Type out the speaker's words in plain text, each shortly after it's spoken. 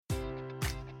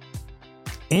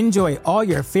Enjoy all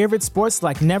your favorite sports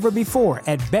like never before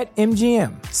at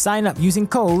BetMGM. Sign up using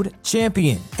code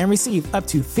CHAMPION and receive up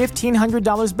to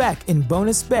 $1,500 back in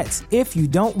bonus bets if you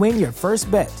don't win your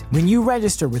first bet. When you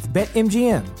register with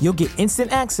BetMGM, you'll get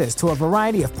instant access to a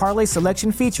variety of parlay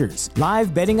selection features,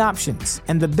 live betting options,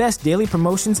 and the best daily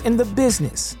promotions in the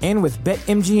business. And with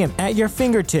BetMGM at your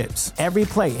fingertips, every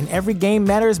play and every game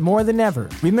matters more than ever.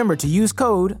 Remember to use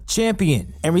code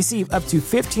CHAMPION and receive up to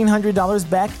 $1,500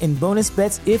 back in bonus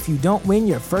bets if you don't win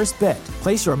your first bet.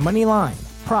 Place your money line,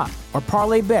 prop, or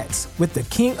parlay bets with the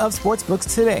king of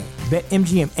sportsbooks today.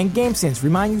 BetMGM and GameSense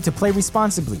remind you to play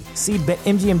responsibly. See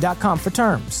BetMGM.com for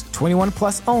terms. 21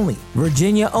 plus only.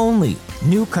 Virginia only.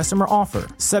 New customer offer.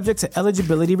 Subject to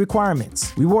eligibility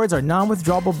requirements. Rewards are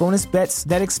non-withdrawable bonus bets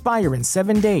that expire in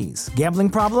 7 days. Gambling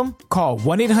problem? Call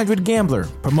 1-800-GAMBLER.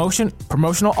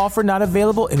 Promotional offer not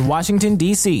available in Washington,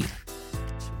 D.C.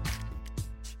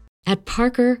 At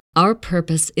Parker, our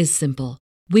purpose is simple.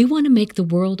 We want to make the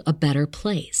world a better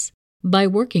place by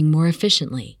working more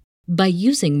efficiently, by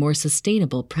using more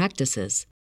sustainable practices,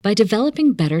 by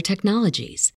developing better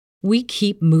technologies. We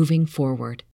keep moving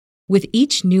forward. With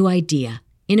each new idea,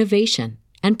 innovation,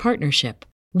 and partnership,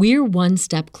 we're one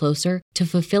step closer to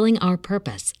fulfilling our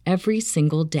purpose every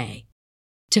single day.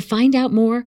 To find out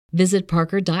more, visit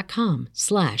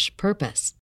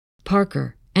parker.com/purpose.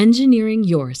 Parker, engineering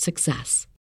your success.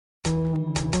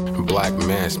 Black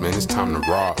mass, man, it's time to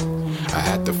rob. I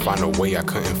had to find a way, I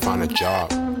couldn't find a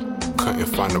job. Couldn't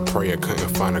find a prayer,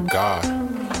 couldn't find a God.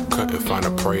 Couldn't find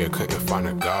a prayer, couldn't find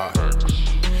a God.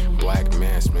 Black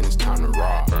mass, man, it's time to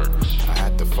rob. I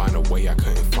had to find a way, I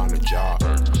couldn't find a job.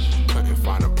 Couldn't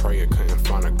find a prayer, couldn't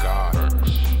find a God.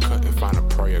 Couldn't find a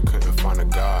prayer, couldn't find a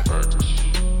God.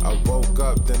 I woke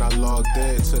up, then I logged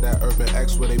in to that Urban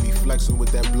X where they be flexing with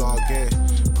that blog in.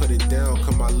 Put it down,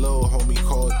 cause my little homie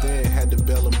called in. Had to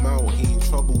bail him out, he in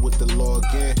trouble with the law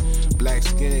again. Black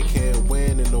skin can't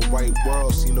win in the white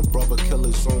world. Seen a brother kill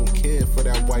his own kid for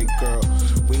that white girl.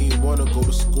 We ain't wanna go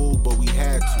to school, but we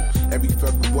had to. Every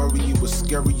February it was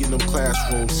scary in them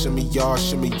classrooms. Shimmy y'all,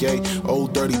 shimmy yay.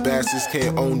 Old dirty bastards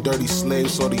can't own dirty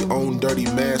slaves, so they own dirty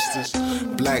masters.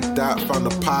 Black Dot found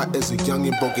a pot as a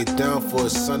youngin', broke it down for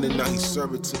his son, and now he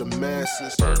serve it to the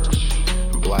masses.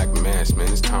 Black mass, man,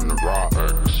 it's time to rob.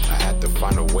 I had to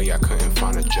find a way, I couldn't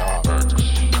find a job.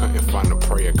 Couldn't find a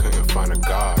prayer, couldn't find a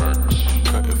God.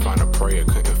 Couldn't find a prayer,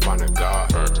 couldn't find a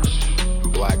God.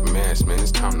 Black mass, man,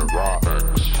 it's time to rob.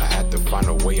 I had to find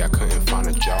a way, I couldn't find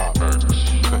a job.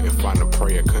 Couldn't find a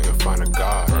prayer, couldn't find a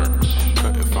God.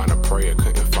 Couldn't find a prayer,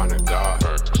 couldn't find a God.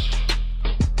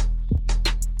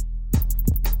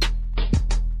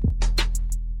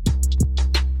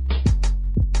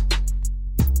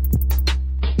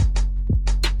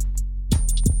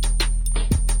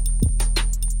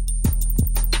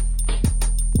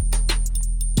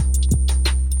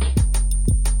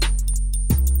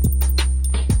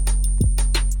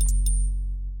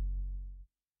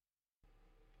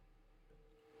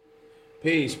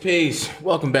 Peace.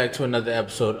 Welcome back to another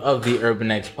episode of the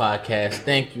Urban X Podcast.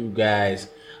 Thank you guys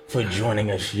for joining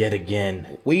us yet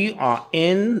again. We are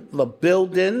in the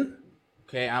building.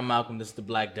 Okay, I'm Malcolm. This is the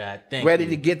Black Dot. Thank ready you.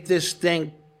 To get this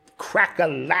thing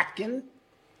crack-a-lacking.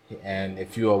 And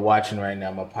if you are watching right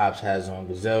now, my pops has on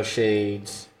Gazelle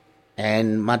shades.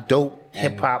 And my dope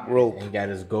hip-hop rope. And got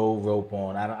his gold rope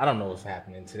on. I don't know what's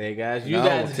happening today, guys.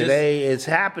 Today it's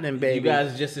happening, baby. You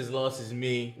guys are just as lost as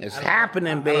me. It's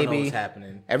happening, baby. I don't know what's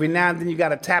happening. Every now and then you got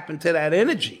to tap into that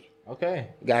energy. Okay.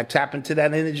 You got to tap into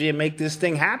that energy and make this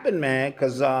thing happen, man,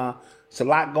 because it's a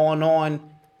lot going on.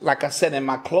 Like I said in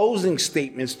my closing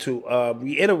statements, to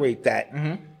reiterate that,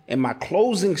 in my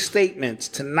closing statements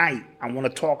tonight, I want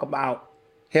to talk about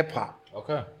hip-hop.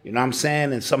 Okay. You know what I'm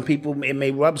saying? And some people, it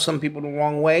may rub some people the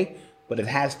wrong way, but it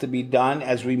has to be done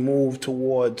as we move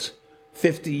towards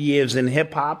 50 years in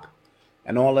hip-hop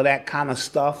and all of that kind of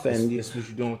stuff. And this is what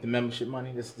you're doing with the membership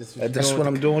money? That's what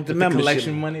I'm doing with the membership.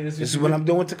 Collection money? This is what I'm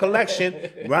doing with the collection.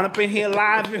 Run up in here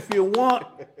live if you want.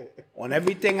 On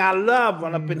everything I love,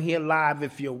 run up in here live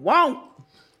if you want.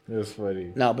 That's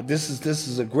funny. No, but this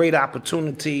is a great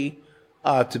opportunity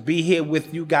to be here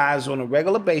with you guys on a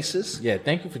regular basis. Yeah,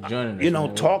 thank you for joining us. You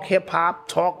know, talk hip-hop,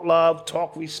 talk love,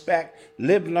 talk respect,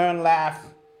 live, learn, laugh.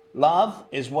 Love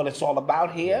is what it's all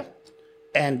about here.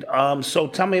 And so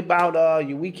tell me about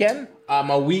your weekend.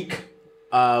 My week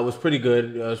was pretty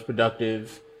good. It was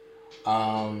productive.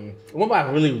 It went by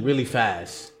really, really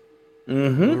fast.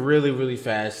 Mm-hmm. Really, really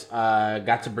fast.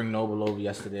 Got to bring Noble over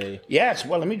yesterday. Yes,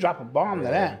 well, let me drop a bomb to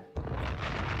that.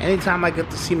 Anytime I get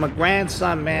to see my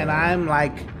grandson, man, I'm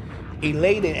like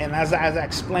elated. And as I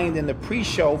explained in the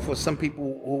pre-show for some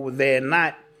people who were there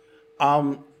not,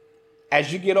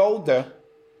 As you get older,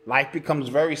 life becomes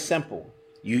very simple.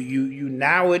 You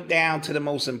narrow it down to the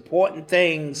most important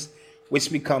things,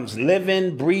 which becomes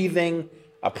living, breathing,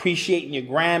 appreciating your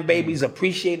grandbabies,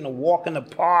 appreciating the walk in the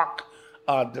park,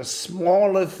 the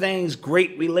smaller things,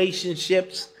 great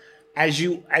relationships. As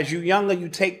you younger, you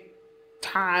take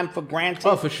time for granted.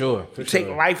 Oh, for sure. You take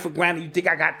life for granted. You think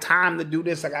I got time to do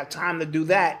this, I got time to do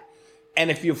that.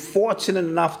 And if you're fortunate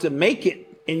enough to make it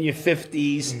in your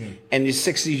 50s and your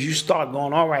 60s, you start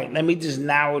going, all right, let me just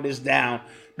narrow this down.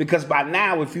 Because by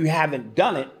now, if you haven't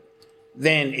done it,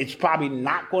 then it's probably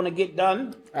not going to get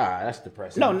done. That's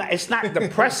depressing. No, it's not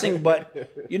depressing, but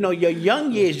your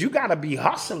young years, you got to be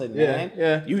hustling, man.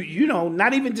 Yeah. You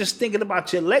not even just thinking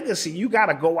about your legacy. You got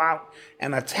to go out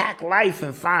and attack life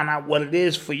and find out what it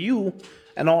is for you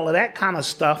and all of that kind of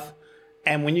stuff.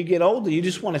 And when you get older, you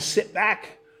just want to sit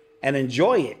back and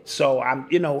enjoy it. So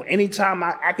anytime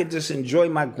I could just enjoy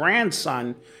my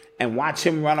grandson and watch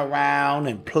him run around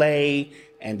and play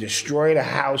and destroy the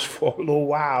house for a little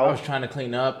while. I was trying to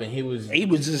clean up, and he was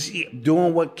just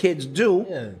doing what kids do.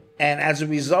 Yeah. And as a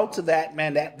result of that,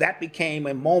 man, that became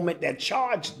a moment that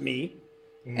charged me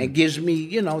and gives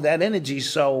me, that energy.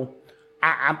 So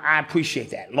I appreciate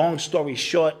that. Long story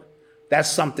short, that's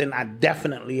something I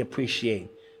definitely appreciate.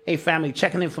 Hey, family,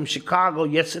 checking in from Chicago.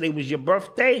 Yesterday was your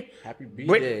birthday. Happy birthday.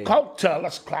 Britt Coulter,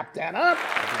 let's clap that up.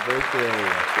 Happy birthday.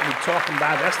 That's what we're talking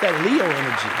about. That's that Leo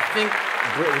energy. I think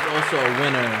Britt was also a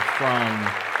winner from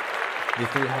the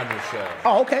 300 show.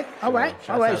 Oh, okay. All right.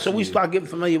 out So to we you. start getting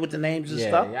familiar with the names and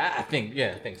stuff. Yeah, I think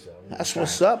so. That's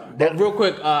what's up. But real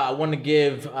quick, I want to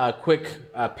give a quick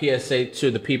PSA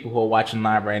to the people who are watching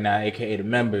live right now, aka the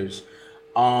members.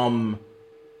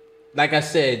 Like I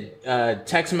said,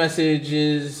 text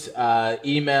messages,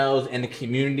 emails, and the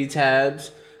community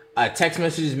tabs. Text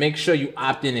messages, make sure you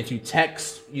opt in. If you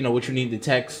text, what you need to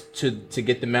text to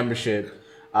get the membership,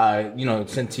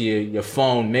 sent to your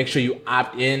phone, make sure you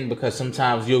opt in, because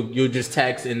sometimes you'll just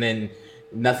text and then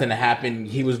nothing to happen.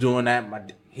 He was doing that.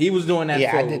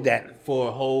 Yeah, I did that for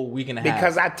a whole week and a half.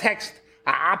 because I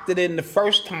opted in the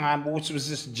first time, which was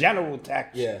just general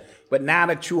text. Yeah. But now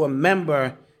that you're a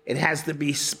member, it has to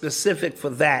be specific for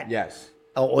that. Yes.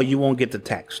 Or you won't get the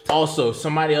text. Also,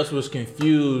 somebody else was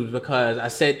confused because I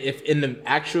said if in the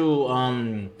actual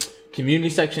community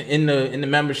section in the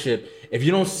membership, if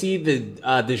you don't see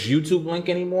this YouTube link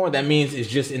anymore, that means it's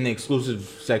just in the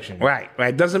exclusive section. Right.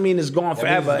 Doesn't mean it's gone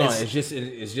forever. It's just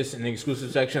in the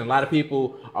exclusive section. A lot of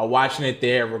people are watching it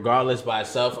there regardless by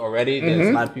itself already. There's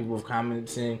a lot of people with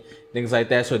commenting, things like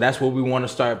that. So that's what we want to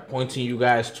start pointing you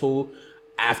guys to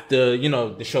after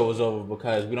the show is over,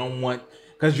 because we don't want.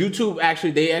 Because YouTube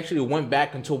actually went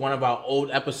back into one of our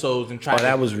old episodes and tried.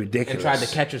 That was ridiculous. And tried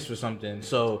to catch us for something.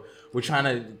 So we're trying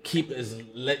to keep as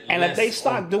And if they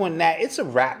start doing that, it's a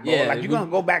wrap, bro. Yeah, you're gonna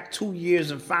go back 2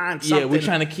 years and find something. Yeah, we're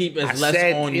trying to keep as less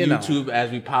on YouTube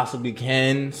as we possibly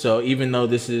can. So even though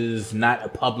this is not a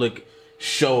public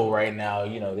show right now,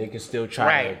 they can still try.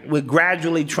 Right. We're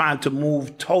gradually trying to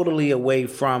move totally away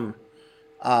from,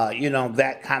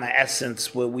 that kind of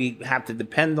essence where we have to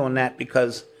depend on that,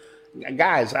 because,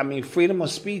 guys, freedom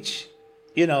of speech,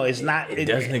 it's not. It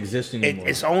doesn't exist anymore.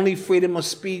 It's only freedom of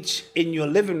speech in your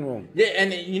living room. Yeah,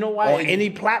 and you know why? Or any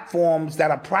platforms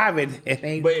that are private. It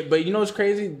ain't. But you know what's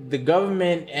crazy? The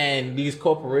government and these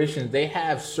corporations, they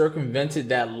have circumvented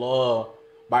that law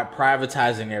by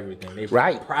privatizing everything. They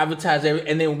privatize everything.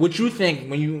 And then what you think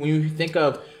when you think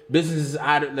of businesses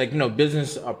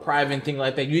business or private and things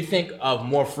like that, you think of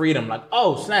more freedom. Like,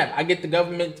 oh snap, I get the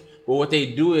government. But what they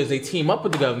do is they team up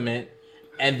with the government,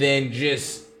 and then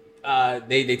just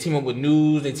they team up with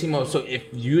news. They team up. So if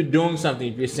you're doing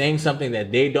something, if you're saying something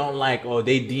that they don't like or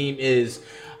they deem is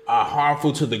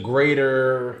harmful to the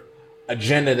greater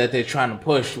agenda that they're trying to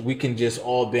push, we can just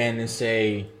all ban and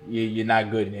say you're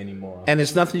not good anymore. And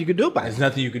there's nothing you can do about it. There's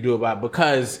nothing you can do about it,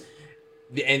 because.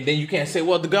 And then you can't say,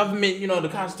 well, the government, the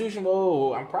Constitution,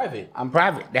 I'm private. I'm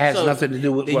private. That has nothing to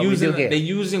do with what we do here. They're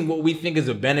using what we think is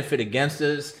a benefit against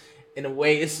us. In a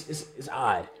way, it's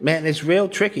odd. Man, it's real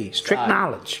tricky. It's trick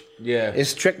knowledge. Yeah.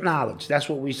 It's trick knowledge. That's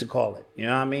what we used to call it. You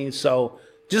know what I mean? So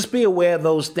just be aware of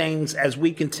those things as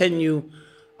we continue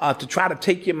to try to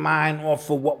take your mind off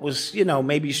of what was,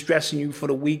 maybe stressing you for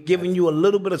the week, giving you a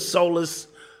little bit of solace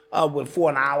for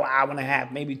an hour, hour and a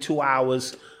half, maybe 2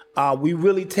 hours. We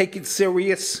really take it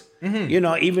serious.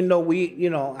 Even though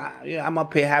I'm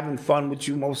up here having fun with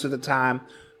you most of the time.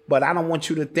 But I don't want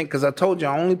you to think, because I told you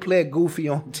I only play it goofy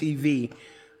on TV,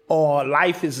 or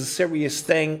life is a serious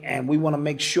thing, and we want to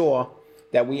make sure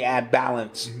that we add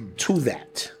balance to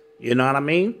that. You know what I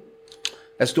mean?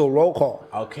 Let's do a roll call.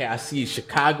 Okay, I see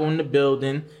Chicago in the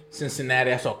building,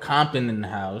 Cincinnati. I saw Compton in the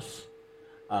house,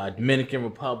 Dominican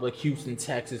Republic, Houston,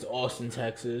 Texas, Austin,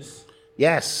 Texas.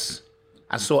 Yes.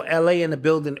 I saw LA in the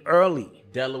building early.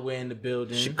 Delaware in the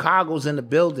building. Chicago's in the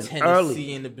building early.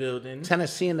 Tennessee in the building.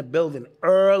 Tennessee in the building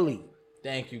early.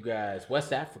 Thank you, guys.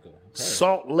 West Africa. Okay.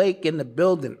 Salt Lake in the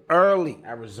building early.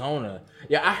 Arizona.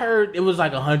 Yeah, I heard it was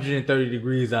like 130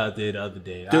 degrees out there the other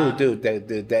day. Dude,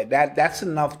 that's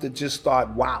enough to just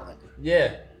start wilding.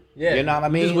 Yeah. You know what I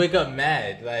mean? Just wake up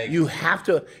mad. Like you have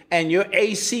to, and your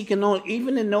AC can only,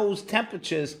 even in those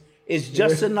temperatures, is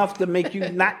just enough to make you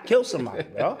not kill somebody,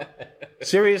 bro.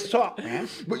 Serious talk, man.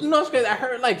 But you know what's crazy? I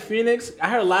heard like Phoenix. I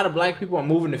heard a lot of black people are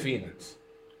moving to Phoenix.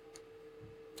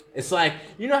 It's like,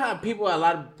 you know how a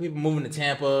lot of people moving to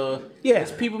Tampa? Yeah.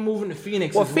 It's people moving to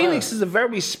Phoenix. Well, Phoenix is a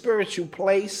very spiritual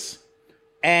place,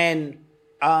 and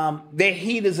their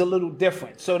heat is a little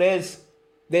different. So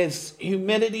there's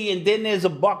humidity, and then there's a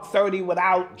 $130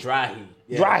 without dry heat.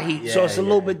 Yeah. Dry heat. So it's a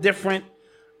little bit different.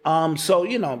 So,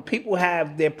 you know, people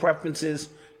have their preferences,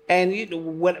 and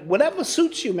whatever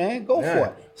suits you, man, go for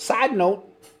it. Side note,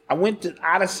 I went to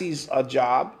Odyssey's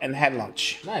job and had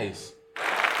lunch. Nice.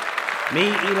 Me,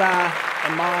 Eli,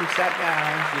 and Mom sat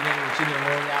down. She didn't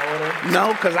ruin your order?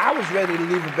 No, because I was ready to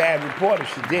leave a bad report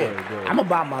if she did. Good. I'm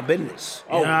about my business.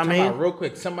 You know what I mean? Real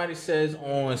quick, somebody says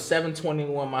on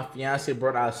 7/21, my fiance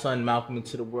brought our son Malcolm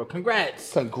into the world.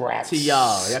 Congrats to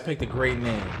y'all. Y'all picked a great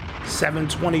name.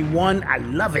 7/21, I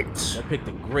love it. Y'all picked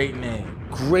a great name.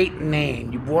 Great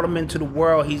name. You brought him into the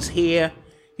world. He's here.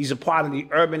 He's a part of the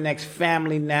Urban X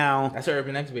family now. That's an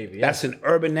Urban X baby. Yeah. That's an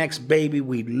Urban X baby.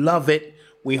 We love it.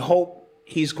 We hope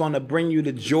he's going to bring you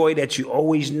the joy that you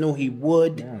always knew he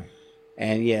would. Yeah.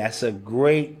 And yeah, that's a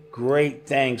great, great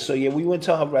thing. So yeah, we went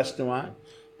to her restaurant.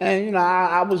 And, you know,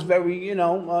 I was very, you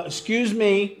know, excuse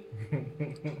me.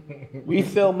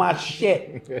 Refill my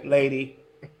shit, lady.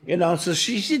 You know, so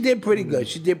she did pretty good.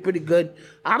 She did pretty good.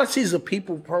 Odyssey's a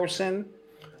people person.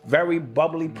 Very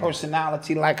bubbly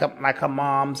personality like her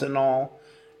mom's and all.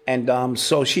 And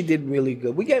so she did really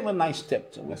good. We gave her a nice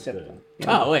tip too. We tipped her. You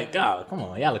know? Oh wait, God, come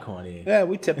on, y'all are corny. Yeah,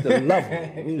 we tipped her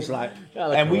lovely. We was like,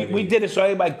 and we did it so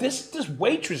everybody, this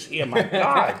waitress here, my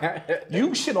God,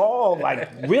 you should all like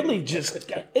really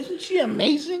just. Isn't she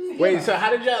amazing? Wait, yeah. So how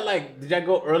did y'all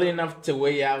go early enough to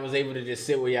where y'all was able to just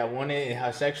sit where y'all wanted in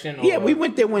her section? Or? Yeah, we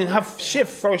went there when her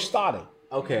shift first started.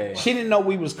 Okay. She didn't know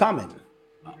we was coming.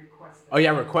 Oh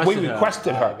yeah, requested her. We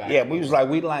requested her. Yeah, we was like,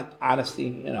 we like Odyssey,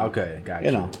 you know. Okay, gotcha.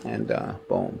 You know, and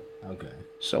boom. Okay.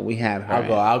 So we had her.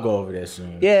 I'll go over there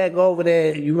soon. Yeah, go over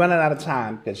there. You're running out of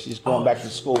time because she's going back to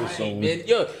school soon. Man.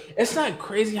 Yo, it's not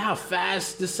crazy how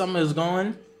fast this summer is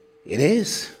going. It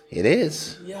is.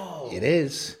 Yo. It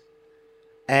is.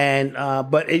 And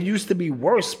but it used to be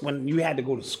worse when you had to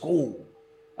go to school.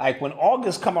 Like when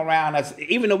August come around,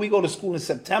 even though we go to school in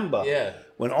September. Yeah.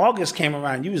 When August came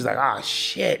around, you was like, "Oh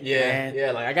shit, man! Yeah,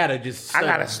 like I gotta start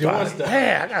doing stuff.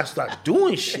 Yeah, I gotta start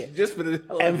doing shit just for the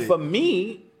hell of And it. for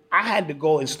me, I had to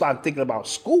go and start thinking about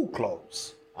school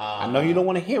clothes. I know you don't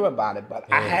want to hear about it,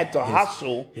 but I had to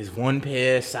hustle. His one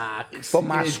pair of socks for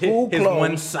my school clothes. His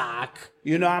one sock.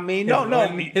 You know what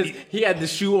I mean? He had the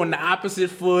shoe on the opposite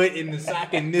foot and the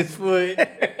sock in this foot.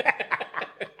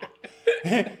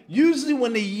 Usually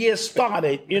when the year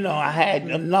started, you know, I had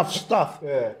enough stuff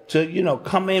to, you know,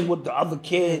 come in with the other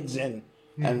kids and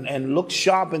look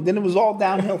sharp, and then it was all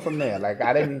downhill from there. Like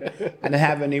I didn't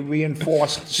have any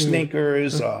reinforced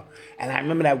sneakers, and I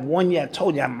remember that one year I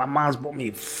told you my mom's bought me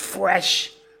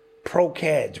fresh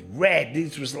Pro-Ceds, red.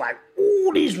 Dudes was like,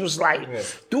 dudes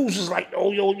was like,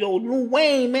 oh yo, Lil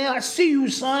Wayne, man, I see you,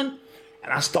 son.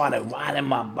 And I started riding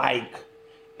my bike.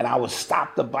 And I would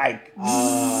stop the bike.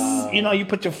 You know, you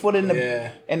put your foot in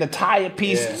the tire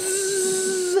piece.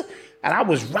 And I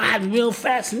was riding real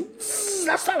fast. And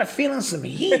I started feeling some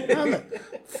heat. I'm like,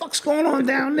 what the fuck's going on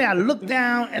down there? I looked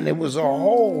down and there was a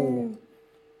hole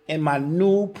in my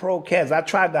new Pro-Ceds. I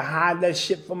tried to hide that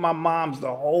shit from my mom's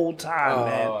the whole time,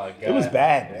 man. My God. It was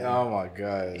bad, man. Oh my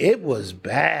God. It was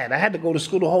bad. I had to go to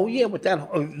school the whole year with that.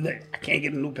 I can't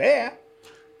get a new pair.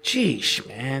 Jeez,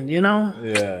 man, you know?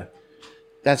 Yeah.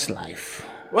 That's life.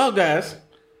 Well, guys.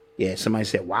 Yeah, somebody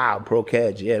said, wow,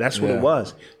 Pro-Ceds. Yeah, that's what it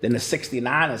was. Then the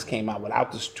 69ers came out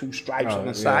without the two stripes on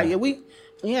the side. Yeah, we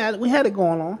had it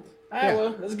going on. All right,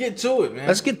 well, let's get to it, man.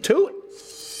 Let's get to it.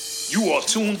 You are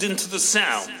tuned into the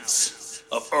sounds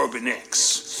of Urban X.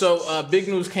 So, big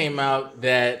news came out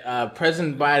that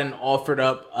President Biden offered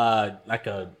up like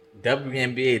a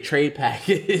WNBA trade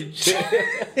package.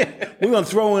 We're going to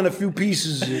throw in a few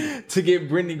pieces to get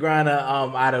Brittany Griner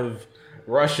out of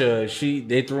Russia,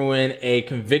 they threw in a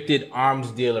convicted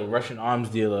Russian arms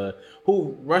dealer,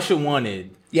 who Russia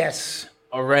wanted. Yes.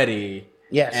 Already.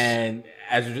 Yes. And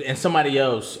somebody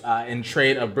else in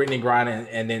trade of Brittany Griner,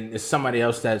 and then there's somebody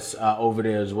else that's over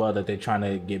there as well that they're trying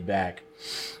to get back.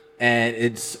 And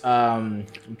it's I'm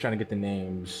trying to get the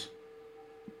names.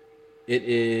 It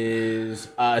is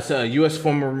it's a U.S.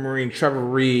 former Marine Trevor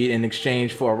Reed in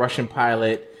exchange for a Russian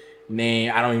pilot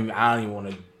named I don't even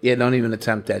want to. Yeah, don't even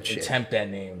attempt that shit. Attempt that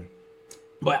name.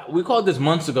 But we called this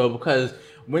months ago because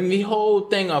when the whole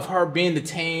thing of her being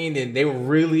detained and they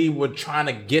really were trying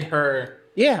to get her.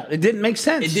 Yeah, it didn't make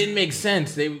sense. It didn't make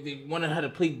sense. They wanted her to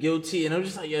plead guilty, and I was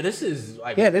just like, "Yo, this is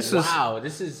like, this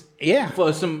is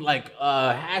for some like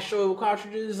hash oil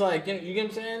cartridges, like you get what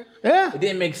I'm saying? Yeah, it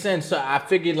didn't make sense. So I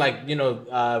figured like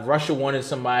Russia wanted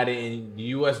somebody, and the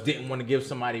U.S. didn't want to give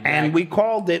somebody back. And we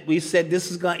called it. We said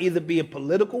this is going to either be a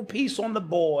political piece on the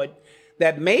board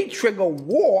that may trigger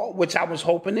war, which I was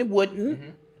hoping it wouldn't. Mm-hmm.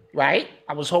 Right?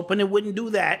 I was hoping it wouldn't do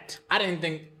that. I didn't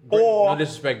think. No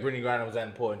disrespect, Brittany Griner was that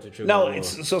important to trigger. No,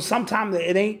 so sometimes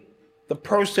it ain't the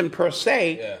person per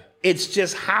se. Yeah. It's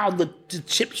just how the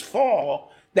chips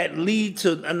fall that lead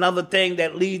to another thing,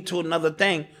 that lead to another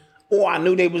thing. Or I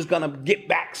knew they was gonna get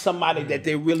back somebody that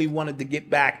they really wanted to get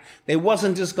back. They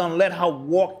wasn't just gonna let her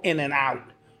walk in and out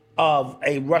of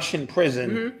a Russian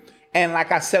prison. Mm-hmm. And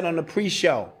like I said on the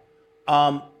pre-show,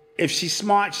 if she's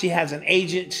smart, she has an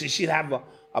agent. She'd have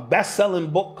a best-selling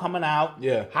book coming out.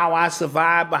 Yeah. How I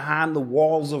Survived Behind the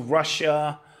Walls of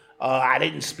Russia. I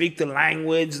didn't speak the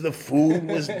language. The food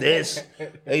was this.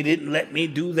 They didn't let me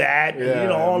do that. Yeah.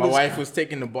 All my wife was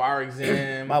taking the bar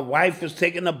exam. My wife was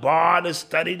taking the bar to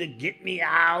study to get me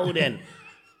out. And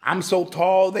I'm so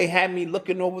tall, they had me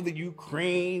looking over the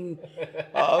Ukraine,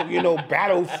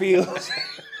 battlefields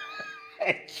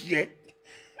and shit.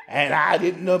 And I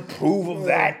didn't approve of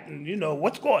that. And,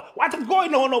 what's going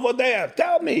on over there?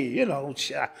 Tell me. I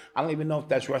don't even know if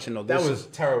that's Russian. No, that was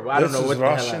terrible. I don't know what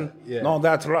Russian. The hell yeah. No,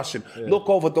 that's Russian. Yeah. Look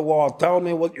over the wall. Tell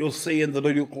me what you'll see in the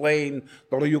Ukraine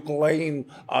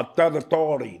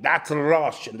territory. That's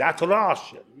Russian. That's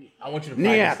Russian. I want you to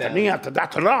practice that.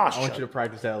 That's Russian. I want you to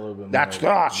practice that a little bit more. That's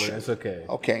Russian. But it's okay.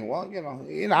 Okay, well,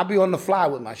 I'll be on the fly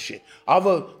with my shit.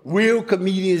 Other real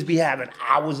comedians be having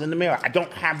hours in the mirror. I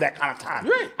don't have that kind of time.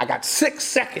 You're right. I got 6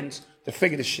 seconds to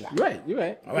figure this shit out. You're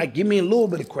right. All right, give me a little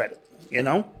bit of credit,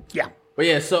 Yeah. But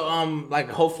yeah, so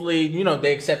hopefully,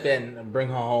 they accept that and bring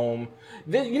her home.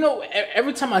 Then,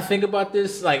 every time I think about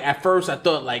this, like at first I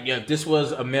thought if this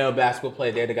was a male basketball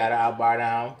player, they'd have got her out by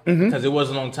now. Because it was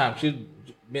a long time.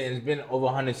 It's been over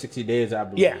 160 days, I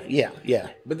believe. Yeah.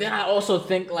 But then I also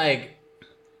think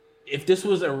if this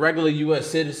was a regular U.S.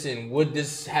 citizen, would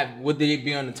they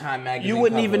be on the Time magazine? You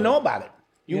wouldn't cover? even know about it.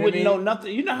 You wouldn't know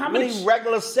nothing. You know how many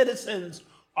regular citizens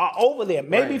are over there?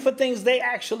 Maybe for things they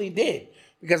actually did.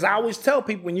 Because I always tell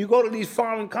people when you go to these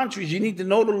foreign countries, you need to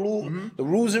know the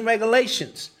rules and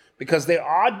regulations. Because they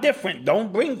are different.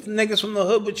 Don't bring niggas from the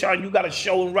hood with y'all. You got a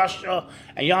show in Russia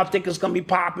and y'all think it's gonna be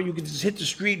popping. You can just hit the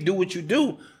street, do what you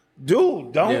do.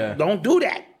 Dude, don't do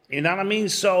that. You know what I mean?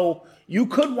 So you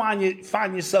could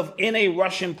find yourself in a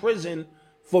Russian prison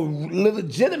for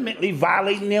legitimately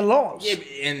violating their laws. Yeah,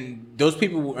 and those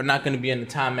people are not going to be in the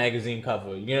Time magazine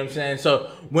cover. You know what I'm saying?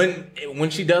 So when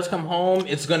she does come home,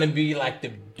 it's going to be like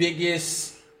the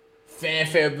biggest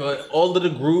fanfare, but all of the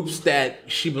groups that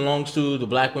she belongs to, the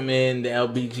black women, the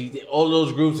LBG, all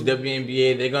those groups, the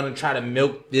WNBA, they're going to try to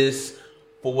milk this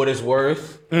for what it's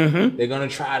worth. Mm-hmm. They're going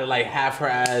to try to have her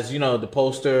as, the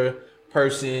poster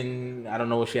person. I don't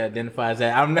know what she identifies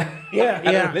as. I'm not.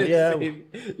 Yeah. You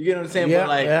get what I'm saying? Yeah,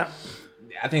 but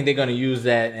I think they're going to use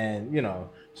that and,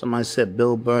 Somebody said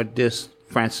Bill Burr dissed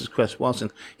Francis Cress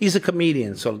Wilson. He's a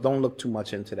comedian, so don't look too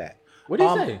much into that. What did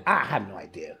he say? I have no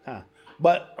idea.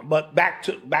 But back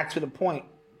to the point.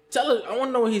 Tell us. I want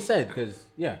to know what he said because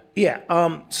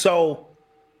So,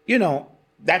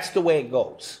 that's the way it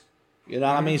goes. You know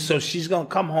what I mean? So she's gonna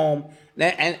come home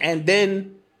and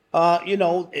then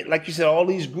like you said, all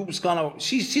these groups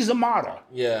she's a martyr.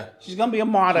 Yeah. She's gonna be a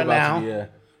martyr now.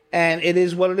 And it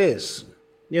is what it is.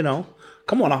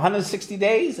 Come on, 160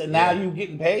 days and now you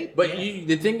getting paid. But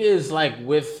the thing is,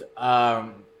 with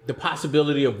the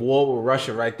possibility of war with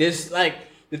Russia, right?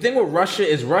 The thing with Russia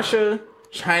is Russia,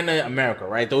 China, America,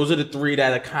 right? Those are the three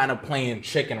that are kind of playing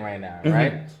chicken right now,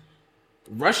 right?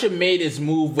 Russia made its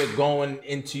move with going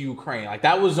into Ukraine.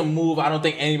 That was a move I don't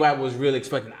think anybody was really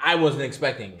expecting. I wasn't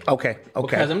expecting it. Okay.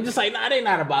 Because I'm just they're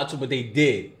not about to, but they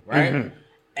did, right? Mm-hmm.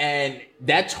 And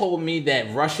that told me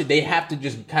that Russia, they have to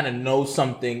just kind of know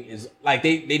something is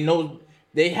they know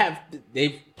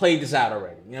they've played this out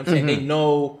already. You know what I'm saying? They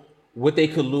know what they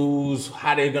could lose,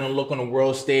 how they're gonna look on the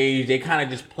world stage. They kind of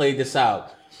just played this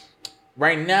out.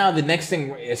 Right now, the next thing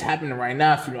is happening right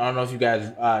now. I don't know if you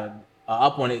guys are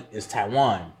up on it. Is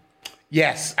Taiwan?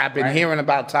 Yes, I've been hearing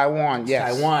about Taiwan.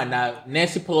 Yes, Taiwan. Now,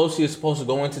 Nancy Pelosi is supposed to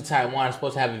go into Taiwan.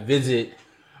 Supposed to have a visit.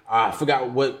 I forgot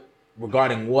what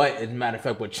regarding what. As a matter of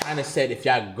fact, but China said if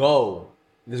y'all go,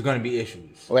 there's going to be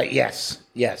issues. Right. Yes.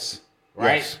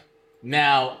 Right. Yes.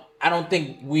 Now, I don't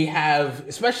think we have,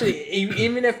 especially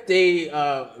even if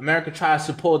America tries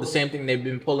to pull the same thing they've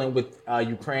been pulling with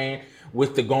Ukraine,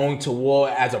 with the going to war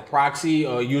as a proxy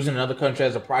or using another country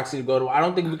as a proxy to go to war. I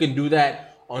don't think we can do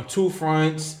that on two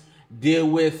fronts. Deal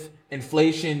with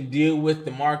inflation, deal with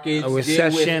the markets, a recession,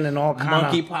 deal with and all kind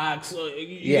of monkeypox.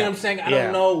 You know what I'm saying? I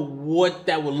don't know what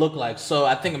that would look like. So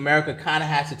I think America kind of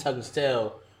has to tug its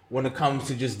tail when it comes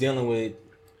to just dealing with.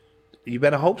 You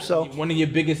better hope so. One of your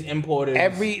biggest importers.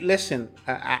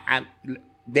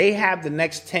 They have the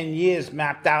next 10 years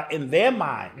mapped out in their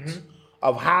minds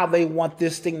of how they want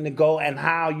this thing to go and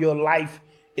how your life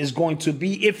is going to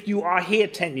be if you are here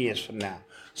 10 years from now.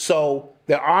 So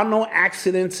there are no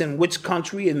accidents in which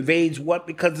country invades what,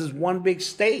 because it's one big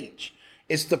stage.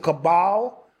 It's the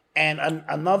cabal and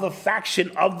another faction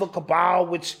of the cabal,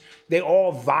 which they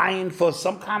all vying for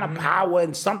some kind of power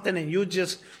and something, and you're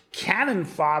just cannon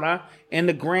fodder in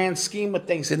the grand scheme of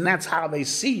things, and that's how they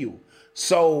see you.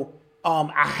 So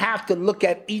I have to look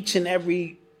at each and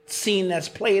every scene that's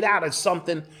played out as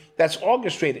something that's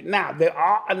orchestrated. Now, there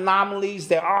are anomalies,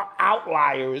 there are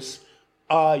outliers,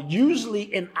 usually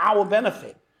in our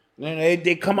benefit. You know,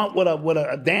 they come up with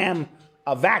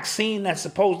a vaccine that's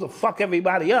supposed to fuck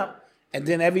everybody up, and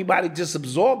then everybody just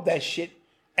absorb that shit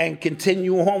and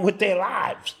continue on with their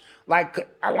lives. Like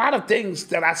a lot of things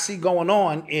that I see going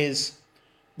on is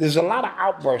there's a lot of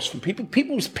outbursts from people.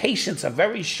 People's patience are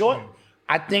very short.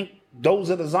 I think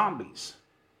those are the zombies.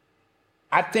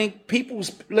 I think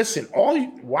listen,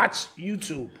 watch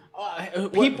YouTube.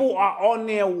 People are on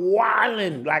there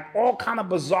wilding, like all kind of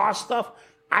bizarre stuff.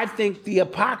 I think the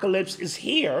apocalypse is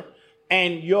here,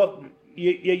 and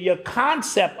your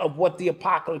concept of what the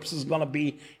apocalypse is going to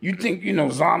be, you think,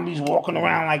 zombies walking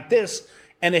around like this,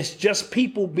 and it's just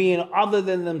people being other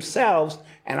than themselves,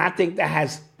 and I think that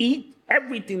has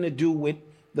everything to do with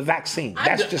the vaccine.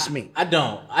 That's just me. I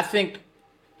don't. I think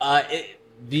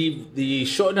the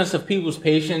shortness of people's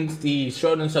patience, the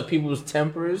shortness of people's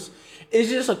tempers, is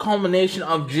just a culmination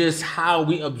of just how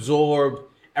we absorb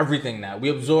everything now. We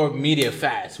absorb media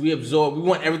fast. We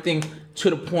want everything to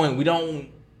the point. We don't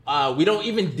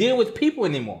even deal with people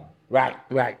anymore. Right.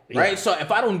 So if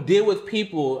I don't deal with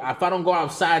people, if I don't go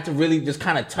outside to really just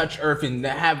kind of touch earth and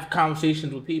have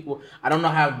conversations with people, I don't know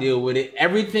how to deal with it.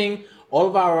 Everything, all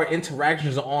of our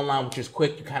interactions are online, which is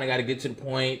quick. You kind of got to get to the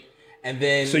point. And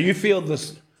then, so you feel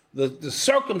the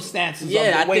circumstances of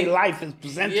the way life is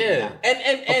presented. Yeah,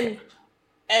 now.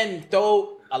 And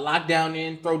throw a lockdown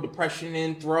in, throw depression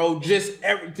in, throw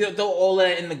all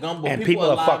that in the gumbo. And people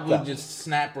are fucked up. Just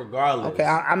snap regardless. Okay,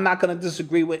 I'm not going to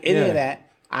disagree with any of that.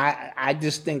 I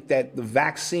just think that the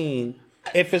vaccine,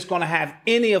 if it's going to have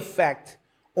any effect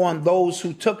on those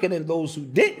who took it and those who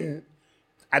didn't,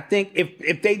 I think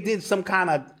if they did some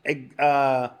kind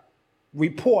of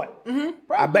report,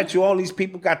 I bet you all these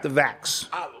people got the vax.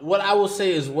 What I will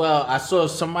say as well, I saw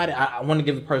somebody, I want to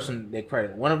give the person their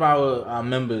credit. One of our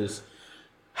members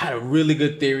had a really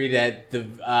good theory that the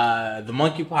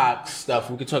monkeypox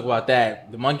stuff, we could talk about that.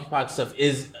 The monkeypox stuff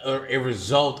is a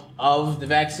result of the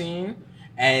vaccine.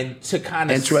 And to kind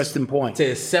of interesting point,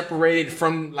 to separate it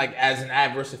from like as an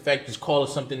adverse effect, just call it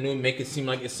something new, make it seem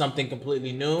like it's something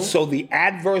completely new. So the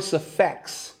adverse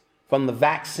effects from the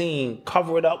vaccine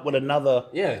cover it up with another.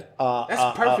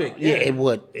 That's perfect. It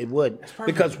would.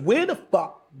 Because where the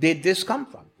fuck did this come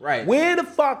from? Right. Where the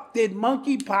fuck did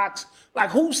monkeypox?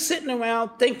 Like, who's sitting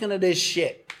around thinking of this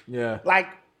shit? Yeah. Like,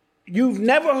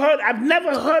 I've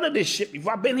never heard of this shit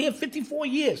before. I've been here 54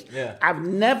 years. Yeah. I've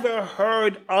never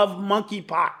heard of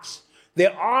monkeypox.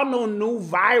 There are no new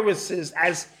viruses,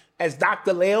 as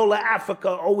Dr. Leola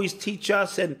Africa always teach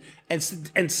us, and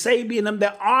Sabi and them.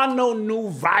 There are no new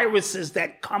viruses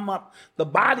that come up. The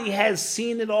body has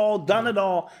seen it all, done it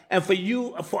all, and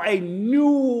for a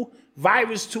new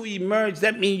virus to emerge,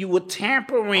 that means you were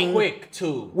tampering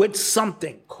with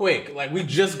something. Quick, like we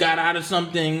just got out of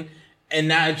something. And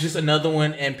now it's just another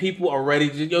one, and people are ready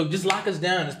to just lock us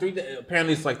down.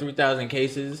 Apparently it's like 3,000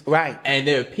 cases, right? And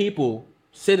there are people,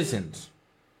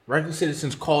 regular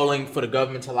citizens, calling for the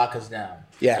government to lock us down.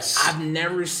 Yes, I've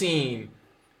never seen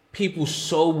people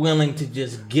so willing to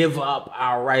just give up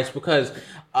our rights because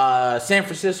San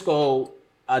Francisco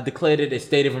declared it a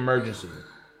state of emergency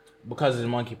because of the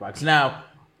monkeypox. Now,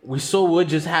 we saw what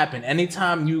just happened.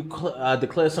 Anytime you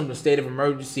declare something a state of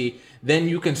emergency, then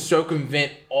you can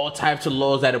circumvent all types of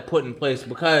laws that are put in place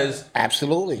because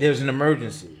absolutely there's an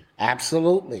emergency.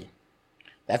 Absolutely,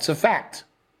 that's a fact.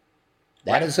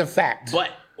 That is a fact.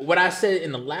 But what I said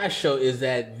in the last show is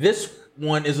that this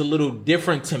one is a little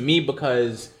different to me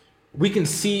because we can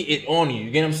see it on you.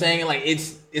 You get what I'm saying? Like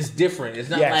it's different. It's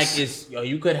not like it's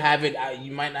you could have it,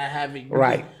 you might not have it.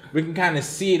 Right. We can kind of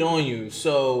see it on you.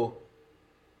 So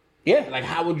yeah, like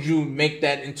how would you make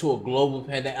that into a global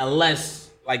pandemic unless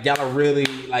like y'all are really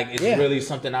like it's really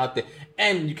something out there?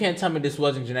 And you can't tell me this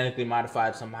wasn't genetically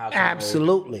modified somehow.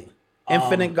 Absolutely.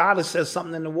 Infinite Goddess says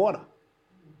something in the water.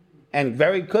 And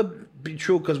very could be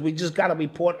true because we just got a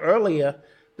report earlier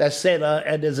that said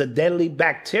there's a deadly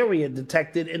bacteria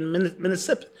detected in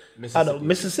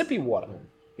Mississippi water.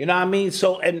 You know what I mean?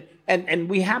 So and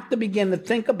we have to begin to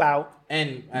think about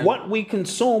and what we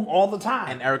consume all the time.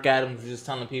 And Eric Adams was just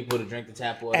telling people to drink the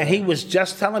tap water. And he was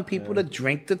just telling people to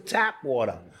drink the tap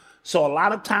water. So a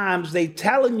lot of times they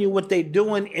telling you what they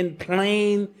doing in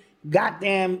plain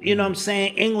goddamn, you know what I'm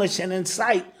saying, English and in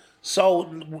sight.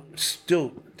 So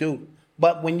dude.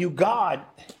 But when you God,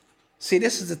 see,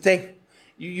 this is the thing.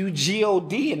 You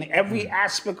G-O-D in every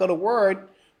aspect of the word,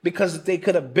 because if they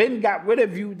could have been got rid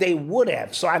of you, they would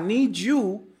have. So I need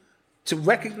you to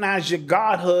recognize your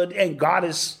godhood and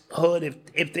goddesshood,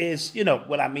 if there's, you know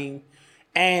what I mean,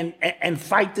 and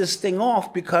fight this thing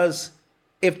off, because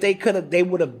if they could have, they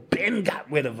would have been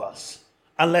got rid of us,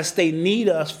 unless they need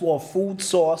us for a food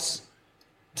source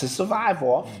to survive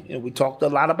off. You know, we talked a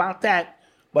lot about that.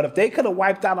 But if they could have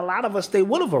wiped out a lot of us, they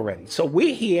would have already. So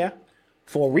we're here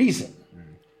for a reason.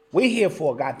 We're here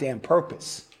for a goddamn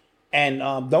purpose. And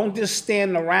don't just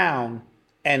stand around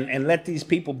and let these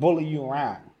people bully you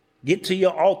around. Get to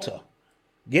your altar.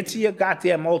 Get to your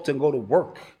goddamn altar and go to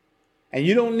work. And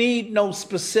you don't need no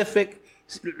specific...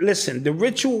 Listen, the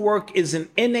ritual work is an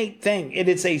innate thing. It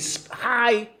is a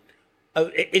high...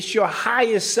 it's your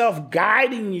higher self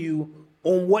guiding you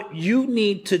on what you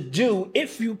need to do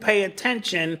if you pay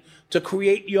attention to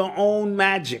create your own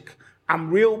magic. I'm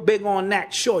real big on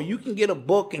that. Sure, you can get a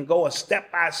book and go a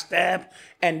step by step,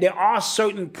 and there are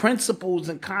certain principles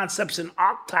and concepts and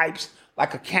archetypes,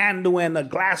 like a candle and a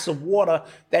glass of water,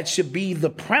 that should be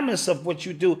the premise of what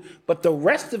you do. But the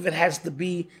rest of it has to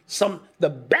be the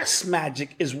best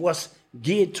magic is what's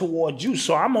geared towards you.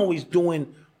 So I'm always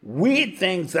doing weird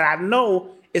things that I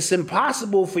know it's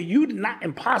impossible for you to, not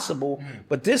impossible,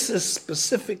 but this is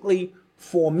specifically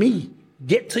for me.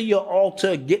 Get to your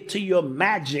altar, get to your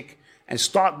magic, and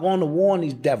start going to war on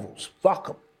these devils. Fuck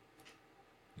them.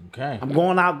 Okay. I'm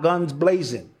going out guns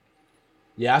blazing.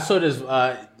 Yeah, I saw this.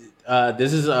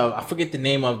 This is I forget the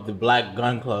name of the Black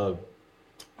Gun Club.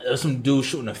 There was some dude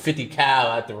shooting a 50 cal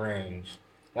at the range.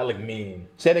 That looked mean.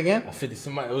 Say it again.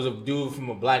 It was a dude from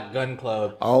a Black Gun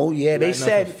Club. Oh yeah, they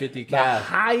said 50 the cal.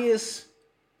 highest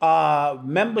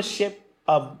membership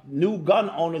of new gun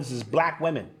owners is black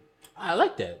women. I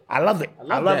like that. I love it.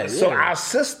 I love it. Yeah. So our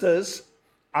sisters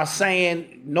are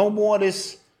saying no more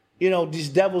this, these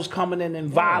devils coming in and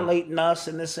violating us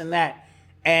and this and that.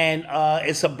 And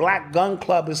it's a black gun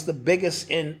club. It's the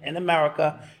biggest in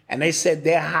America. And they said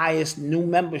their highest new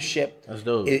membership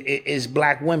is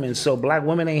black women. So black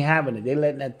women ain't having it. They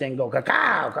letting that thing go.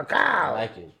 Cacao. I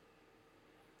like it.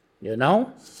 You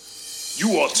know?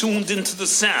 You are tuned into the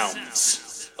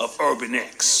sounds of Urban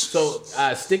X. So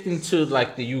sticking to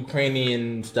like the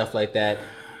Ukrainian stuff like that,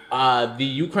 the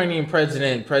Ukrainian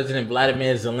President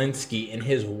Vladimir Zelensky and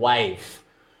his wife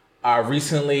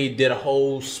recently did a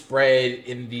whole spread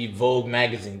in the Vogue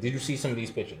magazine. Did you see some of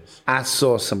these pictures? I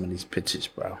saw some of these pictures,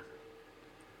 bro.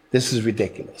 This is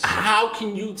ridiculous. How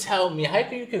can you tell me? How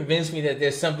can you convince me that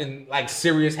there's something like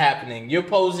serious happening? You're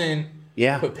posing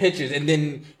for pictures, and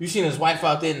then you seen his wife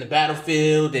out there in the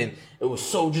battlefield, and it was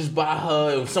soldiers by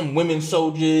her. It was some women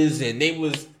soldiers, and they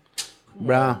was,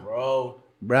 Bruh.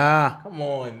 Come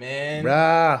on, man.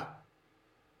 Bruh.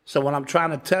 So what I'm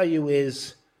trying to tell you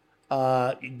is,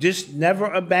 just never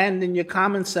abandon your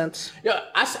common sense. Yeah,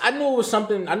 I knew it was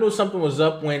something. I knew something was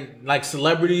up when like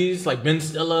celebrities like Ben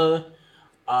Stiller,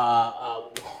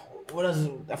 what else?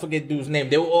 I forget dude's name.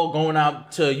 They were all going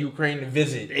out to Ukraine to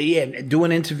visit. Yeah,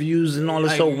 doing interviews and all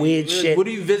this weird shit. What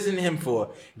are you visiting him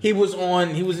for? He was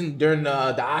in during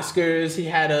the Oscars. He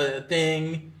had a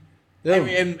thing.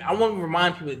 And I want to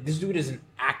remind people, this dude is an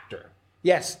actor.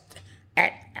 Yes.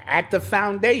 At the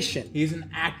foundation. He's an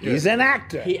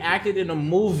actor. He acted in a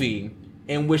movie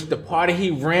in which the party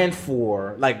he ran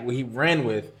for, like he ran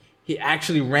with, he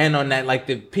actually ran on that. Like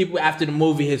the people after the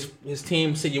movie, his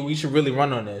team said, "Yo, we should really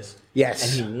run on this." Yes.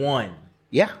 And he won.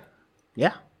 Yeah.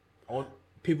 Yeah.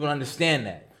 People understand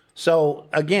that. So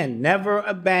again, never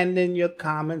abandon your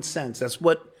common sense. That's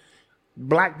what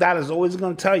Black Dot is always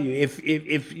going to tell you.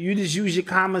 If you just use your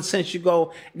common sense, you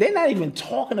go. They're not even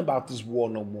talking about this war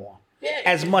no more. Yeah.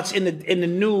 As much in the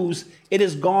news, it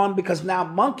is gone because now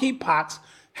monkeypox.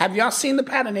 Have y'all seen the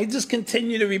pattern? They just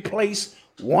continue to replace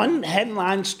one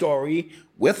headline story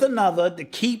with another to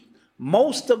keep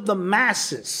most of the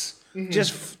masses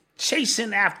just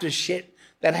chasing after shit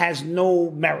that has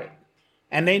no merit.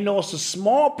 And they know it's a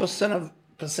small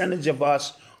percentage of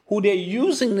us who they're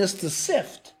using this to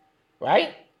sift,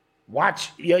 right?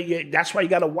 Watch, that's why you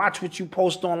got to watch what you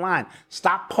post online.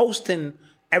 Stop posting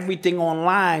everything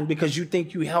online because you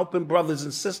think you're helping brothers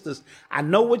and sisters. I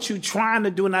know what you're trying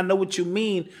to do and I know what you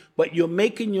mean, but you're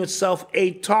making yourself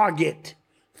a target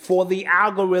for the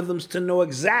algorithms to know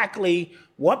exactly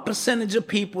what percentage of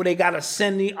people they got to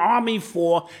send the army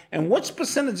for and which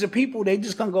percentage of people they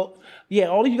just going to go, yeah,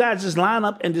 all of you guys just line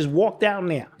up and just walk down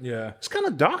there. Yeah. It's kind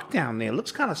of dark down there. It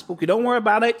looks kind of spooky. Don't worry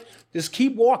about it. Just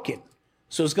keep walking.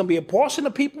 So it's going to be a portion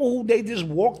of people who they just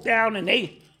walk down and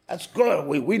that's good.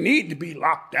 We need to be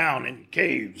locked down in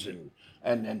caves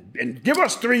and give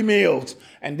us 3 meals.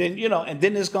 And then, and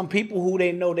then there's going to be people who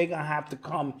they know they're going to have to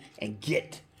come and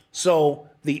get. So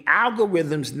the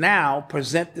algorithms now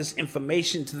present this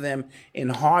information to them in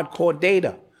hardcore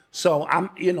data. So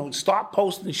start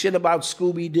posting shit about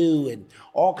Scooby-Doo and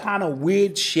all kind of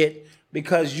weird shit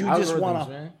because you just want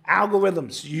to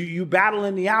algorithms. You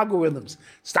battling the algorithms.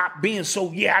 Stop being so,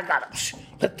 I got to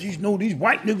let these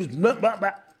white niggas, blah, blah,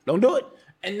 blah. Don't do it.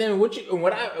 And then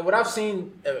what I've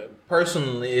seen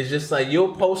personally is just like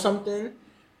you'll post something,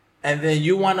 and then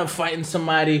you want to fight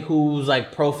somebody whose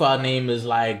like profile name is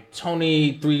like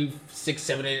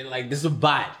Tony3678. Like this is a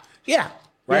bot. Yeah.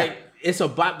 Right. Yeah. It's a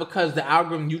bot because the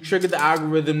algorithm. You triggered the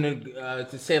algorithm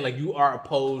to say like you are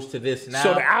opposed to this now.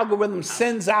 So the algorithm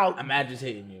sends out. I'm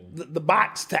agitating you. The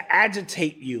bots to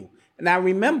agitate you. Now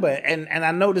remember, and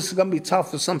I know this is gonna be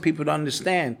tough for some people to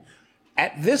understand.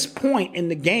 At this point in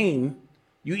the game,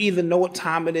 you either know what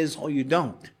time it is or you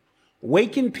don't.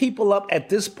 Waking people up at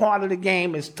this part of the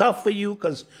game is tough for you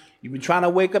because you've been trying to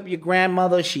wake up your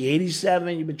grandmother. She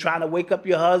 87. You've been trying to wake up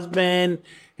your husband.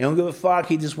 He don't give a fuck.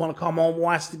 He just want to come home and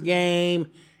watch the game.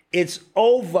 It's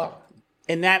over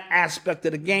in that aspect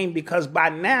of the game because by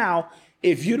now,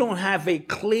 if you don't have a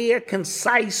clear,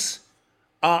 concise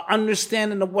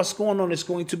understanding of what's going on, it's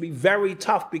going to be very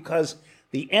tough because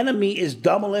the enemy is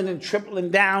doubling and tripling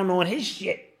down on his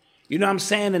shit. You know what I'm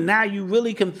saying? And now you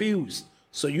really confused.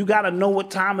 So you got to know what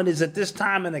time it is at this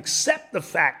time and accept the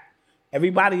fact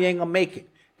everybody ain't going to make it.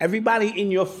 Everybody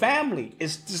in your family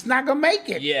is just not going to make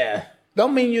it. Yeah.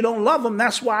 Don't mean you don't love them.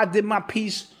 That's why I did my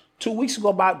piece 2 weeks ago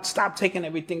about stop taking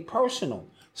everything personal.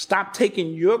 Stop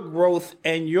taking your growth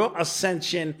and your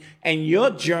ascension and your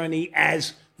journey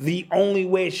as the only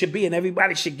way it should be. And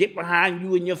everybody should get behind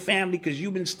you and your family because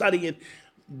you've been studying.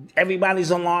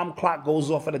 Everybody's alarm clock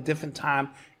goes off at a different time.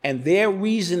 And their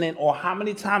reasoning or how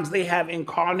many times they have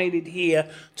incarnated here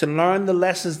to learn the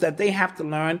lessons that they have to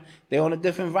learn, they're on a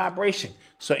different vibration.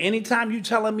 So anytime you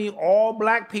telling me all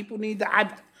black people need to,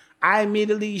 I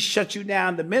immediately shut you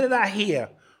down. The minute I hear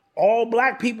all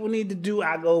black people need to do,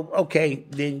 I go, okay,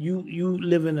 then you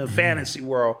live in a fantasy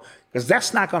world because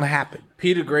that's not going to happen.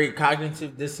 Peter Great,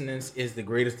 cognitive dissonance is the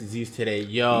greatest disease today.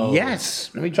 Yo.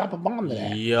 Yes. Let me drop a bomb to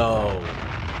that. Yo.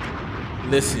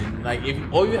 Listen, like if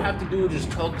all you have to do is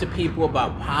just talk to people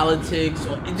about politics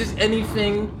or just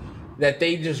anything that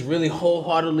they just really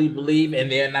wholeheartedly believe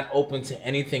and they're not open to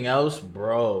anything else,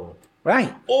 bro.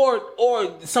 Right.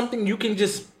 Or something you can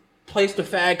just place the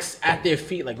facts at their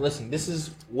feet. Like, listen, this is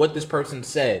what this person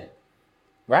said.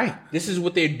 Right. This is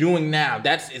what they're doing now.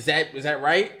 Is that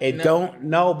right? Don't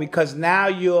know because now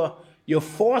you're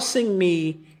forcing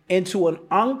me into an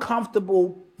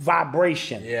uncomfortable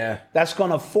vibration. Yeah. That's going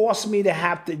to force me to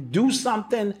have to do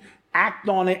something, act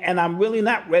on it, and I'm really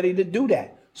not ready to do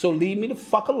that. So leave me the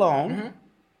fuck alone. Mm-hmm.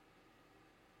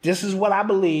 This is what I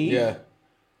believe. Yeah.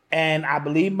 And I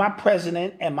believe my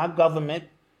president and my government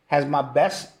has my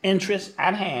best interest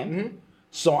at hand. Mm-hmm.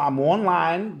 So I'm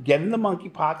online getting the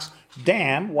monkeypox.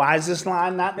 Damn, why is this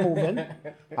line not moving? I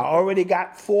already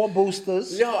got 4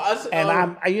 boosters.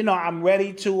 I'm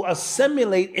ready to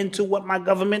assimilate into what my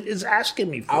government is asking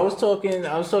me for. I was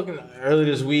talking earlier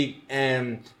this week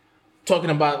and talking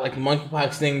about like the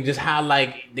monkeypox thing, just how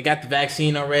like they got the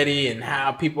vaccine already and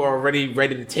how people are already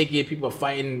ready to take it. People are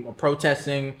fighting or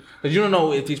protesting because you don't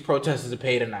know if these protesters are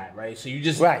paid or not, right? So you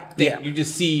just right, you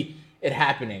just see it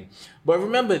happening. But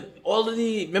remember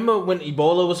when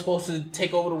Ebola was supposed to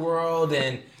take over the world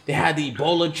and they had the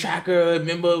Ebola tracker.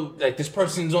 Remember, like, this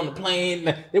person's on the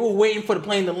plane. They were waiting for the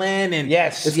plane to land, and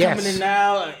it's coming in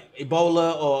now.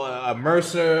 Ebola or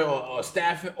MRSA or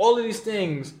staph, all of these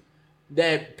things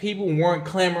that people weren't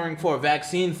clamoring for a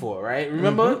vaccine for, right?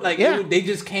 Remember? They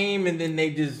just came and then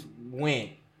they just went.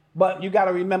 But you got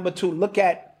to remember, too, look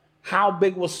at how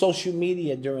big was social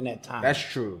media during that time. That's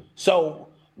true. So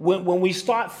when we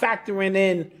start factoring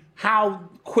in how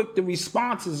quick the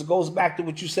response is, it goes back to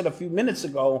what you said a few minutes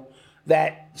ago,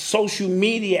 that social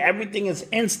media, everything is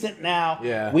instant now.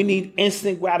 Yeah. We need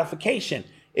instant gratification.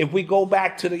 If we go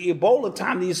back to the Ebola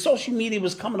time, the social media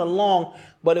was coming along,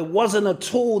 but it wasn't a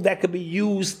tool that could be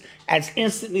used as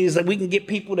instantly as that we can get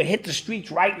people to hit the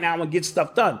streets right now and get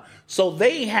stuff done. So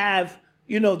they have,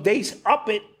 they up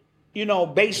it,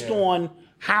 based on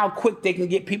how quick they can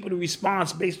get people to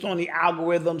respond, based on the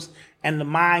algorithms and the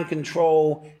mind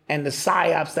control and the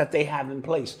psyops that they have in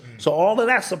place. So all of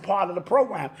that's a part of the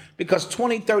program, because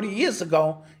 20, 30 years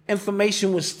ago,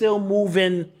 information was still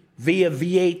moving via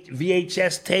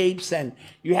VHS tapes, and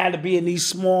you had to be in these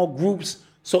small groups,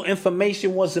 so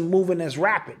information wasn't moving as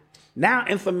rapid. Now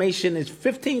information is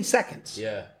 15 seconds.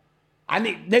 Yeah.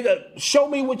 Show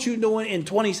me what you're doing in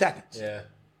 20 seconds. Yeah.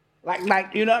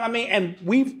 Like, you know what I mean? And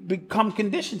we've become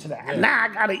conditioned to that. Yeah. And now I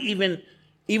gotta even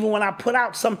when I put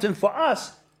out something for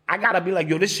us, I gotta be like,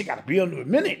 yo, this shit gotta be under a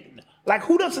minute. Like,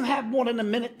 who doesn't have more than a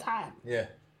minute time? Yeah.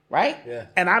 Right? Yeah.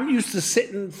 And I'm used to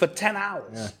sitting for 10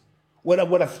 hours with a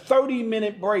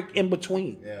 30-minute break in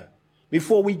between. Yeah.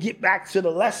 Before we get back to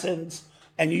the lessons,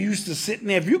 and you're used to sitting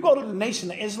there. If you go to the Nation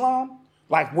of Islam,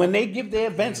 like when they give their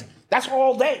events, that's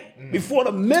all day. Before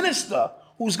the minister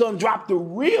who's gonna drop the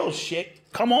real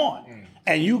shit, come on.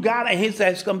 And you gotta hit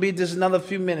that. It's gonna be just another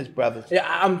few minutes, brothers. Yeah,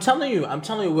 I'm telling you,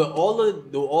 with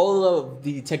all of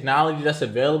the technology that's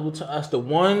available to us, the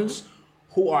ones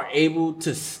who are able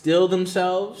to still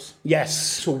themselves,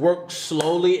 to work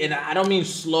slowly, and I don't mean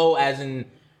slow as in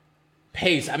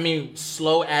pace. I mean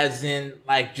slow as in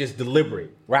like just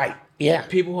deliberate. Right. Yeah.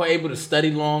 People who are able to study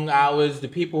long hours, the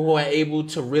people who are able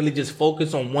to really just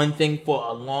focus on one thing for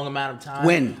a long amount of time,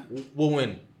 will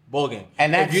win ball game.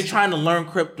 And if you're trying to learn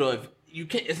crypto, you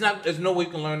can't. There's no way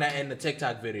you can learn that in the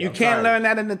TikTok video. You can't learn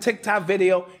that in the TikTok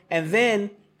video. And then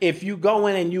if you go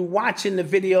in and you watching the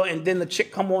video, and then the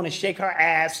chick come on and shake her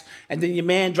ass, and then your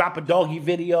man drop a doggy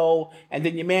video, and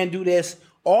then your man do this.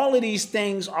 All of these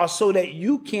things are so that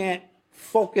you can't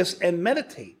focus and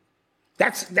meditate.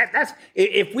 That's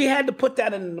if we had to put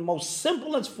that in the most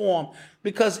simplest form,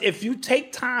 because if you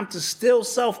take time to still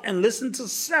self and listen to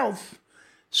self,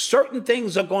 certain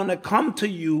things are going to come to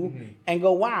you and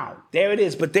go, wow, there it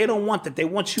is. But they don't want that. They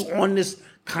want you on this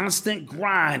constant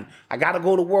grind. I got to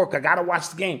go to work. I got to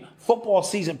watch the game. Football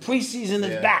season, preseason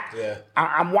is back. Yeah.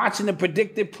 I'm watching the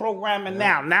predictive programming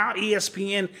now. Now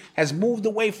ESPN has moved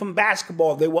away from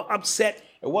basketball. They were upset.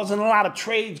 There wasn't a lot of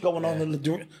trades going on.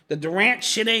 The Durant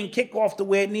shit ain't kick off the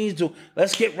way it needs to.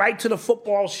 Let's get right to the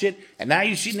football shit. And now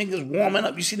you see niggas warming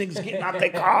up. You see niggas getting out their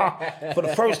car for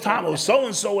the first time. Or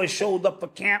so-and-so has showed up for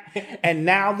camp. And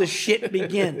now the shit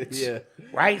begins.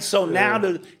 Right? So now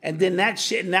and then that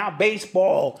shit, now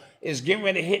baseball is getting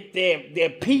ready to hit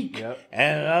their peak.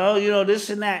 And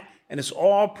this and that. And it's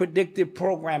all predictive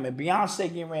programming. Beyonce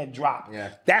getting ready to drop.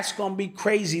 That's going to be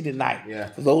crazy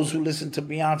tonight. For those who listen to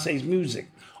Beyonce's music.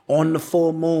 On the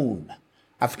full moon.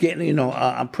 I forget,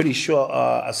 I'm pretty sure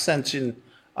Ascension,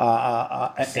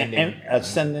 Ascending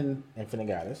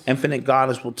Infinite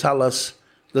Goddess will tell us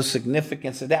the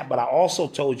significance of that. But I also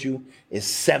told you it's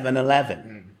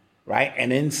 7-Eleven, right?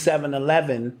 And in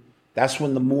 7-Eleven, that's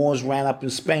when the Moors ran up in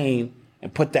Spain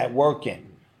and put that work in.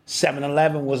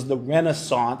 7-Eleven was the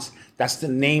Renaissance. That's the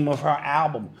name of her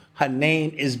album. Her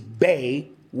name is Bay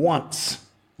Once.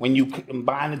 When you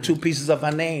combine the two pieces of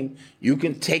her name, you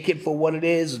can take it for what it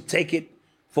is, or take it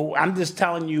for. I'm just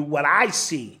telling you what I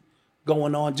see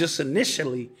going on just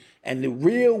initially. And the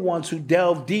real ones who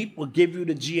delve deep will give you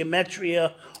the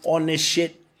geometria on this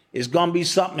shit. It's gonna be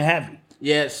something heavy.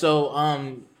 Yeah. So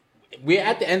we're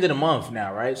at the end of the month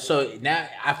now, right? So now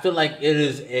I feel like it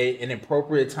is an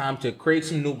appropriate time to create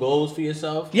some new goals for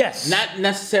yourself. Yes. Not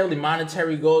necessarily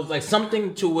monetary goals, like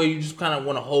something to where you just kind of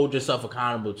want to hold yourself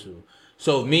accountable to.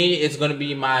 So me, it's going to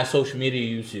be my social media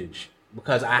usage,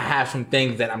 because I have some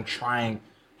things that I'm trying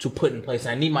to put in place.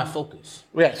 I need my focus.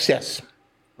 Yes.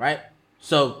 Right?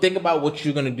 So think about what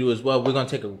you're going to do as well. We're going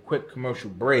to take a quick commercial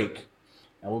break,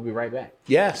 and we'll be right back.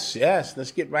 Yes.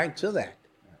 Let's get right to that.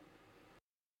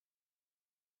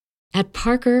 At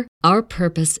Parker, our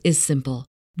purpose is simple.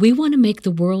 We want to make the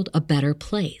world a better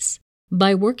place.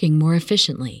 by working more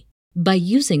efficiently, by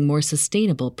using more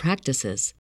sustainable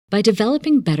practices, by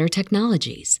developing better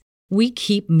technologies. We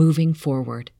keep moving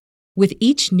forward. With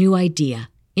each new idea,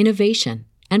 innovation,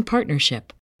 and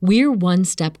partnership, we're one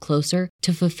step closer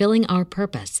to fulfilling our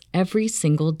purpose every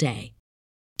single day.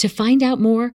 To find out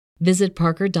more, visit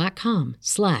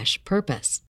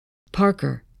parker.com/purpose.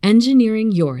 Parker,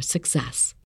 engineering your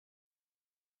success.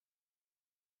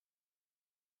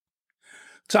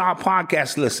 To our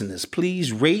podcast listeners,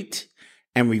 please rate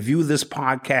and review this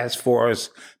podcast for us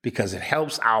because it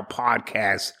helps our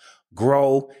podcast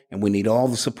grow and we need all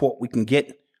the support we can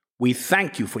get. We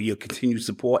thank you for your continued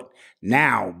support.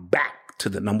 Now back to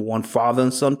the #1 father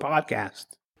and son podcast.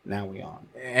 Now we on.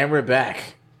 And we're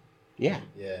back. Yeah.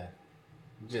 Yeah.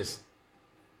 That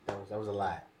was a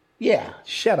lot. Yeah.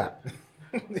 Shut up.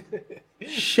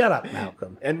 Shut up,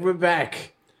 Malcolm. And we're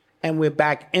back. And we're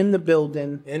back in the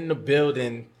building.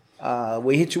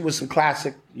 We hit you with some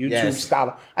classic YouTube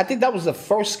Scholar. I think that was the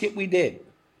first skit we did.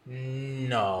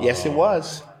 No. Yes, it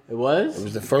was. It was? It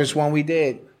was the first one we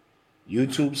did.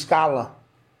 YouTube Scholar.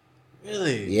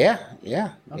 Really? Yeah.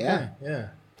 Okay, yeah.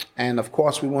 And of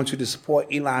course, we want you to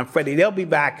support Eli and Freddie. They'll be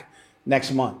back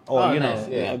next month. Or,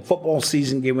 football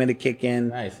season getting ready to kick in.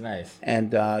 Nice.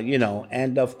 And,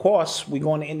 and of course, we're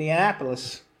going to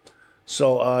Indianapolis.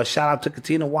 So shout out to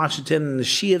Katina Washington and the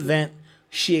She event,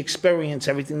 She Experience,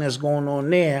 everything that's going on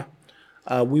there.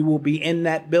 We will be in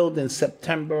that building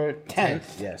September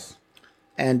 10th. Yes.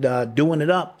 And doing it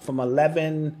up from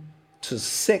 11 to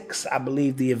 6, I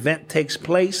believe the event takes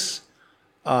place.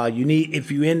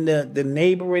 If you're in the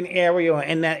neighboring area or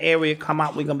in that area, come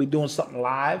out. We're going to be doing something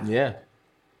live. Yeah.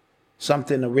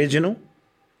 Something original,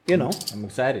 I'm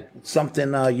excited.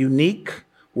 Something unique.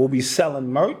 We'll be selling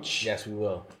merch. Yes, we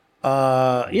will.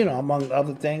 Among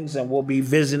other things. And we'll be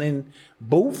visiting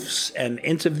booths and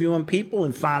interviewing people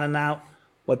and finding out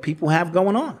what people have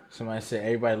going on. Somebody said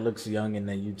everybody looks young in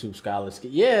the YouTube Scholar skit.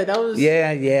 Yeah, that was...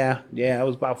 Yeah. That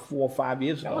was about 4 or 5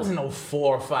 years ago. That wasn't no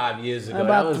 4 or 5 years ago.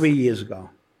 About 3 years ago.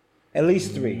 At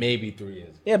least 3. Maybe 3 years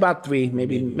ago. Yeah, about 3.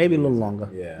 Maybe a little longer.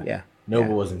 Yeah.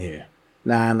 Nova wasn't here.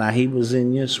 Nah. He was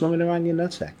swimming around your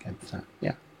nutsack at the time.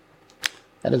 Yeah.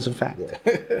 That is a fact.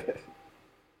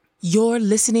 You're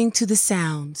listening to the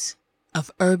sounds of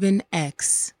Urban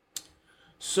X.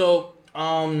 So,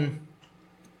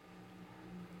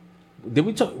 did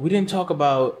we talk? We didn't talk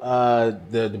about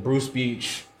the Bruce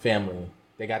Beach family.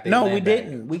 They got their land back.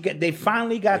 Didn't. They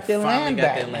finally got their land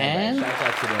back, man. Shout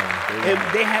out to them.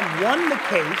 They had won the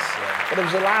case, but there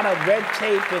was a lot of red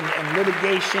tape and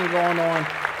litigation going on.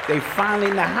 They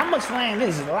finally now. How much land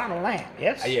is it? A lot of land.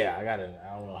 Yes. Yeah, I got it.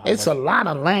 I don't know. It's a lot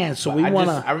of land, so we want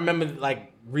to. I remember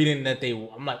reading that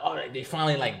I'm like, oh, they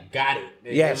finally got it.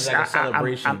 Yes, it was like a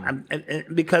celebration.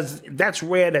 Because that's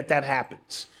rare that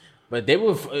happens. But they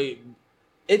were.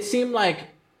 It seemed like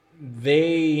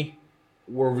they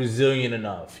were resilient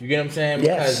enough. You get what I'm saying?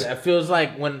 Yes. Because it feels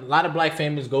like when a lot of black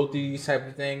families go through these type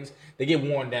of things, they get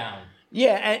worn down.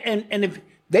 Yeah, and if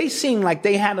they seem like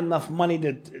they had enough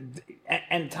money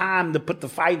and time to put the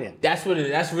fight in. That's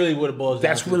really what it boils down to.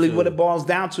 That's really what it boils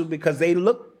down to because they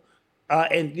look,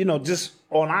 just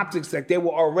on optics, like they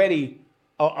were already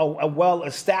a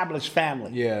well-established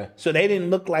family. Yeah. So they didn't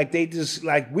look like they just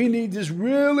we need this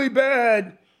really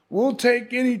bad. We'll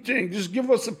take anything. Just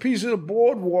give us a piece of the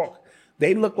boardwalk.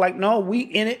 They look like, no, we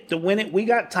in it to win it. We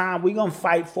got time. We're going to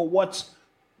fight for what's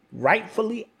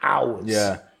rightfully ours.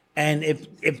 Yeah. And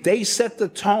if they set the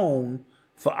tone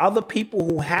for other people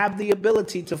who have the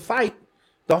ability to fight,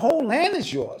 the whole land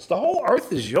is yours. The whole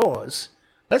earth is yours.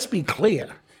 Let's be clear.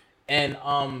 And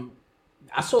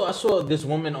I saw this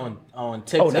woman on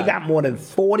TikTok. Oh, they got more than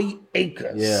 40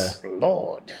 acres. Yeah.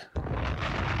 Lord.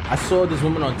 I saw this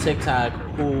woman on TikTok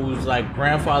whose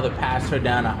grandfather passed her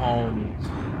down a home,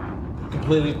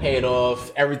 completely paid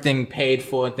off, everything paid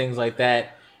for and things like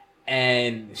that.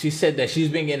 And she said that she's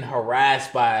been getting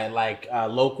harassed by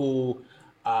local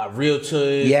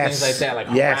realtors, things like that,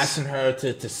 harassing her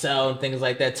to sell and things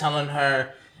like that, telling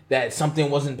her that something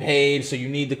wasn't paid, so you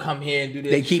need to come here and do this.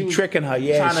 They keep tricking her.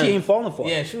 Yeah, she ain't falling for it.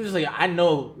 Yeah, she was just I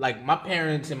know, my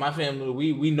parents and my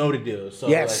family, we know the deal. So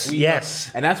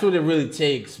yes. And that's what it really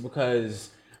takes because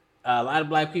a lot of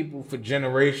black people for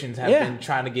generations have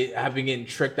been getting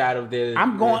tricked out of their.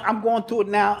 I'm going through it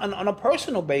now on a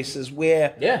personal basis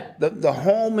where the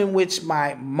home in which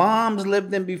my mom's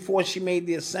lived in before she made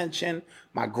the ascension,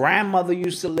 my grandmother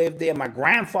used to live there. My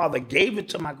grandfather gave it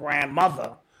to my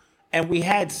grandmother. And we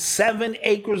had 7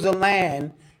 acres of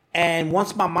land. And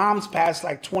once my mom's passed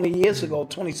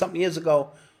 20-something years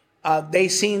ago, they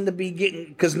seemed to be getting,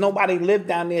 because nobody lived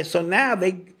down there. So now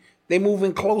they They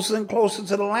moving closer and closer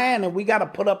to the land, and we got to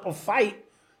put up a fight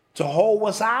to hold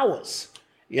what's ours.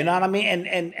 You know what I mean?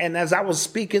 And as I was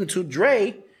speaking to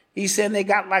Dre, he said they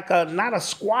got like not a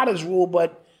squatters rule,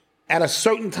 but at a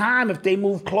certain time, if they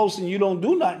move close and you don't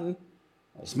do nothing,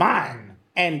 it's mine.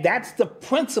 And that's the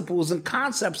principles and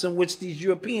concepts in which these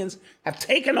Europeans have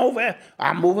taken over.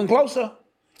 I'm moving closer.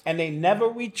 And they never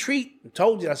retreat. I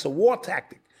told you, that's a war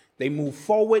tactic. They move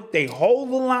forward. They hold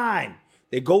the line.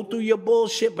 They go through your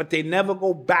bullshit, but they never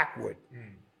go backward.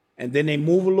 And then they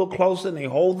move a little closer and they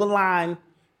hold the line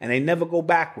and they never go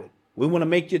backward. We want to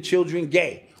make your children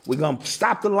gay. We're going to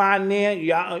stop the line there.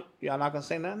 Y'all not going to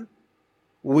say nothing?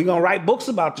 We're going to write books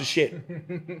about the shit.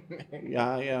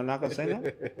 Y'all not going to say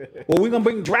that? Well, we're going to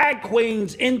bring drag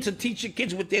queens in to teach your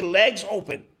kids with their legs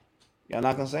open. Y'all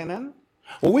not going to say nothing?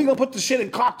 Well, we're going to put the shit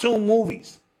in cartoon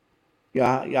movies.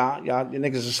 Y'all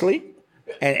niggas asleep?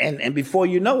 And before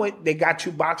you know it, they got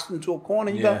you boxed into a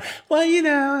corner. You go,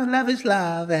 well, love is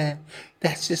love, and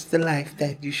that's just the life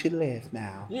that you should live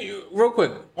now. Real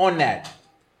quick on that,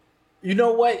 you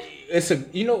know what?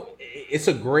 It's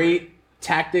a great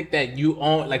tactic that you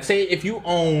own. Like, say if you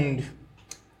owned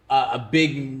a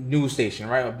big news station,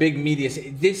 right? A big media.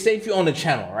 Say if you own a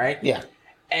channel, right? Yeah.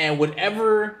 And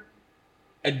whatever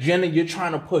agenda you're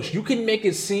trying to push, you can make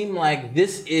it seem like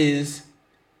this is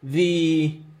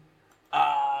the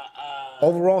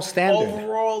overall standard.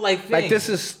 Overall, thing. Like this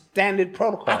is standard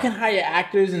protocol. I can hire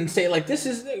actors and say like this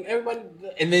is everybody,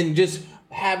 and then just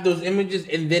have those images,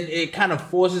 and then it kind of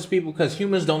forces people, because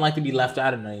humans don't like to be left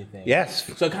out of anything. Yes.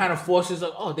 So it kind of forces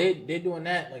like, oh, they're doing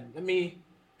that. Like, let me.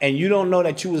 And you don't know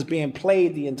that you was being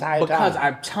played the entire time. Because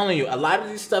I'm telling you, a lot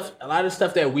of stuff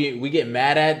that we get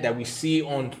mad at, that we see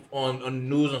on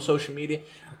news, on social media,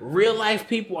 real life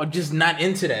people are just not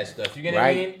into that stuff. You get what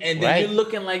I mean? And then you're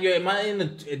looking like, am I in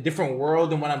a different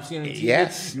world than what I'm seeing on TV?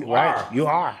 Yes, you are. You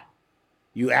are.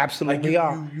 You absolutely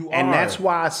are. You are. And that's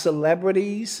why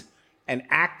celebrities and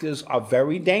actors are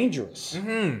very dangerous.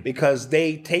 Mm-hmm. Because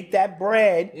they take that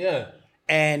bread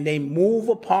and they move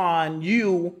upon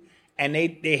you, and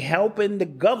they helping the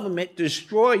government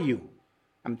destroy you.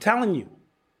 I'm telling you,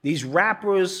 these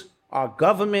rappers are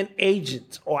government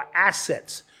agents or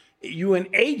assets. You an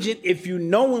agent if you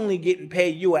knowingly getting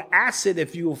paid. You an asset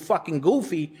if you a fucking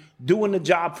goofy doing the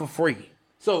job for free.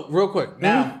 So real quick,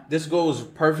 now this goes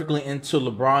perfectly into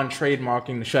LeBron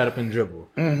trademarking the shut up and dribble.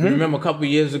 Mm-hmm. You remember a couple of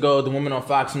years ago, the woman on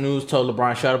Fox News told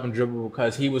LeBron shut up and dribble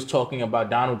because he was talking about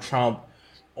Donald Trump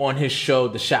on his show,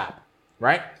 The Shop,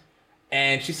 right?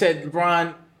 And she said,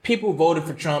 LeBron, people voted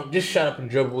for Trump, just shut up and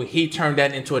dribble. He turned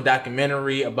that into a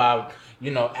documentary about,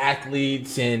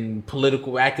 athletes and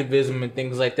political activism and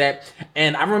things like that.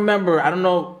 And I remember, I don't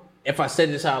know if I said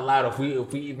this out loud,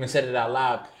 if we even said it out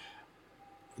loud.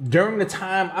 During the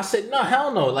time, I said, no,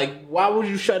 hell no. Like, why would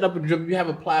you shut up and dribble? You have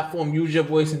a platform, use your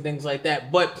voice and things like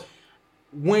that. But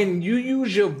when you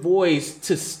use your voice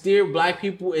to steer black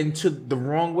people into the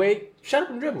wrong way, shut up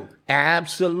and dribble.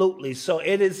 Absolutely. So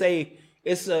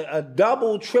it's a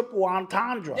double, triple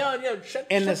entendre.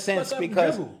 In a sense,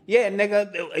 because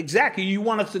nigga, exactly. You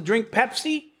want us to drink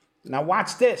Pepsi? Now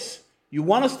watch this. You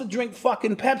want us to drink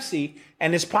fucking Pepsi,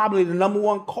 and it's probably the number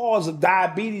one cause of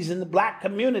diabetes in the black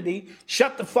community.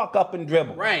 Shut the fuck up and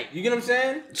dribble. Right. You get what I'm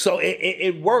saying? So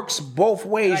it works both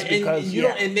ways, because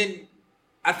and then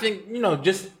I think,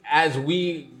 just as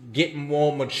we get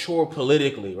more mature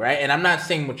politically, right? And I'm not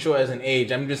saying mature as an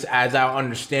age. I'm just as our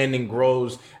understanding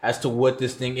grows as to what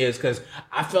this thing is. Because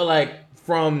I feel like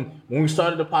from when we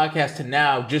started the podcast to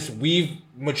now, just we've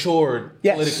matured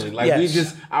politically. Like we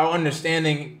just, our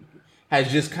understanding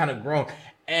has just kind of grown.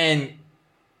 And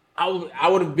I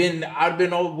would have been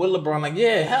over with LeBron, like,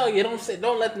 yeah, hell yeah,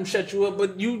 don't let them shut you up.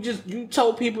 But you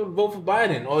told people to vote for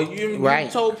Biden, or you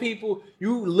told people,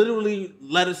 you literally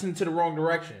led us into the wrong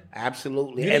direction.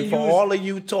 Absolutely. And for all of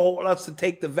you told us to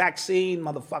take the vaccine,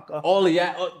 motherfucker. All of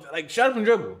y'all, like, shut up and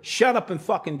dribble. Shut up and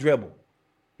fucking dribble.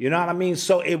 You know what I mean?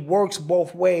 So it works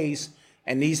both ways.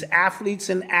 And these athletes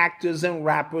and actors and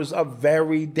rappers are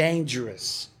very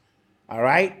dangerous. All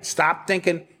right? Stop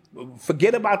thinking.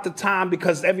 Forget about the time,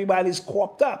 because everybody's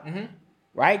corped up,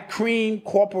 right? Cream,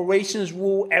 corporations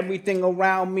rule everything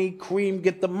around me. Cream,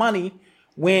 get the money.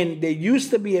 When there used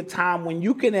to be a time when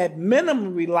you can at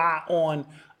minimum rely on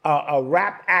a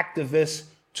rap activist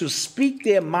to speak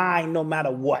their mind no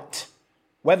matter what,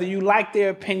 whether you like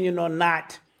their opinion or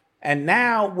not. And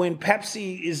now when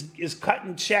Pepsi is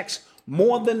cutting checks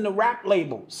more than the rap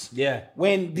labels,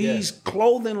 when these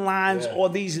clothing lines or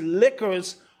these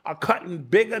liquors are cutting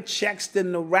bigger checks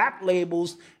than the rap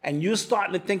labels, and you're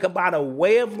starting to think about a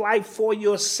way of life for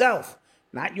yourself,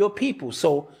 not your people.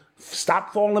 So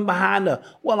Stop falling behind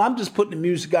I'm just putting the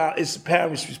music out. It's the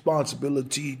parents'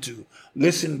 responsibility to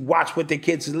listen, watch what their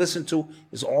kids listen to.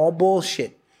 It's all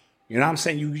bullshit. You know what I'm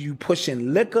saying? You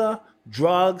pushing liquor,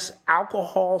 drugs,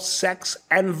 alcohol, sex,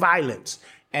 and violence.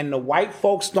 And the white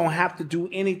folks don't have to do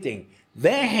anything.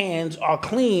 Their hands are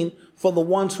clean for the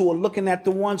ones who are looking at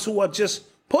the ones who are just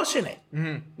pushing it.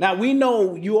 Mm-hmm. Now, we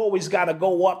know you always got to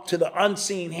go up to the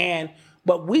unseen hand,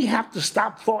 but we have to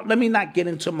stop. Let me not get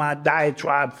into my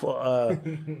diatribe for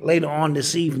later on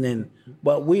this evening,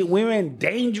 but we're in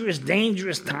dangerous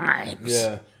times.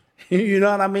 Yeah. You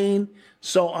know what I mean?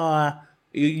 So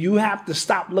you have to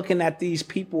stop looking at these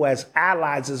people as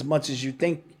allies as much as you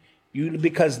think,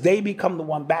 because they become the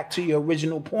one, back to your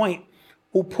original point,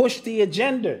 who push the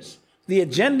agendas. The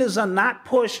agendas are not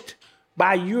pushed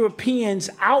by Europeans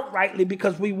outrightly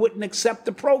because we wouldn't accept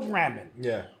the programming.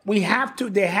 Yeah.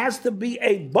 There has to be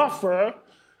a buffer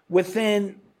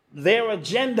within their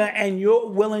agenda and your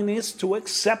willingness to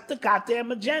accept the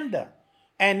goddamn agenda.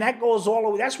 And that goes all the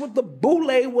way. That's what the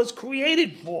boule was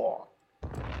created for.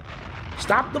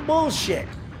 Stop the bullshit.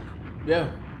 Yeah.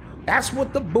 That's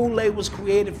what the boule was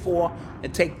created for.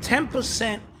 And take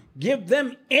 10%, give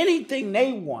them anything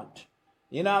they want.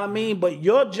 You know what I mean? But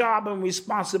your job and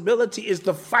responsibility is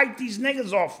to fight these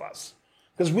niggas off us.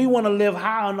 Because we want to live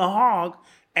high on the hog,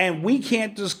 and we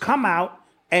can't just come out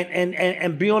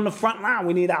and be on the front line.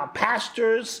 We need our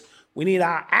pastors, we need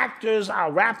our actors,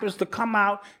 our rappers to come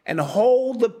out and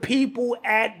hold the people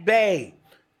at bay.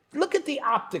 Look at the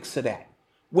optics of that.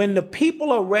 When the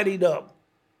people are ready to,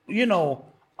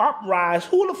 uprise,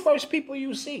 who are the first people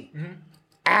you see? Mm-hmm.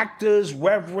 Actors,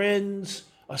 reverends.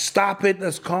 Stop it,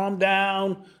 let's calm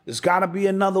down. There's got to be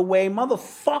another way.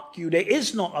 Motherfuck you, there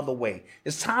is no other way.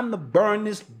 It's time to burn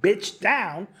this bitch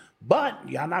down, but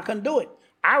y'all not going to do it.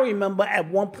 I remember at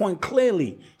one point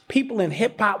clearly, people in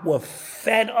hip-hop were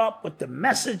fed up with the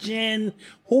messaging.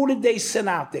 Who did they send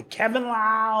out there? Kevin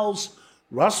Liles,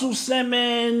 Russell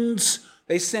Simmons.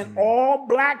 They sent all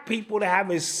black people to have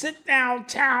a sit-down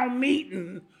town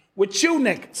meeting with you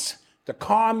niggas to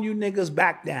calm you niggas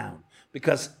back down.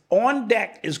 Because on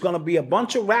deck is going to be a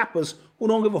bunch of rappers who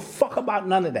don't give a fuck about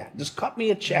none of that. Just cut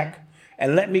me a check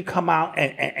and let me come out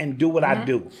and do what I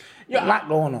do. Yeah, a lot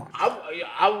going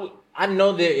on. I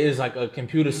know there is like a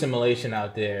computer simulation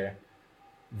out there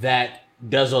that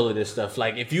does all of this stuff.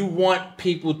 Like if you want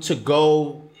people to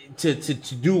go to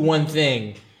do one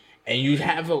thing, and you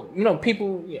have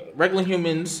people, regular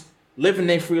humans living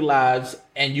their free lives,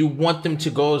 and you want them to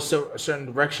go a certain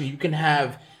direction, you can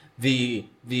have the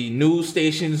news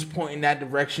stations pointing that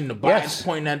direction, the bikes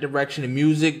pointing that direction, the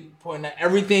music pointing that,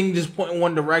 everything just pointing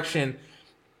one direction,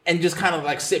 and just kind of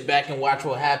like sit back and watch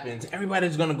what happens.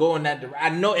 Everybody's gonna go in that direction. I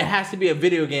know it has to be a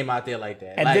video game out there like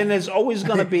that. And then there's always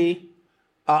gonna be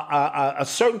a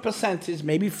certain percentage,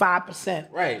 maybe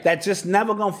 5%, right, that's just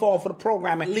never gonna fall for the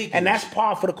programming, leakage. And that's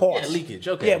par for the course. Yeah, leakage.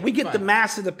 Okay. Yeah, we get the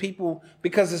mass of the people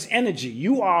because it's energy.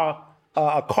 You are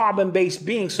a carbon-based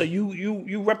being, so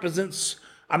you represent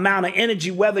amount of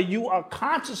energy, whether you are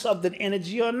conscious of that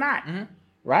energy or not,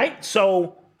 right?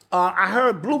 So I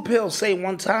heard Blue Pill say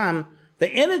one time, the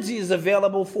energy is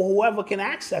available for whoever can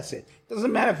access it.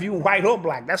 Doesn't matter if you're white or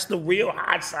black. That's the real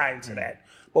hard science of that.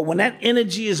 But when that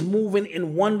energy is moving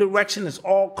in one direction, it's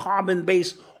all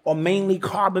carbon-based or mainly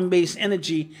carbon-based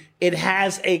energy, it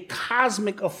has a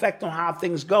cosmic effect on how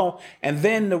things go. And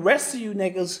then the rest of you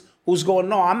niggas who's going,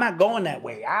 no, I'm not going that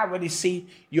way. I already see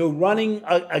you're running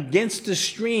against the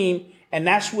stream, and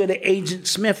that's where the Agent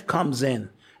Smith comes in,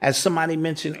 as somebody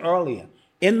mentioned earlier.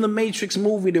 In the Matrix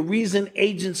movie, the reason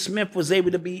Agent Smith was able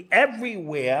to be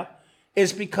everywhere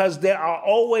is because there are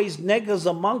always niggas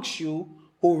amongst you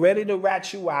who are ready to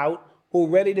rat you out, who are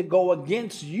ready to go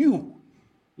against you.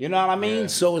 You know what I mean? Yeah.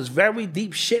 So it's very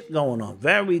deep shit going on.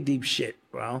 Very deep shit,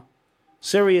 bro.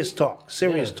 Serious talk.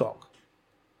 Serious talk.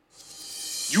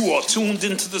 You are tuned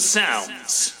into the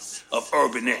sounds of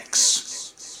Urban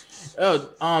X.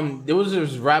 There was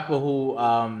this rapper who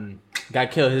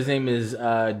got killed. His name is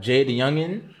Jay the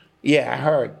Youngin. Yeah, I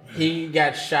heard. He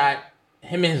got shot.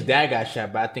 Him and his dad got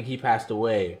shot, but I think he passed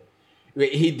away.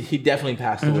 He definitely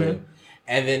passed away.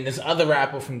 And then this other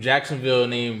rapper from Jacksonville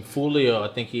named Fulio,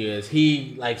 I think he is.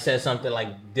 He like said something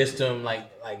like dissed him, like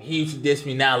he used to diss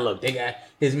me. Now look,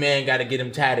 his man got to get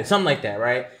him tatted, something like that,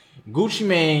 right? Gucci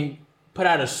Mane put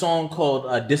out a song called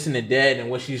 "Dissing the Dead," in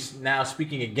which he's now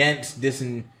speaking against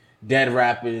dissing dead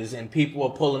rappers, and people are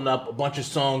pulling up a bunch of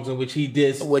songs in which he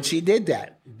dissed. Which he did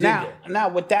that. Now,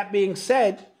 with that being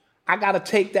said, I got to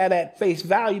take that at face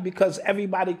value because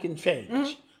everybody can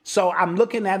change. So I'm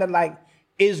looking at it like,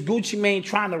 is Gucci Mane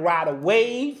trying to ride a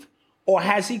wave, or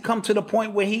has he come to the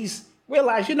point where he's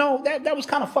realize, that was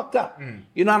kind of fucked up.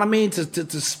 You know what I mean?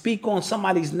 To speak on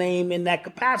somebody's name in that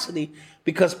capacity,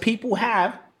 because people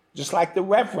have, just like the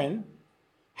Reverend,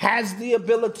 has the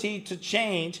ability to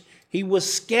change. He was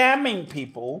scamming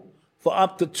people for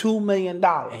up to $2 million.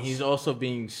 And he's also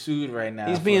being sued right now.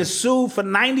 He's being sued for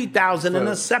 $90,000 in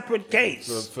a separate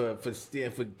case. For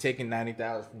taking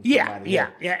 $90,000. Yeah.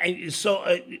 And so,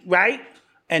 right?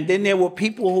 And then there were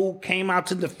people who came out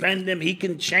to defend him. He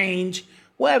can change.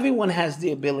 Well, everyone has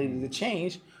the ability to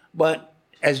change. But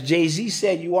as Jay-Z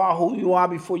said, you are who you are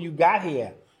before you got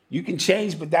here. You can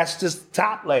change, but that's just the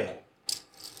top layer.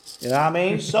 You know what I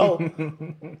mean? So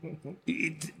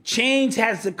change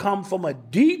has to come from a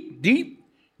deep, deep,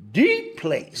 deep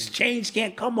place. Change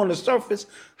can't come on the surface.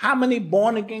 How many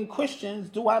born-again Christians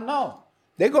do I know?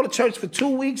 They go to church for 2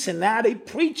 weeks and now they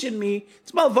preaching me.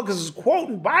 These motherfuckers is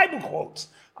quoting Bible quotes.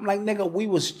 I'm like, nigga, we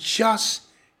was just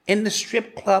in the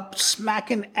strip club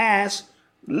smacking ass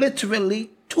literally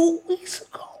 2 weeks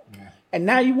ago. Yeah. And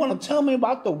now you want to tell me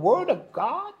about the word of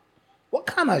God? What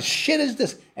kind of shit is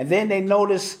this? And then they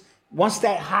notice once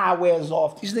that high wears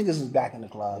off, these niggas is back in the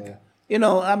club.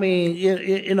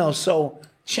 Yeah. So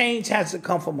change has to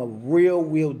come from a real,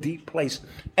 real deep place.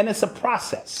 And it's a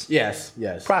process. Yes.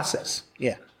 Process,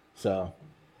 yeah. So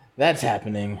that's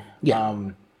happening. Yeah.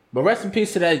 But rest in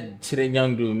peace to that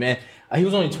young dude, man. He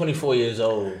was only 24 years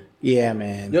old. Yeah,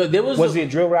 man. Yo, was he a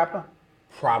drill rapper?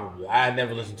 Probably. I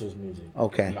never listened to his music.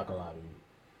 Okay. I'm not gonna lie to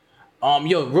you.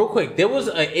 Yo, real quick, there was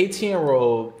an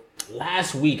 18-year-old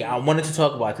last week. I wanted to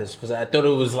talk about this because I thought it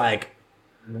was like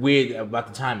weird about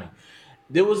the timing.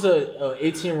 There was a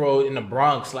 18-year-old in the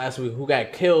Bronx last week who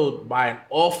got killed by an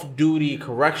off-duty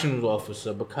corrections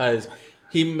officer because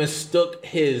he mistook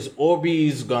his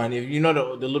Orbeez gun, if you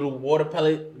know the little water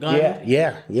pellet gun,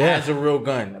 yeah, as a real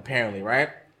gun, apparently, right?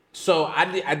 So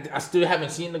I still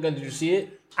haven't seen the gun. Did you see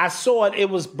it? I saw it. It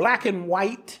was black and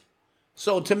white.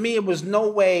 So to me, it was no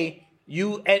way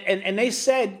you and they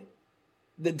said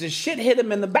that the shit hit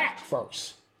him in the back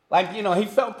first. Like, he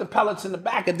felt the pellets in the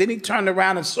back, and then he turned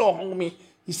around and saw homie.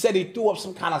 He said he threw up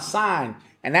some kind of sign,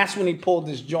 and that's when he pulled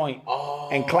his joint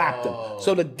and clapped him.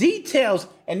 So the details,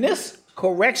 and this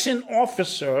correction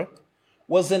officer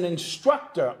was an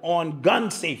instructor on gun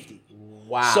safety.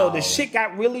 Wow. So the shit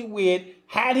got really weird.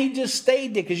 Had he just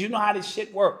stayed there, because you know how this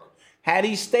shit worked. Had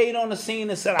he stayed on the scene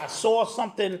and said, I saw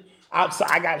something outside,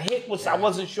 I got hit with, I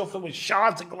wasn't sure if it was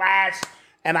shards of glass,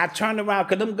 and I turned around,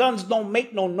 because them guns don't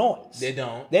make no noise. They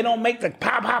don't. They don't make the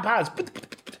pop, pop, pop.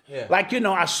 Yeah. Like,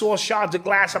 I saw shards of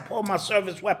glass, I pulled my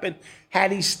service weapon.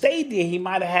 Had he stayed there, he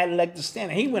might have had a leg to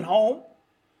stand. He went home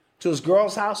to his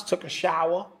girl's house, took a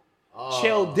shower,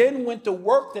 chilled, then went to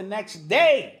work the next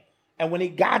day. And when he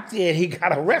got there, he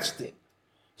got arrested.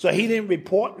 So he didn't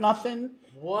report nothing.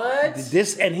 What?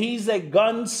 And he's a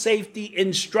gun safety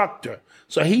instructor.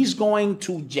 So he's going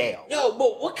to jail. Yo,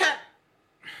 but what kind?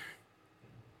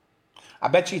 I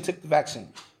bet you he took the vaccine.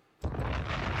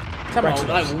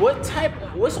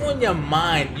 What's on your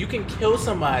mind? You can kill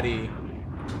somebody,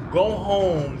 go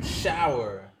home,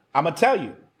 shower. I'm going to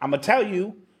tell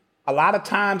you, a lot of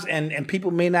times, and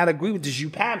people may not agree with this, you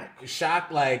panic. You're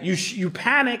shocked, like... You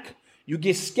panic, you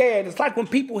get scared. It's like when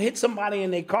people hit somebody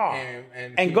in their car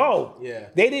and go. Yeah.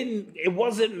 It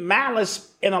wasn't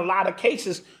malice in a lot of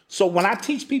cases. So when I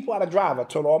teach people how to drive, I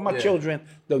told all my children,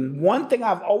 the one thing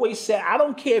I've always said, I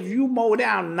don't care if you mow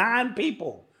down 9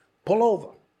 people, pull over.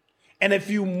 And if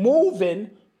you moving,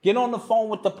 get on the phone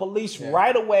with the police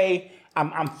right away.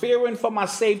 I'm fearing for my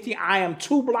safety. I am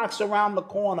 2 blocks around the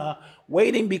corner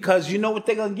waiting, because you know what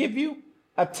they're going to give you?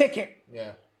 A ticket.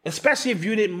 Yeah. Especially if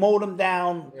you didn't mow them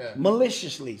down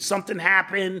maliciously. Something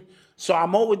happened. So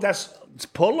I'm always,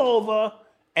 pull over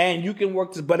and you can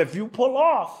work this. But if you pull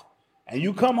off and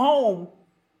you come home,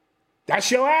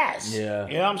 that's your ass. Yeah.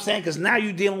 You know what I'm saying? Because now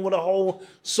you're dealing with a whole...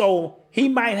 So he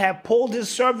might have pulled his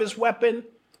service weapon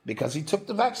because he took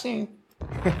the vaccine.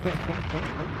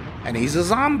 And he's a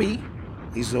zombie.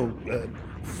 He's a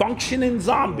functioning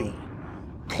zombie.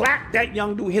 Clapped that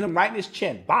young dude, hit him right in his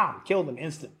chin. Bomb, killed him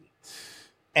instantly.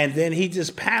 And then he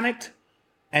just panicked,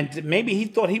 and maybe he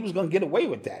thought he was going to get away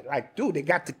with that. Like, dude, they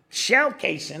got the shell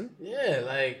casing. Yeah,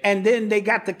 like... And then they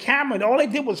got the camera. And all they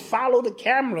did was follow the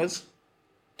cameras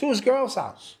to his girl's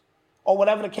house, or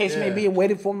whatever the case may be, and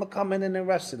waited for him to come in and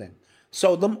arrested him.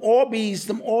 So those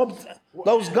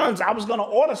guns, I was going to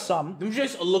order some. Them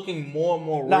just are looking more and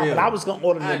more real. No, but I was going to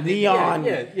order the neon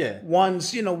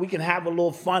ones. Yeah. We can have a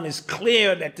little fun. It's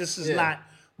clear that this is not.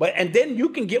 And then you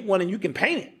can get one and you can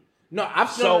paint it. No,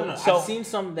 I've seen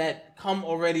some that come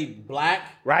already black.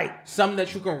 Right. Some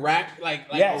that you can rack, like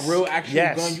a real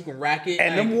actual gun, you can rack it.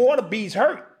 And them water beads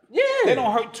hurt. Yeah. They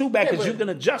don't hurt too bad because you can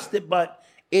adjust it, but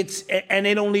and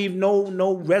they don't leave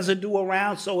no residue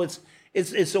around. So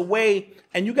it's a way,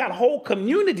 and you got whole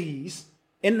communities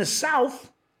in the South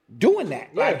doing that.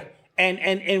 Yeah. Like, and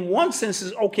in one sense,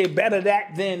 it's okay, better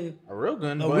that than A real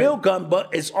gun. real gun, but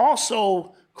it's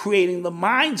also creating the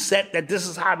mindset that this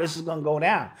is how this is gonna go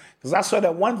down. Because I saw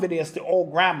that one video, it's the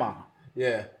old grandma.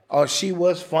 Yeah. Oh, she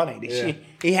was funny. Yeah.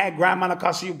 He had grandma in the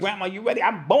car. So, grandma, you ready?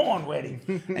 I'm born ready.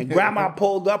 And grandma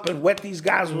pulled up and wet these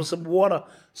guys with some water.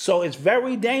 So it's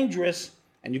very dangerous,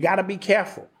 and you got to be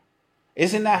careful.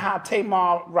 Isn't that how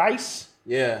Tamar Rice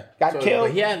got killed?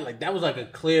 But he had that was like a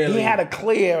clear. He had a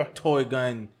clear toy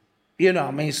gun. You know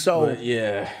what I mean? So But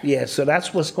yeah. So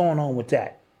that's what's going on with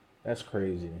that. That's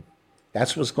crazy.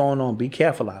 That's what's going on. Be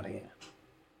careful out here.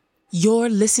 You're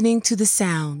listening to the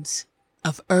sounds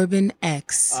of Urban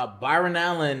X. Byron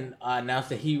Allen announced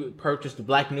that he purchased the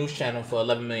Black News Channel for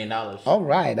 $11 million. All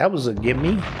right, that was a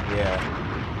gimme.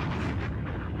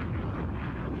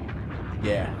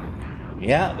 Yeah.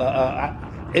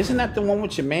 Isn't that the one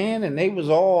with your man? And they was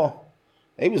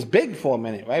big for a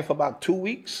minute, right? For about 2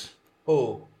 weeks.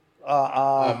 Who?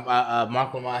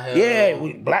 Mark Lamar Hill.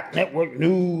 Yeah, Black Network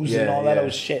News and all that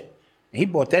other shit. He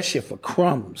bought that shit for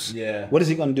crumbs. Yeah. What is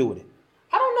he gonna do with it?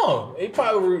 I don't know. He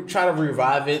probably try to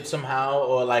revive it somehow,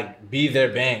 or be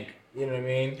their bank. You know what I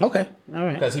mean? Okay, all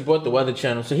right. Because he bought the Weather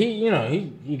Channel, so he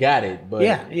got it. But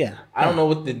yeah. I don't know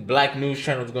what the Black News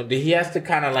Channel is going to do. He has to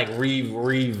kind of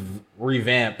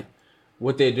revamp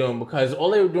what they're doing, because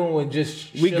all they were doing was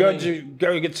just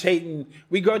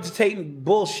regurgitating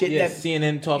bullshit. Yeah, that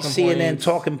CNN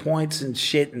talking points and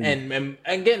shit. And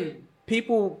again,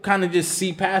 people kind of just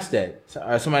see past that. So,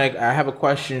 I have a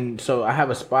question. So I have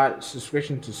a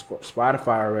subscription to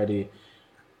Spotify already.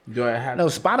 Do I have? No,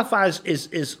 Spotify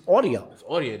is audio. It's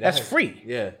audio. That's free.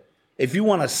 Yeah. If you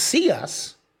want to see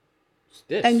us,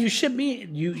 and you should be,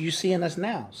 you seeing us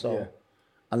now. So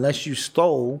unless you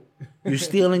stole, you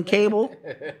stealing cable,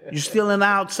 you stealing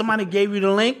out. Somebody gave you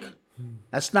the link.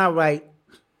 That's not right.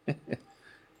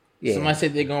 Somebody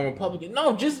said they're going Republican.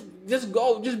 No, just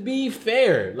go. Just be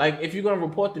fair. If you're gonna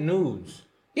report the news,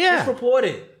 just report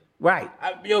it. Right.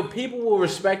 People will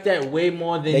respect that way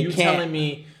more than you telling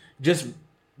me just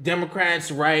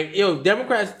Democrats, right?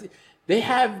 Democrats, they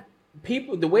have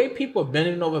people. The way people are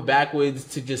bending over backwards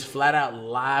to just flat out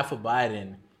lie for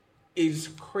Biden is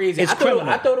crazy. It's criminal.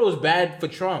 I thought it was bad for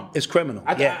Trump. It's criminal.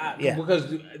 Because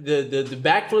the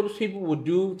backflips people would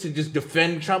do to just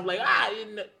defend Trump,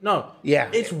 no. Yeah.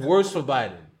 It's worse for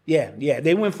Biden. Yeah.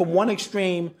 They went from one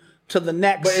extreme to the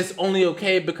next. But it's only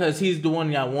okay because he's the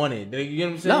one y'all wanted. You know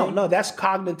what I'm saying? No, that's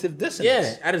cognitive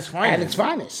dissonance. Yeah, at its finest. At its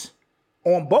finest.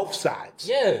 On both sides.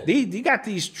 Yeah. You got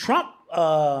these Trump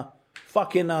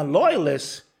fucking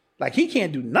loyalists, he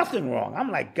can't do nothing wrong.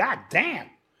 I'm like, God damn.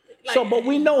 But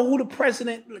we know who the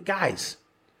president, guys,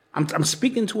 I'm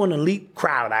speaking to an elite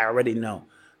crowd I already know.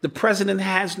 The president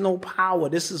has no power.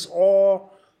 This is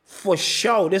all for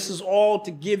show. This is all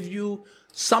to give you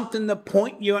something to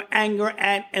point your anger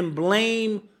at and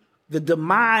blame the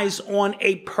demise on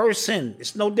a person.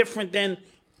 It's no different than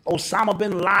Osama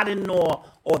bin Laden or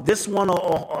this one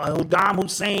or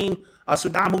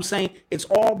Saddam Hussein. It's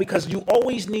all because you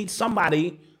always need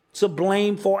somebody to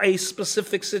blame for a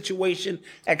specific situation,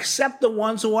 except the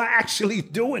ones who are actually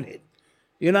doing it.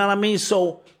 You know what I mean?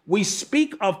 So we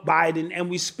speak of Biden and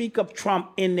we speak of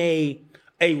Trump in a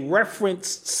reference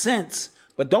sense,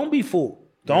 but don't be fooled.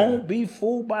 Don't be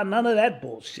fooled by none of that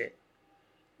bullshit.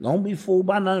 Don't be fooled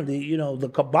by none of the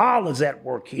cabal is at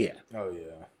work here. Oh,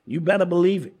 yeah. You better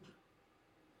believe it.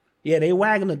 Yeah, they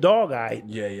wagging the dog eye.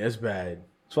 Yeah, it's bad.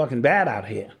 It's fucking bad out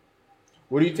here.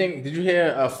 What do you think? Did you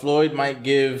hear Floyd might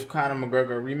give Conor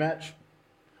McGregor a rematch?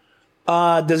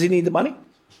 Does he need the money?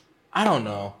 I don't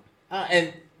know.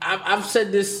 And I've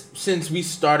said this since we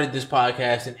started this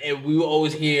podcast, and we will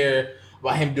always hear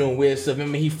about him doing weird stuff.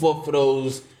 Remember, he fought for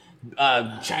those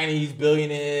Chinese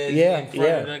billionaires.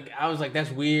 I was like,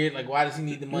 that's weird. Why does he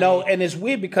need the money? No, and it's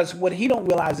weird because what he don't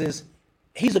realize is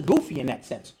he's a goofy in that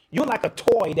sense. You're like a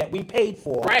toy that we paid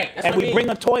for. Right. And we bring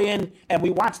a toy in and we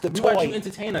watch the toy. We watch you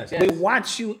entertain us. Yes. We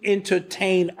watch you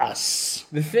entertain us.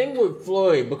 The thing with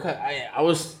Floyd, because I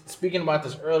was speaking about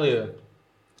this earlier,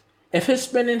 if his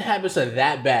spending habits are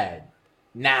that bad,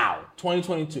 now,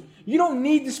 2022, you don't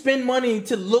need to spend money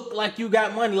to look like you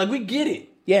got money. We get it.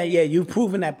 Yeah, you've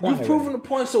proven that point. You've proven the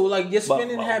point. So, your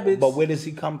spending habits. But where does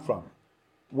he come from?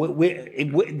 Where,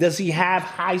 does he have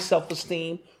high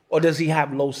self-esteem or does he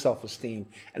have low self-esteem?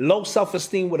 And low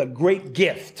self-esteem with a great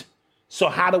gift. So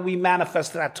how do we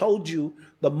manifest it? I told you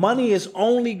the money is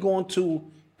only going to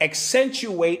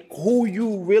accentuate who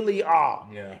you really are.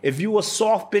 Yeah. If you a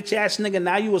soft bitch ass nigga,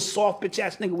 now you a soft bitch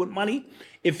ass nigga with money.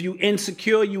 If you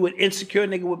insecure, you an insecure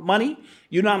nigga with money.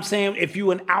 You know what I'm saying? If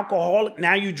you an alcoholic,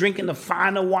 now you drinking the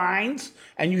finer wines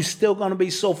and you still gonna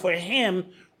be. So for him,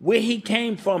 where he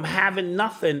came from having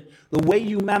nothing, the way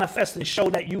you manifest and show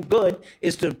that you good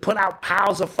is to put out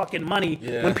piles of fucking money.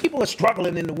 Yeah. When people are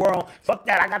struggling in the world, fuck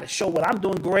that, I gotta show what I'm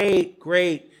doing.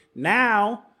 Great.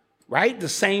 Now, right, the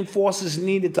same forces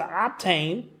needed to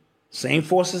obtain, same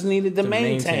forces needed to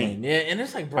maintain. Yeah, and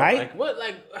it's like, bro, Right? like what,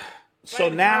 like. So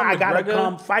now I gotta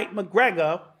come fight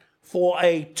McGregor for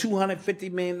a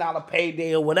 $250 million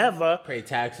payday or whatever. Pay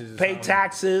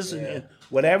taxes. And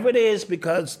whatever it is,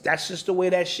 because that's just the way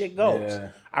that shit goes. Yeah.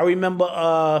 I remember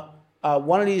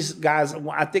one of these guys,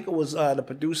 I think it was the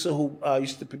producer who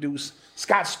used to produce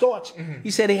Scott Storch. Mm-hmm.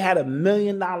 He said he had $1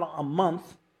 million a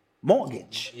month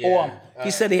mortgage. Yeah. Or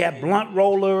he said he had blunt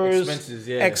rollers,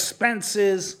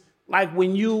 expenses. Like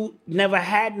when you never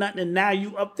had nothing and now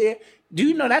you up there. Do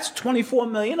you know that's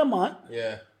 $24 million a month?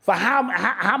 Yeah. For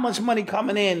how much money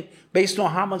coming in based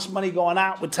on how much money going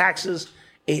out with taxes,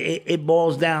 it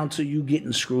boils down to you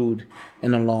getting screwed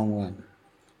in the long run.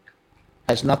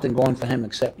 There's nothing going for him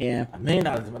except, $1 million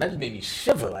a month. That just made me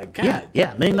shiver. Like, God.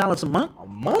 Yeah, $1 million a month. A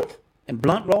month? And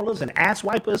blunt rollers and ass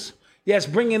wipers. Yes,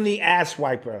 bring in the ass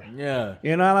wiper. Yeah.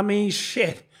 You know what I mean?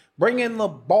 Shit. Bring in the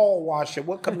ball washer.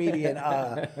 What comedian?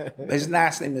 His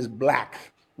last name is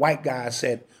Black. White guy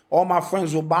said, all my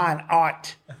friends were buying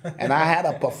art, and I had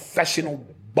a professional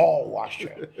ball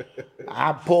washer.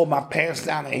 I pulled my pants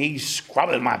down, and he's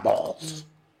scrubbing my balls.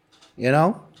 You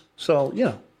know? So,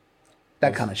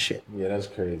 that kind of shit. Yeah, that's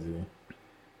crazy.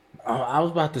 I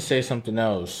was about to say something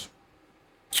else.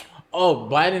 Oh,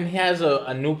 Biden has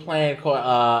a new plan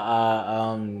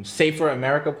called Safer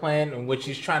America plan, in which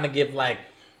he's trying to give like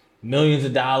millions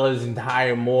of dollars and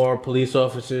hire more police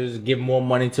officers, give more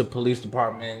money to police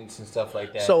departments and stuff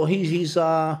like that. So he's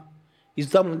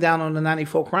doubling down on the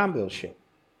 94 crime bill shit.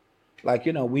 Like,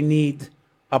 we need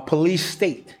a police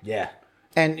state. Yeah.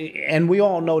 And we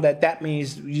all know that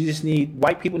means you just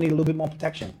white people need a little bit more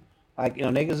protection. Like,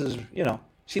 niggas is,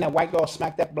 see that white girl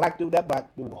smack that black dude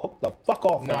hooked the fuck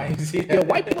off. No, I didn't see that.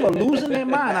 White people are losing their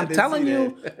mind. I'm telling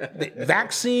you, the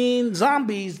vaccine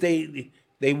zombies,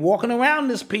 they walking around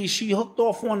this piece. She hooked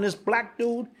off on this black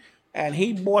dude, and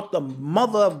he bought the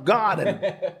mother of God and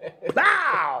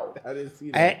pow! I didn't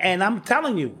see that. And I'm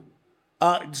telling you,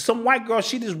 some white girl,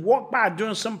 she just walked by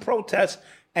during some protest,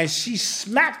 and she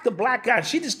smacked the black guy.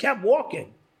 She just kept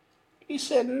walking. He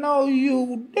said, no,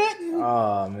 you didn't.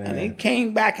 Oh, man. And he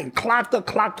came back and clocked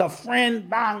her friend.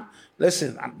 Bang.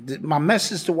 Listen, my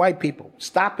message to white people,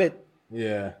 stop it.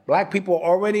 Yeah. Black people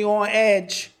are already on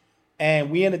edge, and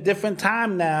we in a different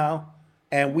time now,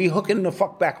 and we hooking the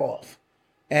fuck back off.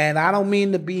 And I don't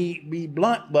mean to be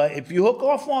blunt, but if you hook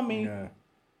off on me,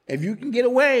 if you can get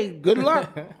away, good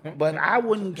luck. But I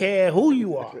wouldn't care who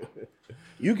you are.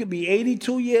 You could be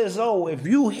 82 years old. If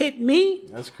you hit me,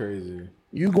 that's crazy.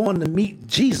 You're going to meet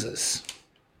Jesus.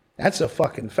 That's a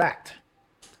fucking fact.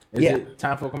 Is it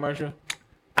time for a commercial?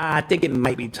 I think it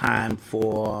might be time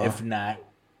for... If not...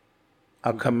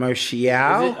 a commercial. Is it?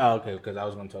 Oh, okay, because I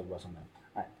was going to talk about something.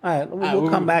 All right, we'll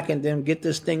come back and then get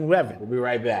this thing revving. We'll be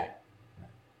right back.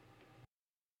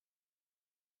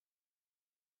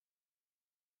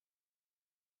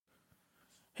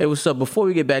 Hey, what's up? Before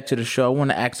we get back to the show, I want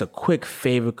to ask a quick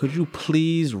favor. Could you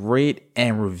please rate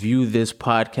and review this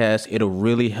podcast? It'll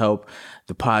really help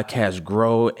the podcast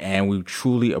grow, and we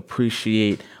truly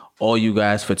appreciate all you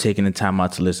guys for taking the time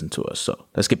out to listen to us. So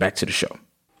let's get back to the show.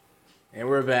 And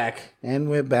we're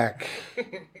back.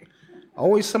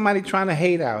 Always somebody trying to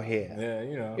hate out here. Yeah,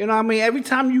 you know. You know what I mean? Every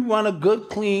time you run a good,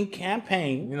 clean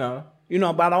campaign, you know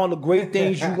about all the great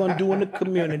things you're going to do in the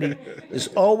community, there's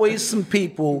always some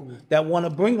people that want to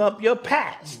bring up your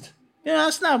past.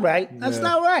 That's not right. That's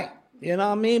not right. You know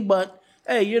what I mean? But,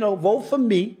 hey, vote for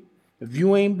me. If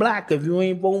you ain't black, if you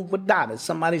ain't voting for Dada,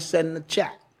 somebody said in the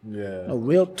chat. Yeah. No,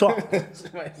 real talk.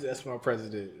 That's my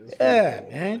president.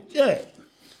 Man. Yeah.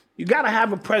 You got to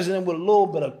have a president with a little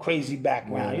bit of crazy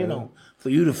background, for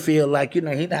you to feel like,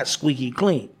 he's not squeaky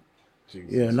clean.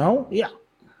 Jesus. Yeah.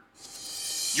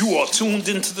 You are tuned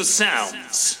into the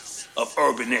sounds of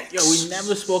Urban X. Yo, we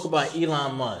never spoke about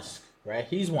Elon Musk, right?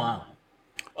 He's wild.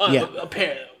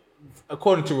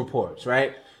 According to reports,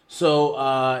 right?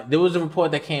 So there was a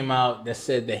report that came out that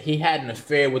said that he had an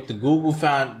affair with the Google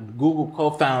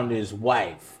co-founder's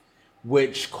wife,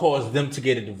 which caused them to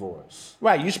get a divorce.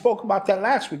 Right. You spoke about that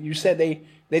last week. You said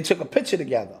they took a picture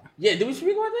together. Yeah, did we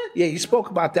speak about that? Yeah, you spoke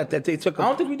about that they took I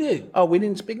don't think we did. Oh, we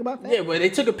didn't speak about that? Yeah, but they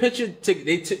took a picture.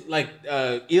 They took like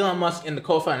Elon Musk and the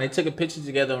co-founder. They took a picture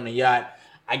together on a yacht,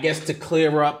 I guess, to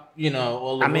clear up,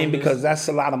 all the rumors. Because that's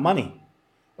a lot of money.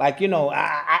 Like,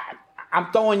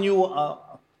 I'm throwing you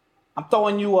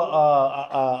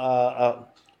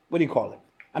what do you call it?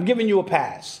 I'm giving you a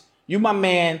pass. You my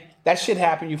man. That shit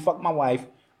happened. You fucked my wife.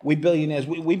 We billionaires.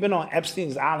 We've been on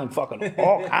Epstein's Island fucking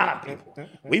all kind of people.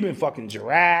 We've been fucking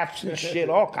giraffes and shit,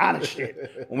 all kind of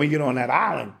shit when we get on that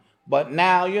island. But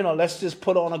now, let's just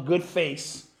put on a good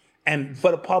face and for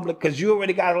the public, because you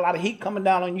already got a lot of heat coming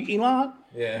down on you, Elon.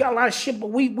 Yeah. You got a lot of shit, but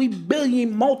we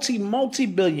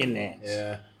multi-billionaires.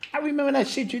 Yeah. I remember that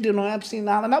shit you did on Epstein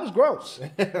Island. That was gross.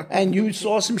 And you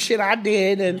saw some shit I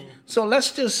did. And so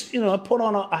let's just, put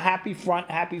on a happy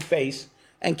front, happy face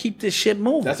and keep this shit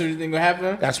moving. That's what you think will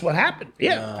happen? That's what happened.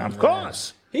 Yeah, of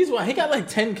course. He got like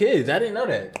 10 kids. I didn't know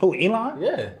that. Who, Elon?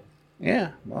 Yeah.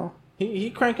 Yeah, well. He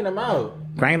cranking them out.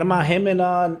 Cranking them out, him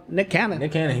and Nick Cannon.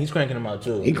 Nick Cannon, he's cranking them out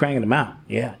too. He cranking them out.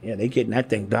 Yeah, they getting that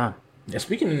thing done. Yeah,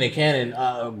 speaking of Nick Cannon,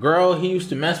 a girl he used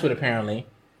to mess with apparently.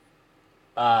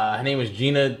 Her name was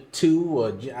Gina 2, or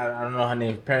I don't know her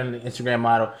name. Apparently, Instagram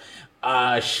model.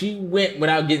 She went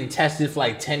without getting tested for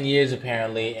like 10 years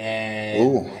apparently,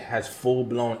 and has full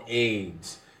blown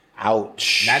AIDS.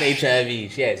 Ouch. Not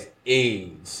HIV. She has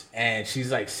AIDS, and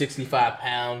she's like 65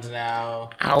 pounds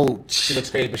now. Ouch. She looks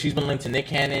crazy, but she's been linked to Nick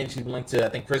Cannon. She's been linked to I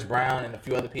think Chris Brown and a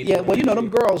few other people. Yeah, well, them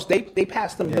girls, they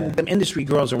pass them industry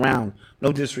girls around.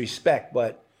 No disrespect,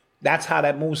 but that's how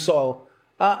that moves. So.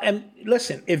 And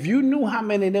listen, if you knew how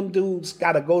many of them dudes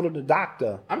got to go to the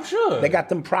doctor, I'm sure they got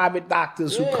them private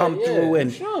doctors who come through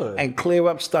and clear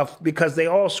up stuff because they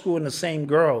all screwing the same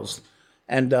girls,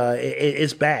 and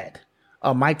it's bad.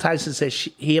 Mike Tyson said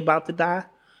he about to die.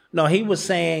 No, he was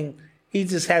saying he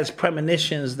just has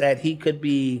premonitions that he could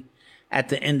be at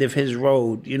the end of his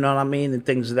road. You know what I mean, and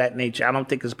things of that nature. I don't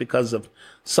think it's because of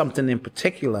something in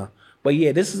particular. But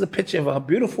yeah, this is a picture of a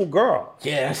beautiful girl.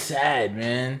 Yeah, that's sad,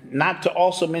 man. Not to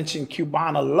also mention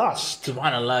Cubana Lust.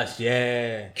 Cubana Lust,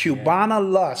 yeah. Cubana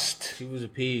Lust. She was a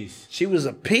piece. She was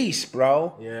a piece,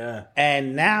 bro. Yeah.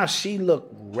 And now she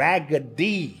looked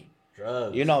raggedy.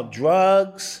 Drugs.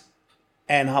 Drugs.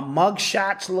 And her mug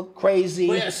shots look crazy.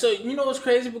 Well, yeah, so you know what's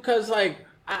crazy? Because like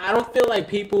I don't feel like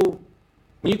people,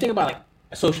 when you think about like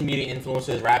social media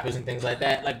influencers, rappers and things like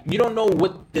that, like you don't know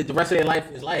what the rest of their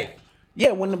life is like.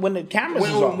 Yeah, when the cameras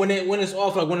is off. When it's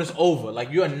off, like when it's over.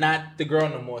 Like you are not the girl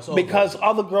no more. It's over. Because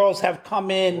other girls have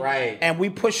come in, right, and we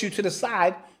push you to the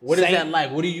side. What is that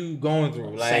like? What are you going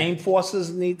through? Like, same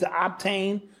forces need to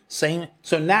obtain. Same.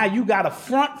 So now you got to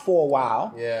front for a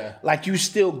while. Yeah. Like you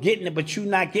still getting it, but you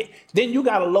not getting. Then you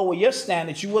got to lower your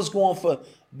standards. You was going for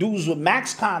dudes with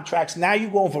max contracts. Now you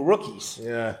going for rookies.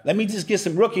 Yeah. Let me just get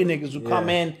some rookie niggas who come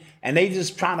in and they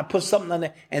just trying to put something on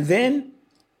there, and then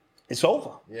it's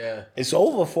over. Yeah. It's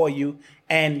over for you.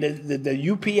 And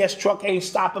the UPS truck ain't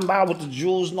stopping by with the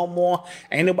jewels no more.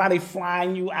 Ain't nobody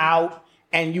flying you out.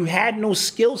 And you had no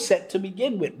skill set to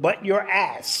begin with, but your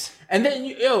ass. And then,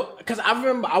 because I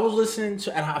remember I was listening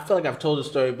to, and I feel like I've told the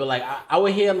story, but like, I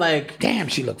would hear like... Damn,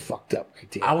 she looked fucked up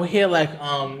right there. I would hear like,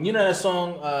 you know that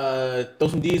song, Throw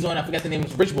Some D's On, I forgot the name,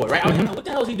 was Rich Boy, right? I was like, what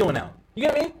the hell is he doing now? You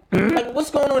get what I mean? Mm-hmm. Like,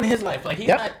 what's going on in his life? Like, he's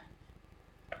not,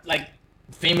 like...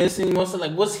 famous anymore, so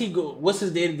like, what's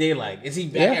his day to day like? Is he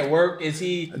back at work? Is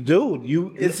he, dude?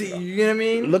 You know what I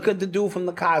mean? Look at the dude from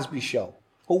the Cosby Show,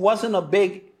 who wasn't a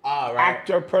big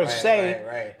actor per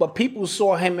se, but people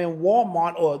saw him in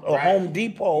Walmart or Home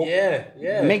Depot,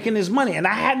 making his money, and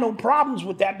I had no problems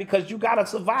with that because you gotta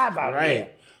survive out there.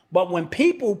 But when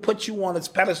people put you on this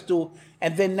pedestal,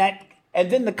 and then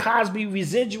the Cosby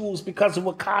residuals, because of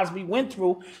what Cosby went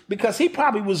through, because he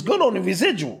probably was good on the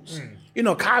residuals. You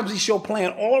know, Cosby Show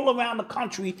playing all around the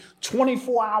country,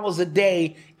 24 hours a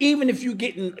day. Even if you're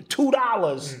getting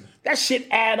 $2, that shit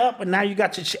add up, and now you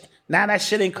got your shit. Now that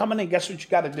shit ain't coming in. Guess what you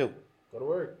got to do? Go to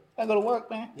work. I go to work,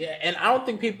 man. Yeah, and I don't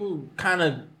think people kind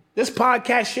of... This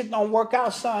podcast shit don't work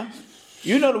out, son.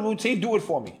 You know the routine. Do it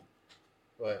for me.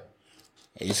 What?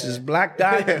 This is Black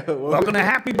Dot. Welcome to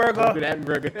Happy Burger. Welcome to Happy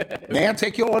Burger. Man,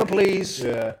 take your order, please.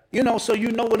 Yeah. You know, so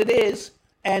you know what it is.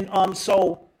 And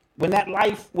so when that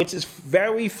life, which is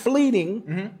very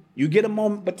fleeting, you get a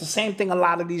moment, but the same thing a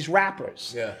lot of these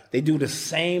rappers. Yeah. They do the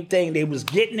same thing. They was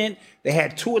getting it. They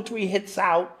had 2 or 3 hits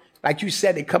out. like you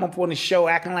said, they come up on the show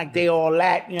acting like they all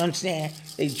that, you know what I'm saying?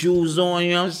 They jewels on,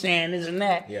 you know what I'm saying, this and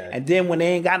that. Yeah. And then when they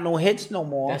ain't got no hits no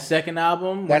more. That second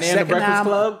album, when they in the Breakfast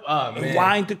Club, oh man.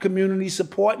 Wine to community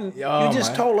supporting. You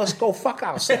just told us go fuck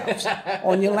ourselves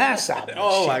on your last album.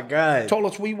 Oh my God. Told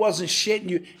us we wasn't shit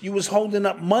and you was holding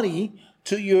up money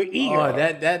to your ear.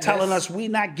 Oh, telling us we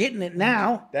not getting it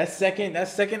now. That second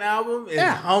album is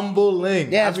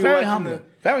humbling. Yeah, it's very humbling.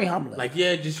 Very humbling. Like,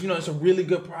 yeah, just, it's a really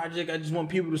good project. I just want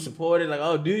people to support it. Like,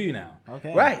 oh, do you now?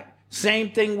 Okay. Right.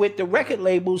 Same thing with the record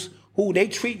labels who they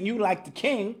treating you like the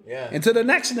king. Yeah. Until the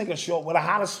next nigga show up with a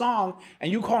hotter song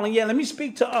and you calling, let me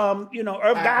speak to Irv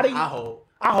Gotti.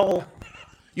 I hold.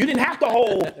 You didn't have to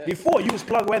hold before. You was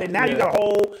plug ready. Now you got to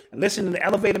hold and listen to the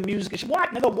elevator music. And what,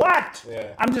 nigga, what?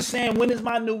 Yeah. I'm just saying, when is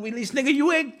my new release? Nigga,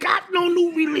 you ain't got no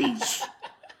new release.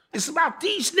 It's about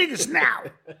these niggas now.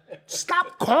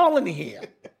 Stop calling here.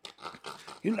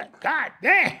 You like, God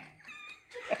damn.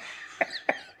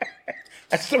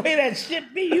 That's the way that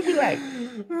shit be. You be like,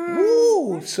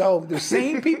 woo. So the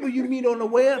same people you meet on the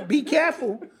way up, be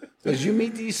careful. Because you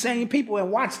meet these same people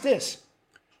and watch this.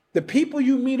 The people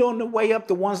you meet on the way up,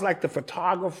 the ones like the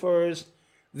photographers,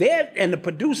 and the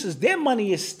producers, their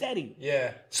money is steady.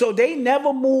 Yeah. So they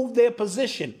never move their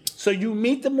position. So you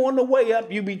meet them on the way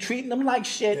up, you be treating them like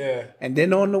shit. Yeah. And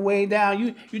then on the way down,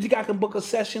 you think I can book a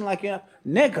session like,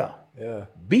 nigga,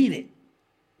 beat it.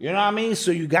 You know what I mean?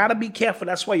 So you got to be careful.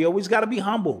 That's why you always got to be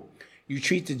humble. You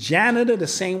treat the janitor the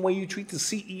same way you treat the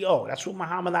CEO. That's what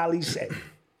Muhammad Ali said.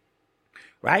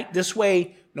 Right? This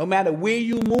way, no matter where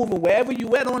you move and wherever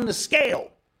you at on the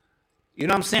scale, you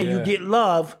know what I'm saying? You get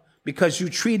love because you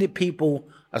treated people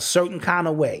a certain kind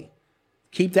of way.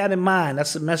 Keep that in mind.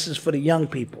 That's a message for the young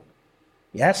people.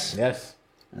 Yes? Yes.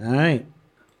 All right.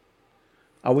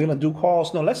 Are we going to do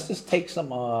calls? No, let's just take some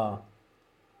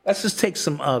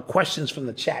questions from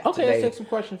the chat Okay, today. let's take some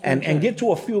questions from the chat. And get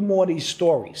to a few more of these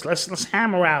stories. Let's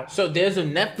hammer out. So there's a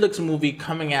Netflix movie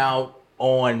coming out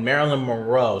on Marilyn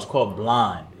Monroe. It's called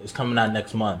Blonde. It's coming out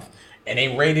next month. And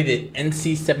they rated it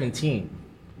NC-17.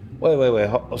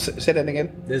 Wait. Say that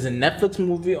again. There's a Netflix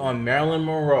movie on Marilyn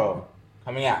Monroe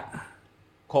coming out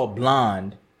called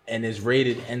Blonde, and it's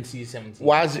rated NC-17.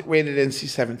 Why is it rated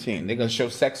NC-17? They're gonna show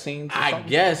sex scenes? I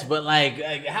guess, but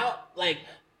how?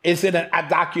 Is it a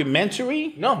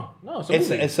documentary? No, it's a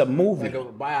movie. It's a movie. Like a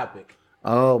biopic.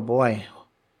 Oh boy,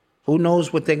 who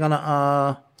knows what they're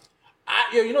gonna?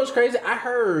 You know what's crazy? I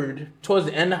heard towards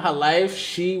the end of her life,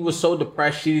 she was so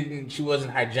depressed. She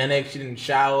wasn't hygienic. She didn't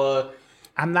shower.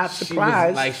 I'm not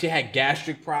surprised. She had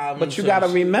gastric problems. But you gotta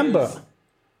remember,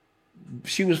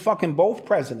 she was fucking both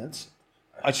presidents.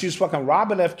 She was fucking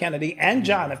Robert F. Kennedy and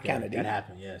John F. Kennedy. That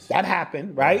happened, yes. That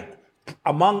happened, right? Yeah.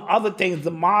 Among other things,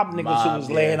 the mob niggas who was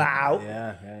laying her out.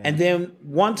 Yeah. And then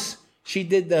once she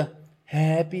did the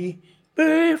happy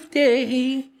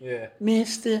birthday,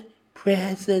 Mr.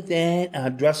 President, her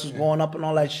dress was going up and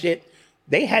all that shit,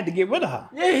 they had to get rid of her.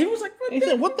 Yeah, he was like, he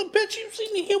said, what the bitch you see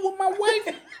me here with my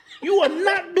wife? You are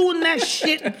not doing that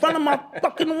shit in front of my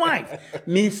fucking wife.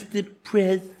 Mr.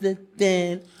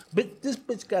 President. But this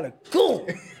bitch gotta go.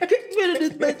 Get rid of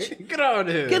this bitch. Get out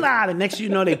of here. Get out of here. Next thing you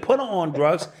know, they put her on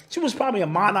drugs. She was probably a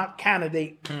monarch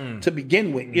candidate to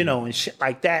begin with, and shit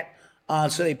like that.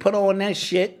 So they put her on that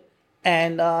shit,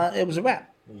 and it was a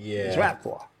wrap. Yeah. It was a wrap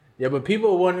for her. Yeah, but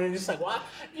people were wondering, just like, why?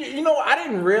 I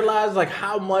didn't realize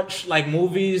how much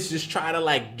movies just try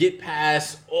to get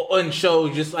past on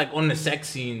shows, just on the sex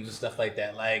scenes and stuff like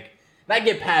that. Not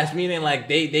get past, meaning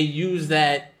they use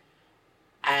that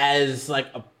as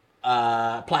a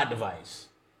plot device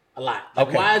a lot.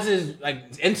 Okay. Why is this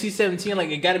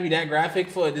NC-17? It got to be that graphic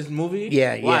for this movie?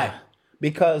 Yeah. Why? Yeah.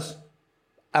 Because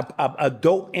a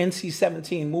dope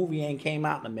NC-17 movie ain't came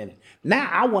out in a minute. Now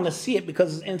I want to see it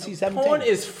because it's NC-17. Porn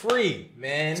is free,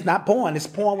 man. It's not porn. It's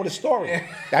porn with a story.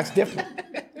 That's different.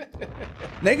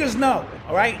 Niggas know,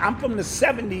 all right? I'm from the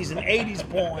 70s and 80s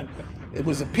porn. It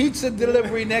was a pizza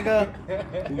delivery nigga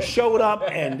who showed up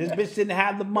and this bitch didn't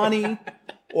have the money,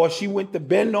 or she went to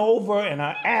bend over and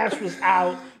her ass was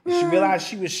out and she realized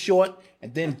she was short,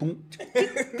 and then boom,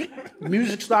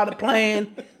 music started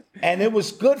playing. And it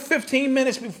was good 15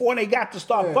 minutes before they got to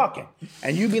start fucking.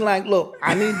 And you be like, look,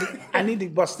 I need to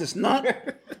bust this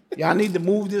nut. Y'all need to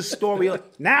move this story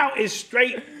up. Now it's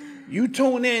straight. You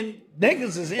tune in,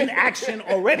 niggas is in action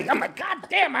already. I'm like, God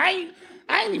damn, I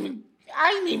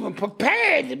ain't even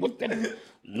prepared with the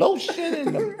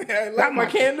lotion and got my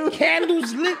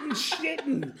candles lit and shit,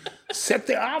 and set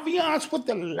the ambiance with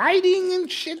the lighting and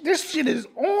shit. This shit is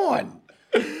on.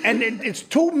 And it's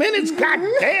 2 minutes. God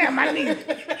damn, I need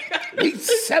at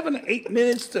least 7 or 8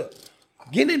 minutes to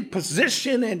get in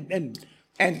position and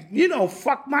and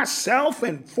fuck myself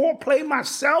and foreplay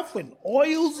myself and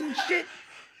oils and shit.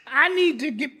 I need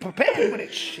to get prepared for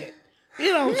this shit.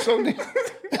 So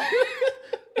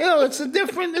it's a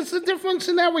different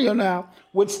scenario now,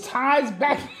 which ties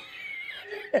back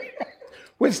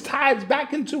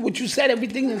into what you said.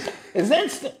 Everything is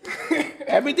instant.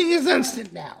 Everything is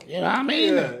instant now. You know what I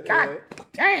mean? God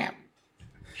damn.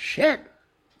 Shit.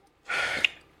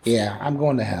 Yeah, I'm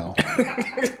going to hell.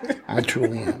 I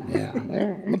truly am. Yeah.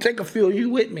 I'm gonna take a few of you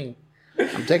with me.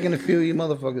 I'm taking a few of you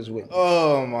motherfuckers with me.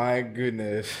 Oh my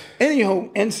goodness. Anyhow,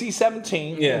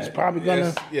 NC-17 is probably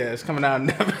gonna it's coming out on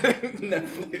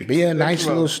Netflix. Be a nice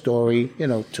little story,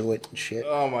 to it and shit.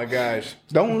 Oh my gosh.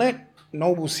 Don't let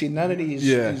Noble see none of these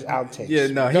outtakes. Yeah,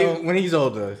 no, when he's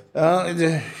older.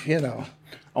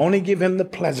 Only give him the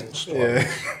pleasant story. Yeah.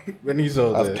 When he's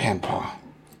older. Of Pampa.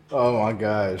 Oh my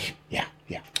gosh. Yeah.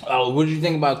 Oh, what did you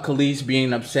think about Khalees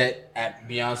being upset at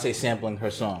Beyonce sampling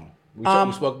her song? We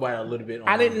spoke about it a little bit.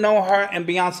 I didn't know her and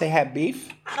Beyonce had beef.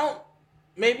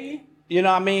 Maybe. You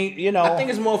know what I mean? I think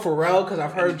it's more Pharrell because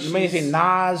I've heard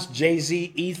Nas,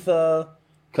 Jay-Z, Ether,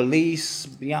 Khalees,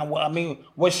 Beyonce. I mean,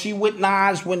 was she with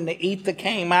Nas when the Ether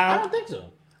came out? I don't think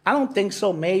so. I don't think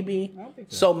so, maybe. I don't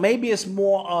think so. So maybe it's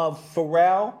more of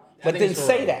Pharrell. But then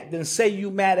say that. Then say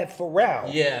you mad at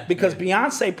Pharrell. Yeah. Because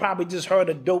Beyonce probably just heard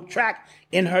a dope track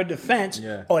in her defense.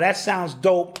 Yeah. Oh, that sounds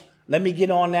dope. Let me get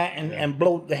on that and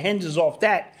blow the hinges off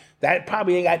that. That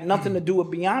probably ain't got nothing to do with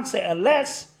Beyonce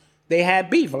unless they had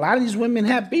beef. A lot of these women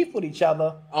have beef with each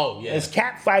other. Oh, yeah. It's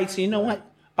cat fights. You know what?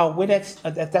 Oh, that's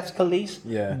Khalees?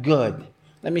 Yeah. Good.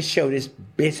 Let me show this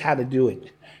bitch how to do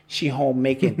it. She home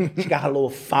making, she got her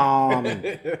little farm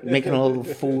and making a little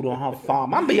food on her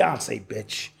farm. I'm Beyonce,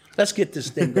 bitch. Let's get this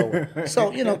thing going.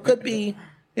 So, could be,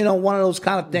 one of those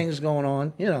kind of things going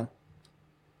on,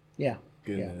 Yeah.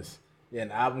 Goodness. Yeah,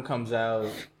 and the album comes out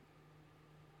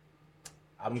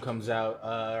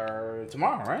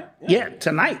tomorrow, right? Yeah,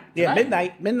 tonight. Yeah,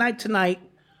 midnight tonight.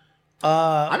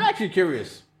 I'm actually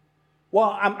curious.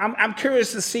 Well, I'm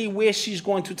curious to see where she's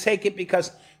going to take it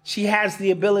because she has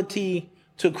the ability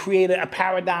to create a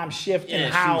paradigm shift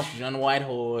in how she's on a white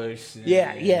horse.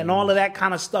 And all of that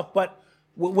kind of stuff. But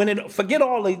forget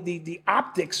all the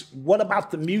optics. What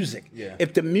about the music? Yeah.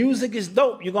 If the music is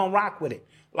dope, you're gonna rock with it.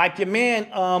 Like your man,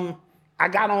 I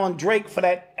got on Drake for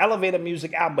that Elevator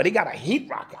Music album, but he got a heat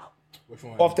rock out. Which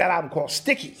one? Off that album called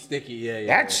Sticky. Sticky, yeah.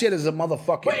 That shit is a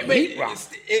motherfucking heat rock.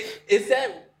 Is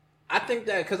that? I think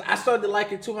that because I started to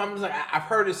like it too. I'm just like I've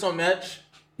heard it so much.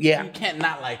 Yeah, you can't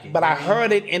not like it. But I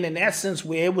heard it in an essence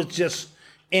where it was just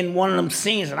in one of them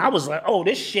scenes, and I was like, oh,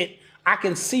 this shit. I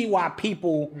can see why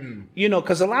people,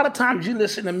 because a lot of times you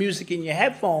listen to music in your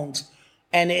headphones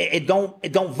and it don't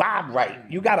vibe right.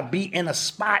 You got to be in a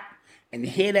spot and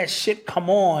hear that shit come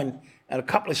on and a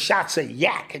couple of shots of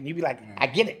yak and you be like, I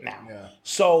get it now. Yeah.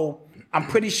 So I'm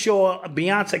pretty sure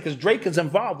Beyonce, because Drake is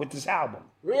involved with this album.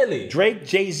 Really? Drake,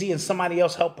 Jay-Z, and somebody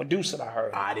else helped produce it, I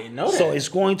heard. I didn't know that. So it's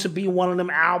going to be one of them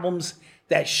albums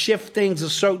that shift things a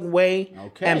certain way.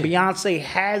 Okay. And Beyonce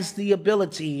has the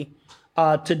ability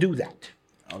to do that.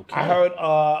 Okay. I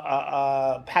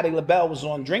heard Patti LaBelle was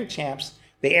on Drink Champs.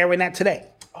 They airing that today.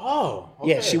 Oh,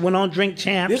 okay. Yeah, she went on Drink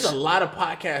Champs. There's a lot of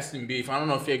podcasting beef. I don't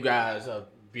know if you guys are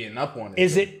being up on it.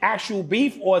 Is it actual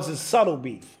beef or is it subtle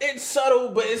beef? It's subtle,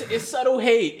 but it's subtle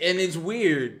hate, and it's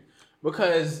weird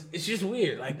because it's just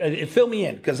weird. Like, fill me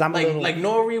in, because I'm like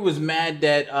Nori was mad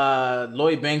that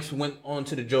Lloyd Banks went on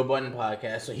to the Joe Budden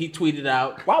podcast, so he tweeted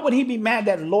out. Why would he be mad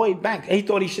that Lloyd Banks? He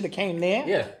thought he should have came there.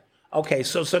 Yeah. Okay,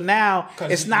 so now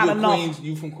it's not enough. Queens,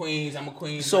 you from Queens, I'm a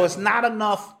Queens. So it's not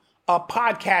enough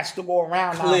podcasts to go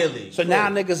around. Clearly. So now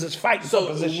niggas is fighting for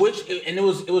position.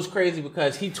 It was crazy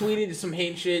because he tweeted some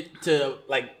hate shit to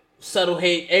like subtle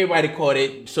hate. Everybody caught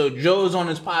it. So Joe's on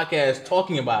his podcast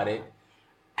talking about it.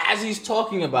 As he's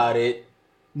talking about it,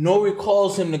 Nori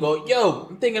calls him to go, yo,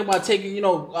 I'm thinking about taking,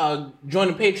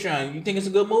 joining Patreon. You think it's a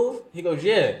good move? He goes,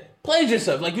 yeah. Pledge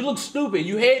yourself. Like, you look stupid.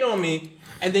 You hate on me.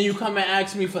 And then you come and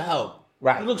ask me for help.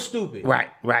 Right. You look stupid. Right.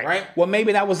 Well,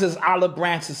 maybe that was his olive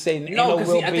branch to say no,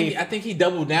 because I think he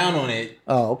doubled down on it.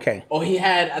 Oh, okay. Or he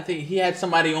had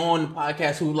somebody on the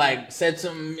podcast who like said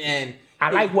something, and I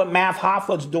like what Math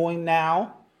Hoffa's doing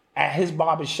now at his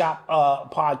barbershop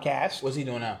podcast. What's he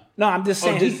doing now? No, I'm just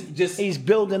saying he's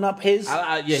building up his.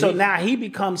 Now he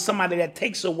becomes somebody that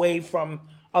takes away from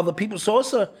other people. So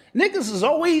niggas is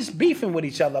always beefing with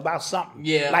each other about something.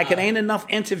 Yeah. Like it ain't enough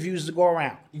interviews to go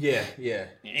around. Yeah.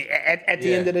 At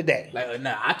the end of the day. Like,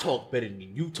 nah, I talk better than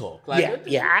you talk. Like,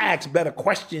 I ask better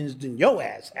questions than your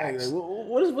ass asks.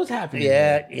 What's happening?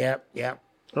 Yeah.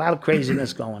 A lot of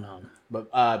craziness going on. But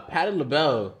Patti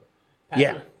LaBelle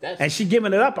Yeah, and she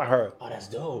giving it up. I heard. Oh, that's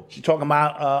dope. She talking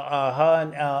about her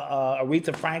and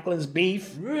Aretha Franklin's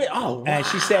beef. Really? Oh, wow. And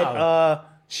she said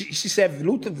she said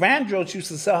Luther Vandross used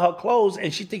to sell her clothes,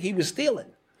 and she think he was stealing.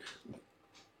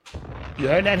 You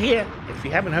heard that here? If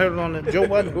you haven't heard it on the Joe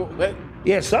Budden.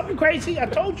 Yeah, something crazy. I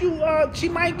told you she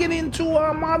might get into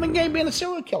Marvin Gaye being a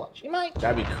serial killer. She might.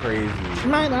 That'd be crazy. She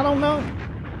might. I don't know.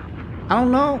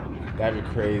 That'd be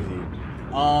crazy.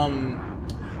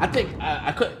 I think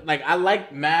I could I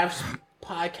like Mav's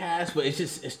podcast, but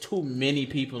it's too many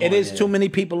people. It is too many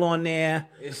people on there,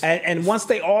 and once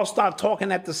they all start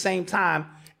talking at the same time,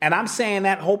 and I'm saying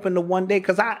that hoping to one day,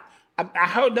 because I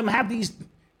heard them have these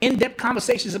in-depth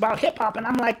conversations about hip hop, and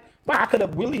I'm like, wow, I could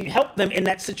have really helped them in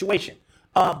that situation.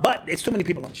 But it's too many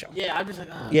people on the show. Yeah, I'm just like,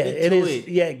 yeah, it is.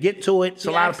 Yeah, get to it. It's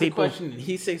a lot of people. Question,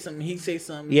 he say something. He say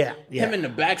something. Yeah. Him in the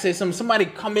back say something. Somebody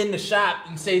come in the shop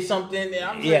and say something. And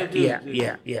I'm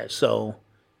yeah. So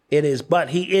it is, but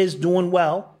he is doing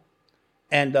well.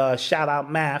 And shout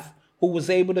out Math, who was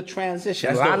able to transition.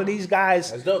 That's a lot dope. of these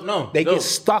guys, That's dope. No, they dope. get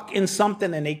stuck in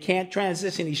something and they can't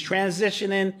transition. He's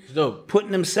transitioning, dope.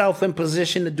 Putting himself in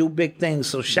position to do big things.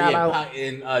 So shout out.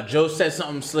 And Joe said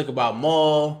something slick about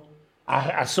Maul.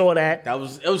 I saw that.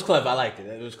 It was clever. I liked it.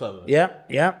 It was clever. Yep.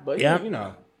 But yep. you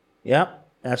know. Yep.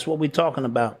 That's what we're talking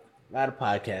about. A lot of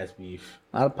podcast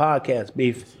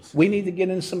beef. We need to get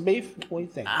into some beef. What do you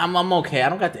think? I'm okay. I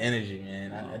don't got the energy,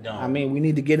 man. I don't. I mean, we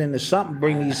need to get into something.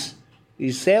 Bring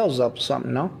these sales up or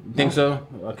something, no? You think so?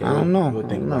 Okay. I don't know. We'll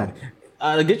think about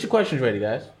it. Get your questions ready,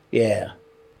 guys. Yeah.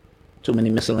 Too many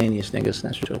miscellaneous niggas.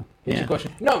 That's true. Get your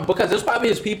question. No, because there's probably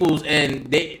his people's,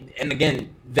 and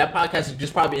again, that podcast is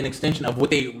just probably an extension of what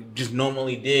they just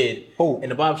normally did in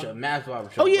the barbershop, Matt's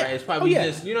barbershop. Oh yeah. Right? It's probably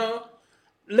just,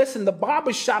 Listen, the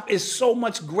barbershop is so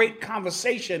much great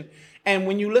conversation, and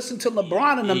when you listen to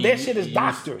LeBron and them, their shit is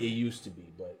doctored. It used to be,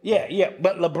 but yeah.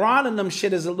 But LeBron and them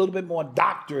shit is a little bit more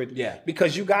doctored. Yeah.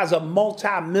 Because you guys are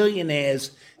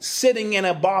multi-millionaires sitting in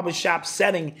a barbershop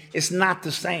setting. It's not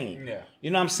the same. Yeah.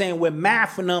 You know what I'm saying? We're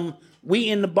mathing them. We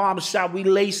in the barbershop. We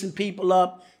lacing people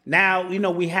up. Now,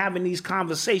 we having these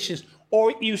conversations.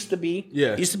 Or it used to be.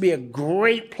 Yeah. It used to be a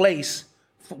great place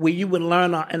where you would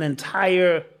learn an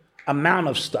entire amount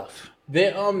of stuff.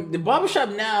 The barbershop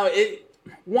now,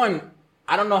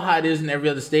 I don't know how it is in every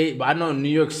other state, but I know in New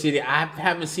York City, I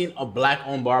haven't seen a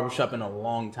black-owned barbershop in a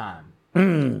long time.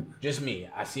 Just me.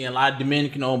 I see a lot of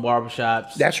Dominican-owned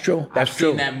barbershops. That's true. I've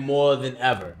seen that more than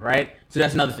ever, right? So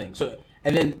that's another thing.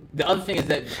 And then the other thing is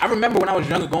that I remember when I was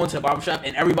younger going to the barbershop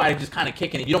and everybody just kind of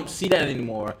kicking it. You don't see that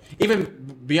anymore.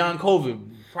 Even beyond COVID,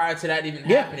 prior to that even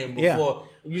happening before,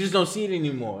 you just don't see it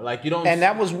anymore. Like you don't. And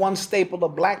that was one staple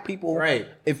of black people. Right.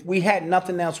 If we had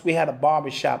nothing else, we had a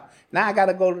barbershop. Now I got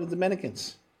to go to the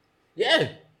Dominicans. Yeah.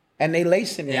 And they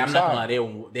lacing me. Yeah, I'm not gonna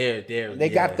lie. They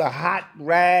got the hot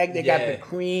rag. They got the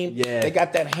cream. Yeah. They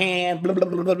got that hand. Blah blah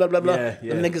blah blah blah blah. Yeah.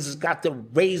 Them niggas has got the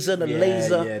razor, the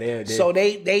laser. Yeah, so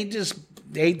they just.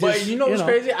 But you know what's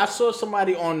crazy? I saw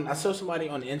somebody on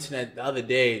the internet the other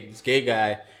day. This gay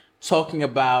guy talking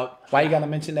about. Why you gotta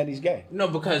mention that he's gay? No,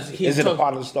 because he's. Is it a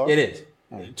part of the story? It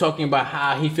is. Talking about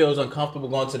how he feels uncomfortable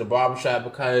going to the barbershop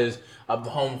because of the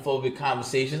homophobic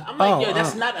conversations. I'm like,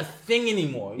 that's not a thing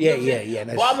anymore. You know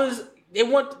Yeah. Barbers, they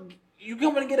want you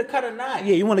want to get a cut or not.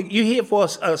 Yeah, you here for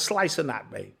a slice or not,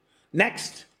 babe.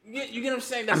 Next. You get what I'm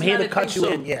saying? That's I'm here to cut you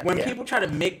in. Yeah. When people try to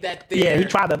make that thing. Yeah, he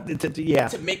tried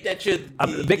to make that your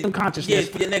victim consciousness.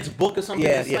 Yeah, for your next book or something.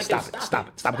 Yeah, stop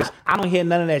it. Because I don't hear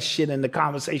none of that shit in the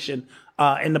conversation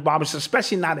in the barbershop,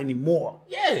 especially not anymore.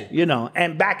 Yeah.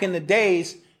 And back in the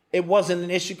days, it wasn't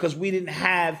an issue because we didn't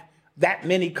have that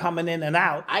many coming in and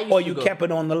out, or you kept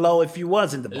it on the low if you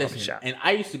was in the barbershop. And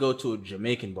I used to go to a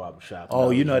Jamaican barbershop.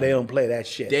 Oh, they don't play that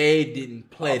shit. They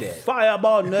didn't play that.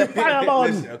 Fireball.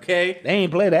 Listen, okay? They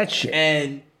ain't play that shit.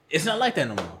 And it's not like that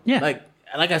no more. Yeah.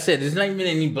 Like I said, there's not even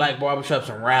any black barbershops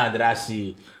around that I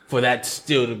see for that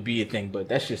still to be a thing. But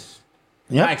that's just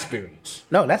my experience.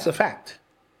 No, that's a fact.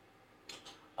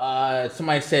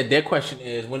 Somebody said their question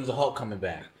is, when's the Hulk coming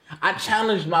back? I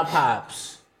challenged my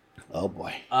pops. Oh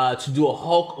boy. To do a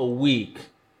Hulk a week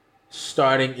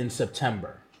starting in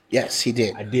September. Yes, he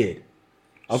did. I did.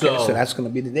 Okay, so that's going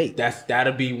to be the date.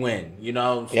 That'll be when,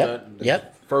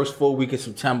 Yep. First full week of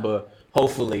September,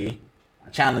 hopefully. I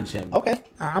challenge him. Okay,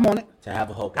 I'm on it. To have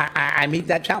a Hulk. I meet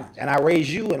that challenge, and I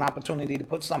raise you an opportunity to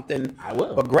put something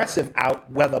aggressive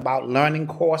out, whether about learning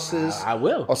courses, I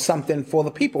will, or something for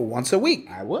the people once a week.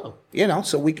 I will.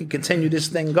 So we can continue this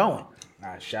thing going.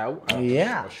 I shall.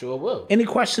 Yeah. I sure will. Any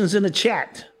questions in the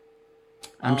chat?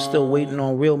 I'm still waiting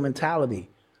on Real Mentality.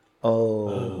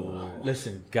 Oh.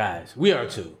 Listen, guys, we are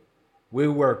too.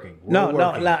 We're working. No,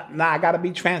 I got to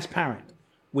be transparent.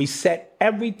 We set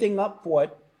everything up for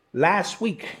it last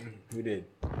week. We did.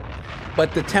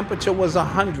 But the temperature was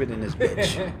 100 in this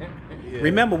bitch. Yeah.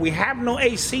 Remember, we have no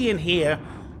AC in here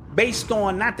based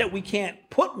on, not that we can't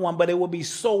put one, but it will be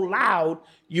so loud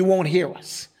you won't hear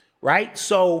us, right?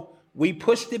 So we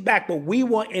pushed it back, but we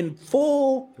were in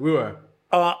full... We were.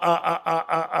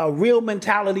 A real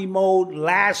mentality mode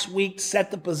last week,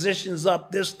 set the positions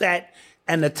up, this, that,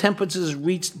 and the temperatures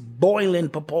reached boiling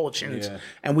proportions. Yeah.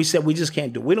 And we said, we just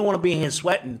can't do it. We don't want to be in here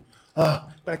sweating.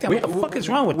 But I tell what the fuck is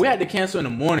wrong with We had to cancel in the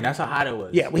morning. That's how hot it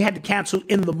was. Yeah, we had to cancel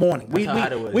in the morning. That's how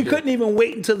hot it was. We couldn't even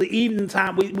wait until the evening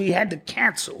time. We had to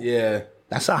cancel. Yeah.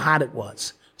 That's how hot it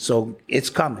was. So it's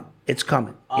coming. It's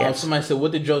coming. Yes. Somebody said,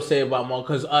 what did Joe say about Maul?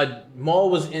 Because Maul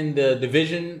was in the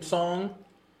Division song.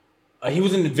 He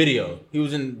was in the video. He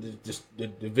was in the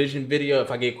Division video, If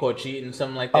I Get Caught Cheating,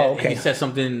 something like that. Oh, okay. And he said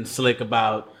something slick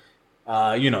about,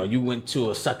 you went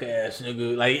to a sucker ass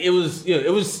nigga. Like, it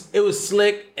was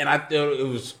slick, and I thought it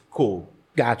was cool.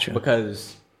 Gotcha.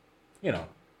 Because,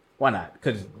 why not?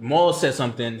 Because Maul said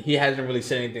something. He hasn't really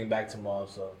said anything back to Maul,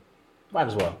 so might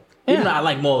as well. Yeah. Even though I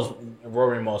like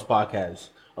Rory Maul's podcast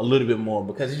a little bit more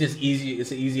because it's just easy. It's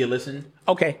an easier listen.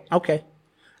 Okay.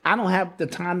 I don't have the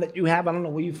time that you have. I don't know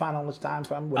where you find all this time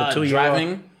from. With a 2-year-old.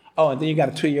 Driving. Oh, and then you got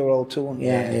a 2-year-old too.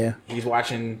 Yeah. He's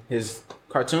watching his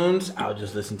cartoons. I'll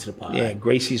just listen to the podcast. Yeah,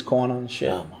 Gracie's Corner and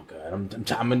shit. Oh my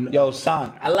god, yo,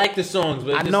 son. I like the songs,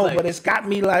 but I know, but it's got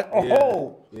me like,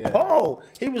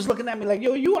 He was looking at me like,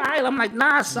 yo, you all right? I'm like,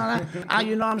 nah, son.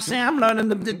 You know what I'm saying? I'm learning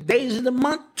the days of the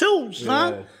month too,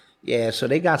 son. Yeah, so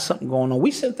they got something going on.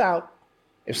 We sent out.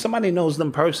 If somebody knows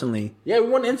them personally, we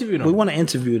want to interview them. We want to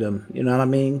interview them. You know what I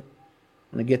mean?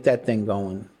 Want to get that thing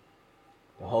going.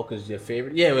 The Hulk is your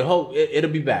favorite? Yeah, Hulk. It'll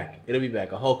be back.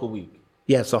 A Hulk a week.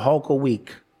 Yeah, it's a Hulk a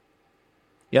week.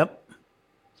 Yep.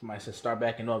 Somebody said start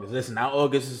back in August. Listen, now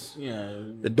August is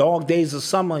the dog days of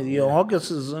summer. August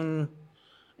is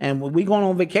and we going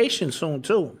on vacation soon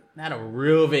too. Not a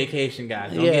real vacation,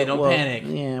 guys. Don't panic.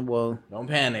 Yeah, well, don't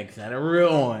panic. It's not a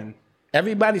real one.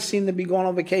 Everybody seemed to be going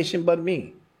on vacation but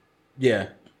me. Yeah.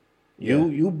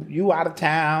 You out of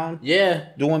town. Yeah.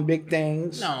 Doing big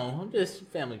things. No, I'm just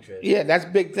family trip. Yeah, that's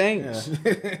big things.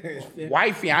 Yeah.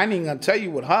 Wifey, I ain't even gonna tell you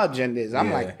what her agenda is.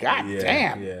 I'm like, God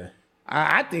damn. Yeah.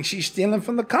 I think she's stealing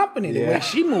from the company the way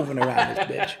she moving around this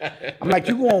bitch. I'm like,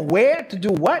 you going where? To do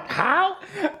what? How?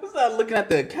 I started looking at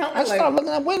the account. I started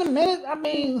looking at, wait a minute. I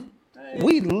mean,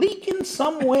 we leaking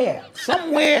somewhere.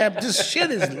 Somewhere this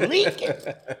shit is leaking.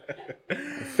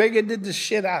 Figured this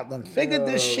shit out.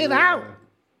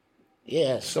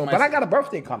 Yeah, so, but I got a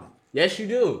birthday coming. Yes, you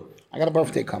do. I got a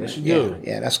birthday coming. Yes, you do.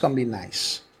 Yeah, that's going to be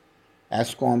nice.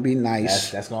 That's going to be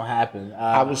nice. That's going to happen.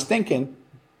 I was thinking,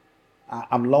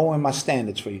 I'm lowering my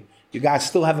standards for you. You guys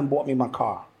still haven't bought me my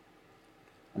car.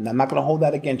 And I'm not going to hold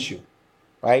that against you,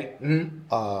 right?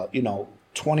 Mm-hmm.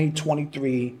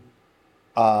 2023,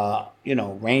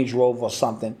 Range Rover or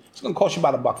something. It's going to cost you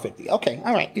about $150. Okay,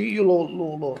 all right. You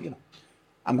little,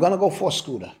 I'm going to go for a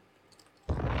scooter.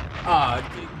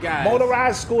 Guys.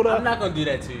 Motorized scooter. I'm not going to do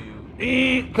that to you.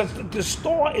 Because the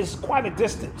store is quite a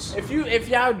distance. If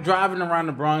y'all driving around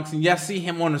the Bronx and y'all see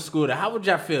him on a scooter, how would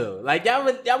y'all feel? Like y'all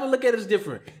would look at us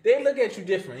different. They look at you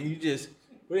different. You just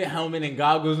with a helmet and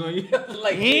goggles on you,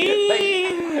 like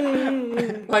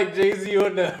Jay-Z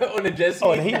on the jet ski.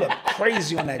 Oh, he looked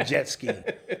crazy on that jet ski.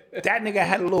 That nigga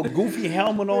had a little goofy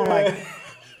helmet on, like.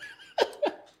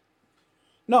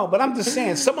 No, but I'm just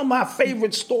saying, some of my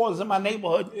favorite stores in my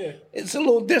neighborhood, it's a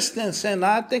little distance, and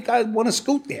I think I want to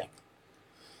scoot there.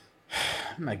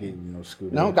 I'm not getting you no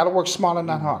scooter. No, got to work smarter,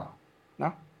 not harder.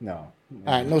 No? No. All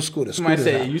right, no scooter. Somebody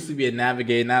said it used to be a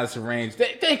Navigator, now it's a Range.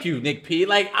 Thank you, Nick P.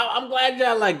 Like, I'm glad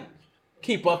y'all,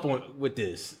 keep up with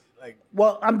this.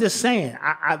 Well, I'm just saying,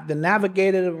 the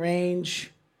Navigator, the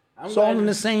Range, it's all in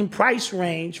the same price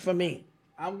range for me.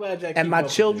 I'm glad y'all keep and my up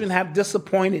children have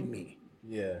disappointed me.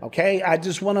 Yeah. Okay? I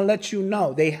just want to let you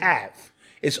know, they have.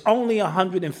 It's only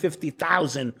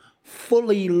 $150,000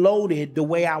 fully loaded the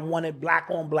way I wanted, black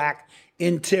on black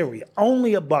interior.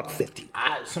 Only $150.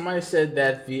 Somebody said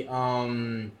that the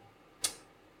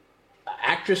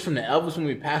actress from the Elvis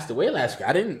movie passed away last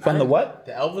year. The what?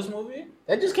 The Elvis movie?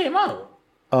 That just came out.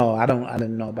 Oh, I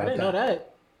didn't know about that. I didn't know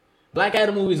that. Black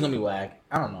Adam movie is gonna be whack.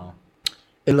 I don't know.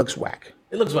 It looks whack.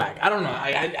 I don't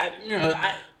know.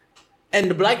 And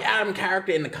the Black Adam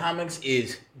character in the comics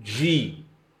is G.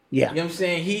 Yeah. You know what I'm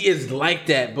saying? He is like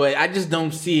that, but I just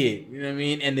don't see it. You know what I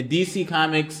mean? And the DC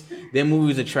comics, their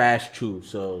movies are trash too.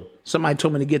 So somebody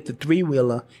told me to get the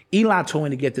 3-wheeler. Eli told me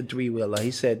to get the 3-wheeler.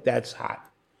 He said, that's hot.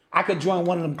 I could join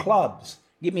one of them clubs.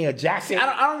 Give me a jacket.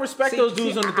 I don't respect those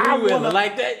dudes on the three-wheeler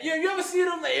like that. You ever see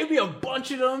them? Like, it'd be a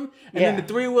bunch of them, and then the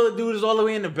three-wheeler dude is all the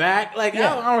way in the back. Like,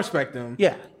 I don't respect them.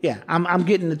 Yeah. I'm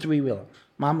getting the three-wheeler.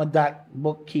 Mama Doc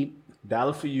book keep.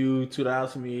 $1 for you, $2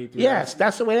 for me. $3. Yes,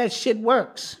 that's the way that shit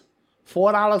works.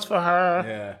 $4 for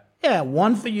her. Yeah,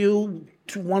 1 for you,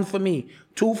 1 for me.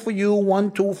 2 for you,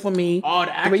 1, 2 for me. Oh,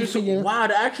 the actress. 3 for you. Wow,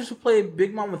 the actress who played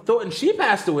Big Mama Thornton, she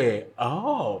passed away.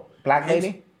 Oh. Black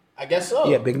lady? I guess so.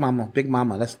 Yeah, Big Mama.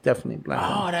 That's definitely Black.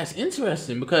 Oh, that's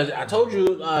interesting because I told you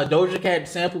Doja Cat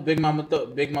sampled Big Mama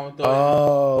Thornton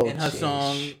in her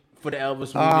song for the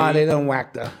Elvis movie. Oh, they done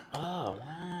whacked her. Oh,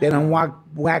 wow. They done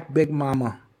whack Big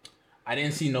Mama. I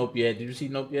didn't see Nope yet. Did you see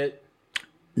Nope yet?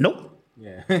 Nope.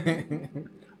 Yeah.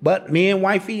 But me and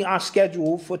wifey are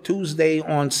scheduled for Tuesday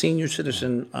on Senior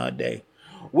Citizen Day.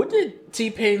 What did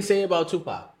T-Pain say about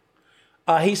Tupac?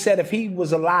 He said if he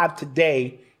was alive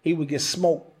today, he would get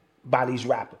smoked by these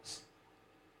rappers.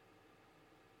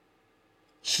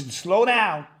 Slow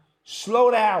down,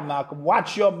 Malcolm.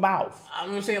 Watch your mouth.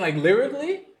 I'm saying like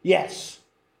lyrically? Yes.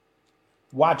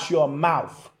 Watch your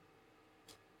mouth.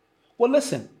 Well,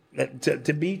 listen,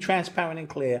 to be transparent and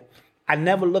clear, I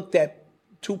never looked at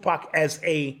Tupac as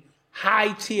a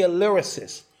high-tier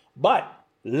lyricist, but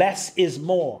less is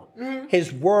more. Mm-hmm.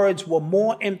 His words were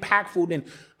more impactful than,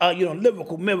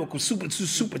 lyrical, miracle, super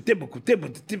typical.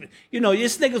 You know,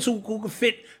 there's niggas who could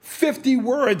fit 50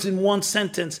 words in one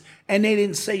sentence and they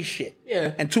didn't say shit.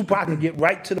 Yeah. And Tupac can get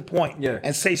right to the point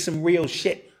and say some real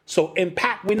shit. So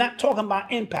impact, we're not talking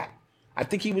about impact. I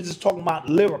think he was just talking about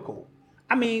lyrical.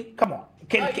 I mean, come on.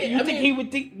 He would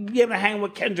be able to hang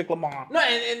with Kendrick Lamar? No,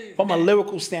 and from a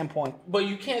lyrical standpoint. But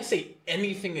you can't say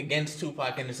anything against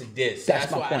Tupac and it's a diss.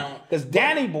 That's my point. Because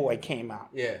Danny Boy came out.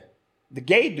 Yeah. The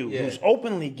gay dude who's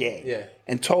openly gay. Yeah.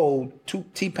 And told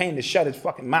T-Pain to shut his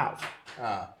fucking mouth.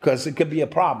 Because it could be a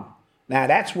problem. Now,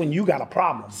 that's when you got a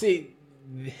problem. See,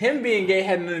 him being gay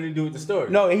had nothing to do with the story.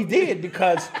 No, he did,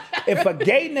 because if a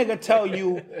gay nigga tell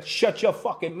you, shut your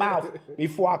fucking mouth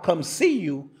before I come see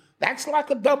you, that's like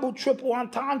a double, triple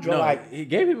entendre. No, like,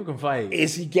 gay people can fight.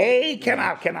 Is he gay? Can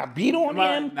I beat on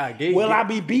him? Will I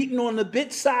be beating on the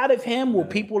bitch side of him? Will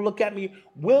people look at me?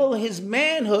 Will his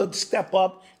manhood step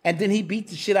up and then he beat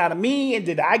the shit out of me? And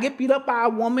did I get beat up by a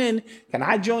woman? Can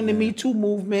I join the Me Too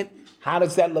movement? How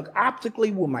does that look optically?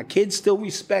 Will my kids still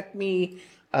respect me?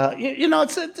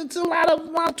 It's a lot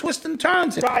of twists and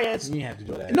turns. You have to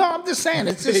do that. No, I'm just saying.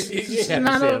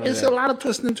 It's a lot of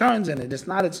twists and turns in it. It's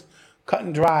not as cut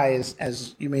and dry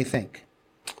as you may think.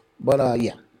 But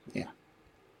yeah.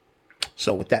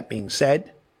 So with that being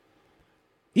said,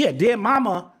 Dear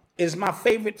Mama is my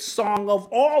favorite song of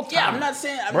all time. Yeah, I'm not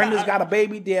saying Brenda's Got a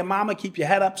Baby, Dear Mama, Keep Your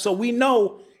Head Up. So we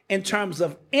know in terms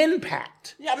of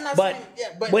impact. Yeah, I'm not saying.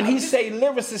 Yeah, but when he say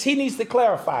lyricist, he needs to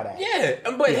clarify that.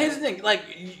 Yeah, but here's the thing: like,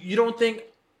 you don't think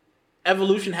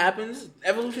evolution happens?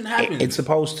 Evolution happens. It's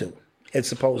supposed to. It's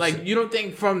supposed to. Like, you don't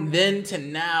think from then to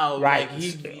now, right?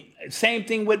 Like same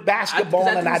thing with basketball,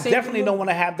 and I definitely don't want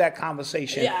to have that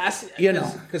conversation. Yeah,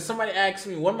 because somebody asked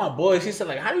me, one of my boys, he said,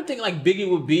 like, how do you think like Biggie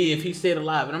would be if he stayed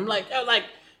alive? And I'm like,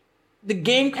 the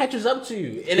game catches up to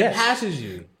you and it passes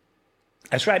you.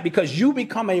 That's right, because you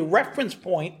become a reference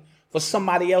point for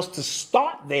somebody else to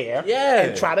start there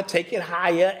and try to take it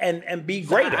higher and be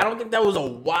greater. I don't think that was a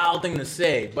wild thing to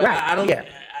say, but I don't. Yeah.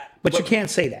 But you can't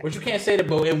say that. But you can't say that.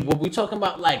 But when we talking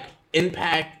about like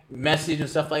impact, message, and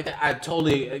stuff like that, I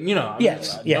totally,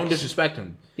 don't disrespect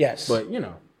him. Yes. But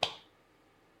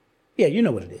yeah, you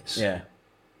know what it is. Yeah.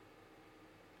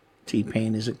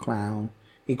 T-Pain is a clown.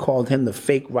 He called him the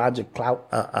fake Roger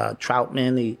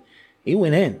Troutman. He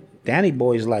went in. Danny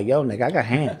Boy's like, yo, nigga, I got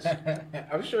hands.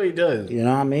 I'm sure he does. You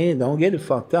know what I mean? Don't get it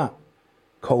fucked up.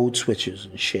 Code switches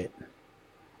and shit.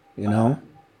 You know?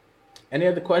 Any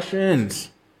other questions?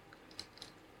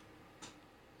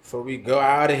 Before we go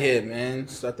out of here, man.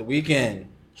 Start the weekend.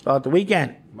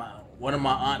 One of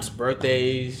my aunt's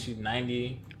birthdays. She's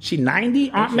 90. She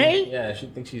 90? Aunt May? Yeah, she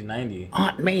thinks she's 90.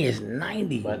 Aunt May is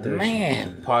 90.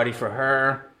 Man. Party for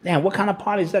her. Damn, what kind of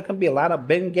parties that can be? A lot of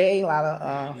Bengay, a lot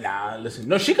of... Nah, listen.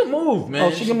 No, she can move, man.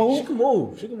 Oh, she can move?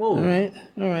 She can move.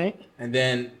 All right. And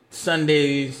then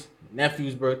Sunday's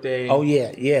nephew's birthday. Oh,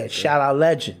 yeah. Shout out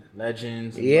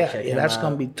Legends. Yeah, that's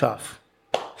going to be tough.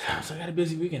 So I got a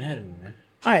busy weekend ahead of me, man.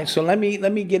 All right, so let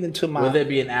me get into my... Will there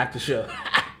be an after show?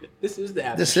 This is the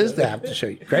after show.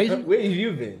 You crazy? Where have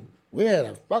you been? Where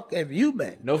the fuck have you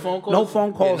been? No phone calls? No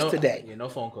phone calls today. Yeah, no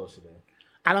phone calls today.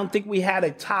 I don't think we had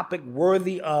a topic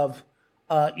worthy of,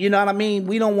 you know what I mean?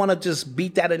 We don't want to just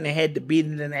beat that in the head to beat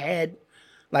it in the head.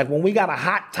 Like when we got a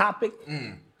hot topic,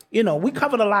 we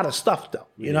covered a lot of stuff though.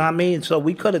 You know what I mean? So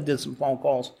we could have did some phone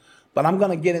calls. But I'm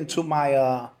going to get into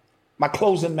my my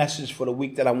closing message for the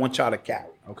week that I want y'all to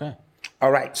carry. Okay. All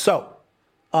right. So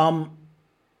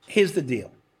here's the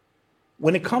deal.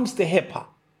 When it comes to hip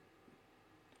hop,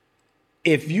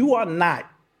 if you are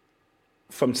not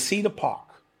from Cedar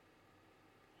Park,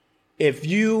 if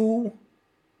you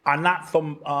are not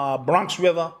from Bronx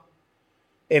River,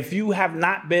 if you have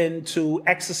not been to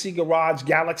Ecstasy Garage,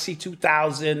 Galaxy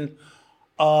 2000,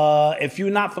 if you're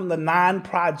not from the 9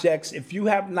 projects, if you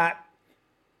have not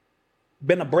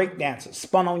been a breakdancer,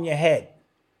 spun on your head,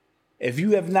 if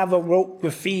you have never wrote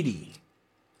graffiti,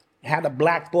 had a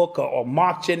black book or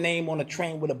marked your name on a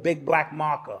train with a big black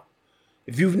marker,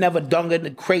 if you've never dug in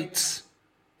the crates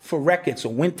for records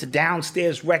or went to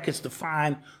downstairs records to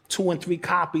find 2 and 3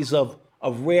 copies of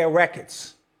rare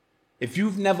records, if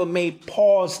you've never made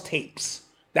pause tapes,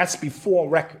 that's before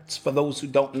records for those who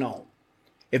don't know.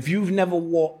 If you've never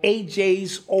wore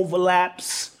AJs,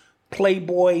 overlaps,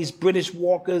 Playboys, British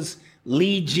Walkers,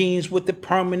 Lee jeans with the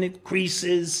permanent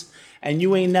creases, and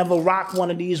you ain't never rocked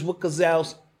one of these with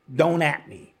Gazelles, don't at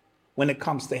me when it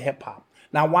comes to hip hop.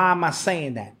 Now, why am I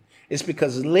saying that? It's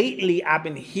because lately I've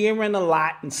been hearing a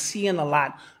lot and seeing a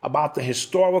lot about the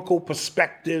historical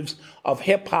perspectives of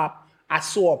hip hop. I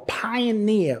saw a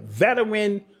pioneer,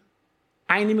 veteran,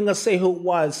 I ain't even gonna say who it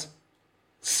was,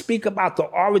 speak about the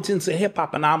origins of hip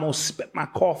hop, and I almost spit my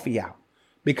coffee out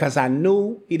because I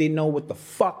knew he didn't know what the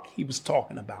fuck he was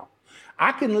talking about.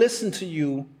 I can listen to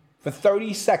you for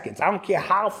 30 seconds. I don't care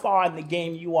how far in the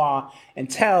game you are and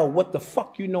tell what the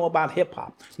fuck you know about hip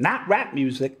hop. Not rap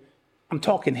music. I'm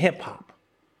talking hip hop.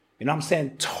 You know what I'm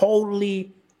saying?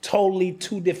 Totally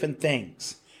 2 different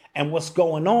things. And what's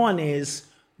going on is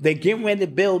they're getting ready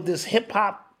to build this hip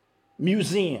hop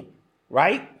museum,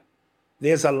 right?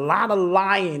 There's a lot of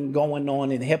lying going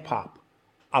on in hip hop,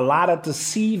 a lot of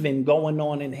deceiving going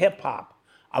on in hip hop,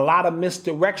 a lot of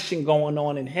misdirection going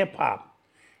on in hip hop.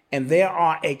 And there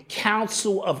are a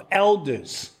council of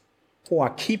elders who are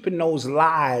keeping those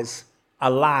lies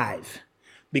alive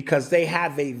because they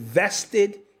have a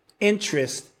vested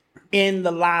interest in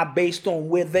the lie based on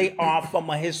where they are from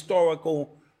a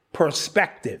historical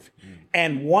perspective.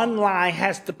 And one lie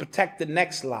has to protect the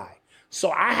next lie. So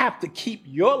I have to keep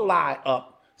your lie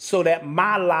up so that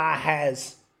my lie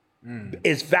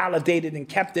is validated and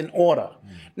kept in order.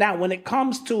 Now, when it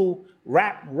comes to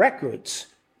rap records,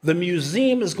 the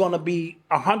museum is going to be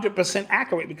 100%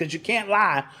 accurate because you can't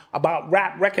lie about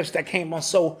rap records that came on.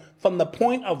 So from the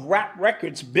point of rap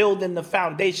records, building the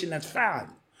foundation that's found.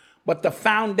 But the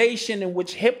foundation in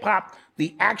which hip hop,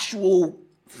 the actual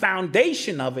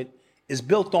foundation of it, is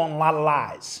built on a lot of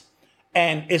lies.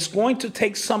 And it's going to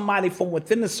take somebody from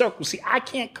within the circle. See, I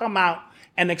can't come out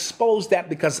and expose that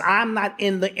because I'm not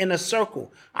in the inner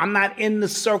circle. I'm not in the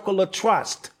circle of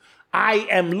trust. I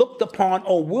am looked upon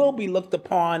or will be looked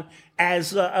upon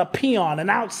as a peon, an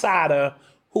outsider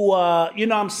who, you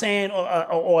know what I'm saying,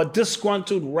 or a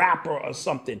disgruntled rapper or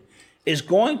something. It's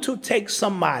going to take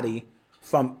somebody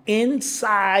from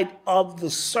inside of the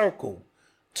circle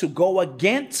to go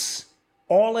against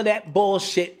all of that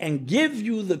bullshit and give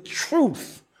you the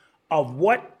truth of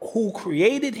who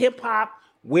created hip hop,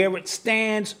 where it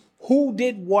stands, who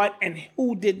did what and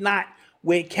who did not,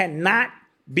 where it cannot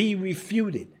be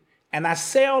refuted. And I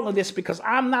say all of this because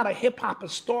I'm not a hip hop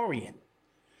historian.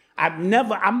 I'm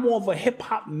more of a hip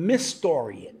hop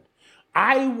mystorian.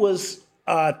 I was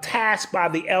tasked by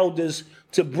the elders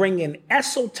to bring an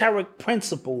esoteric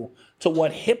principle to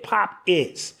what hip hop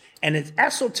is. And it's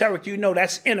esoteric, you know,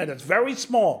 that's inner, that's very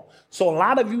small. So a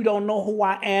lot of you don't know who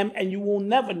I am and you will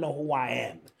never know who I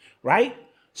am, right?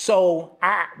 So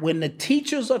when the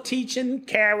teachers are teaching,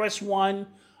 KRS-One,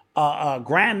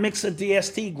 Grand Mixer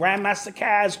DST, Grandmaster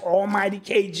Caz, Almighty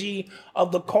KG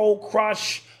of the Cold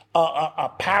Crush,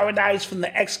 Paradise from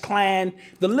the X-Clan.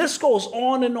 The list goes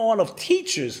on and on of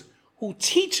teachers who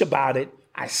teach about it.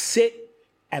 I sit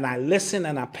and I listen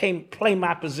and I play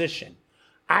my position.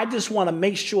 I just want to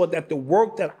make sure that the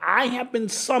work that I have been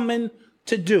summoned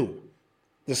to do,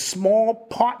 the small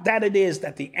part that it is,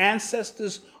 that the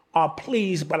ancestors are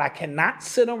pleased, but I cannot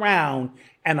sit around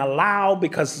and allow,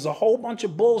 because there's a whole bunch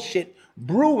of bullshit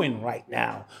brewing right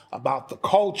now about the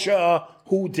culture,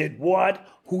 who did what,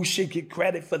 who should get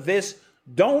credit for this.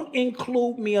 Don't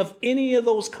include me of any of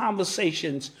those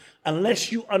conversations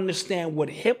unless you understand what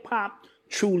hip hop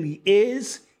truly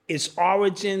is, its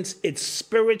origins, its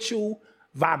spiritual,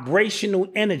 vibrational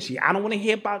energy. I don't want to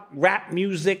hear about rap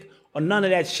music or none of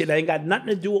that shit. That ain't got nothing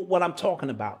to do with what I'm talking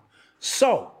about.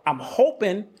 So I'm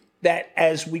hoping that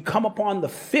as we come upon the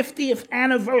 50th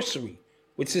anniversary,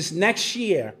 which is next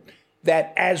year,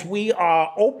 that as we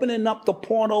are opening up the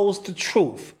portals to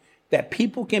truth that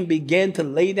people can begin to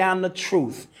lay down the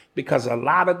truth, because a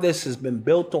lot of this has been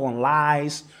built on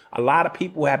lies. A lot of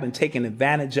people have been taken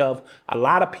advantage of. A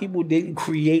lot of people didn't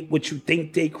create what you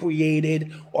think they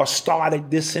created or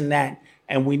started this and that.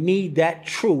 And we need that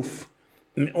truth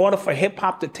in order for hip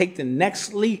hop to take the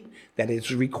next leap that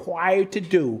it's required to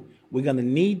do. We're going to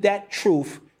need that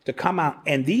truth to come out.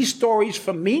 And these stories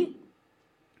from me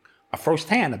are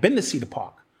firsthand. I've been to Cedar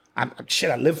Park. I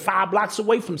live 5 blocks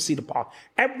away from Cedar Park.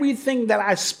 Everything that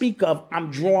I speak of, I'm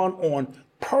drawn on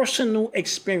personal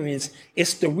experience.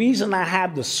 It's the reason I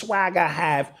have the swag I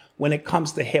have when it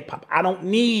comes to hip hop. I don't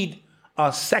need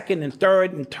second and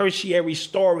third and tertiary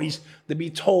stories to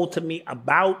be told to me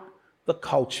about the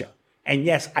culture. And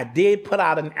yes, I did put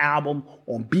out an album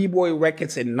on B-Boy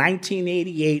Records in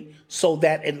 1988, so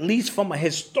that at least from a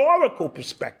historical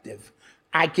perspective,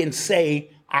 I can say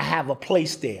I have a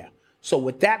place there. So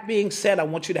with that being said, I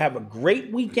want you to have a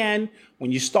great weekend.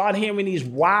 When you start hearing these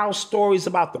wild stories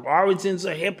about the origins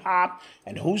of hip hop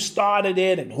and who started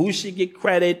it and who should get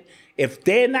credit, if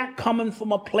they're not coming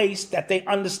from a place that they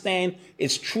understand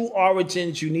its true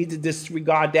origins, you need to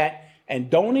disregard that.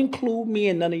 And don't include me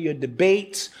in none of your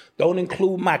debates. Don't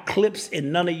include my clips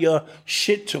in none of your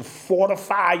shit to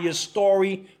fortify your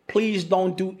story. Please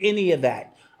don't do any of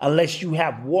that unless you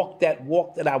have walked that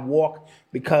walk that I walk,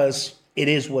 because it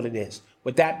is what it is.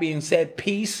 With that being said,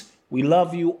 peace. We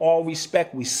love you. All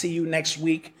respect. We see you next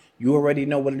week. You already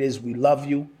know what it is. We love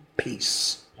you.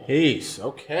 Peace. Peace.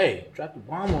 Okay. Drop the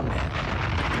bomb on that.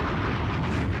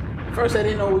 First, I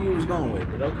didn't know where you was going with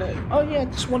it, but okay. Oh, yeah.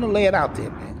 Just want to lay it out there,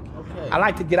 man. Okay. I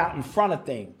like to get out in front of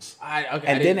things.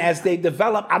 And then as they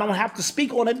develop, I don't have to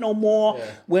speak on it no more.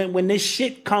 Yeah. When this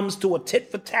shit comes to a tit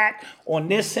for tat on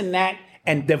this and that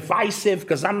and divisive,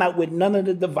 because I'm not with none of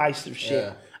the divisive shit.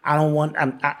 Yeah.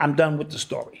 I'm done with the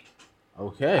story.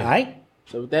 Okay. All right?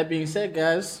 So with that being said,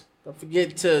 guys, don't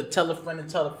forget to tell a friend and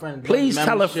tell a friend. Please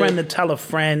tell a friend to tell a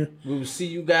friend. We will see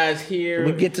you guys here.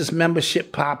 We'll get this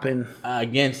membership popping.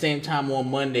 Again, same time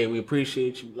on Monday. We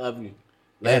appreciate you. Love you.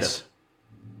 Later. Yes.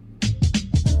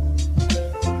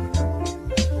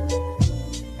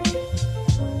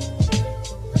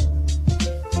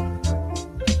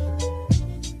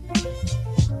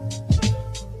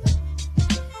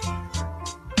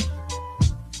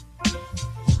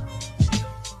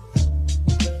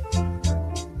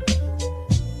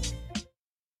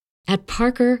 At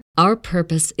Parker, our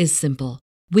purpose is simple.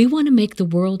 We want to make the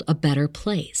world a better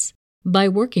place by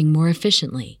working more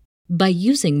efficiently, by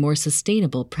using more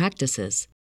sustainable practices,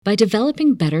 by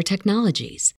developing better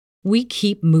technologies. We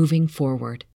keep moving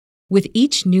forward. With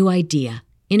each new idea,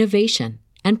 innovation,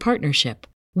 and partnership,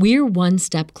 we're one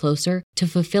step closer to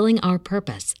fulfilling our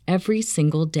purpose every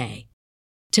single day.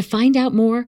 To find out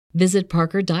more, visit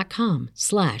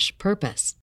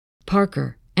parker.com/purpose.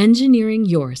 Parker, engineering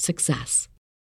your success.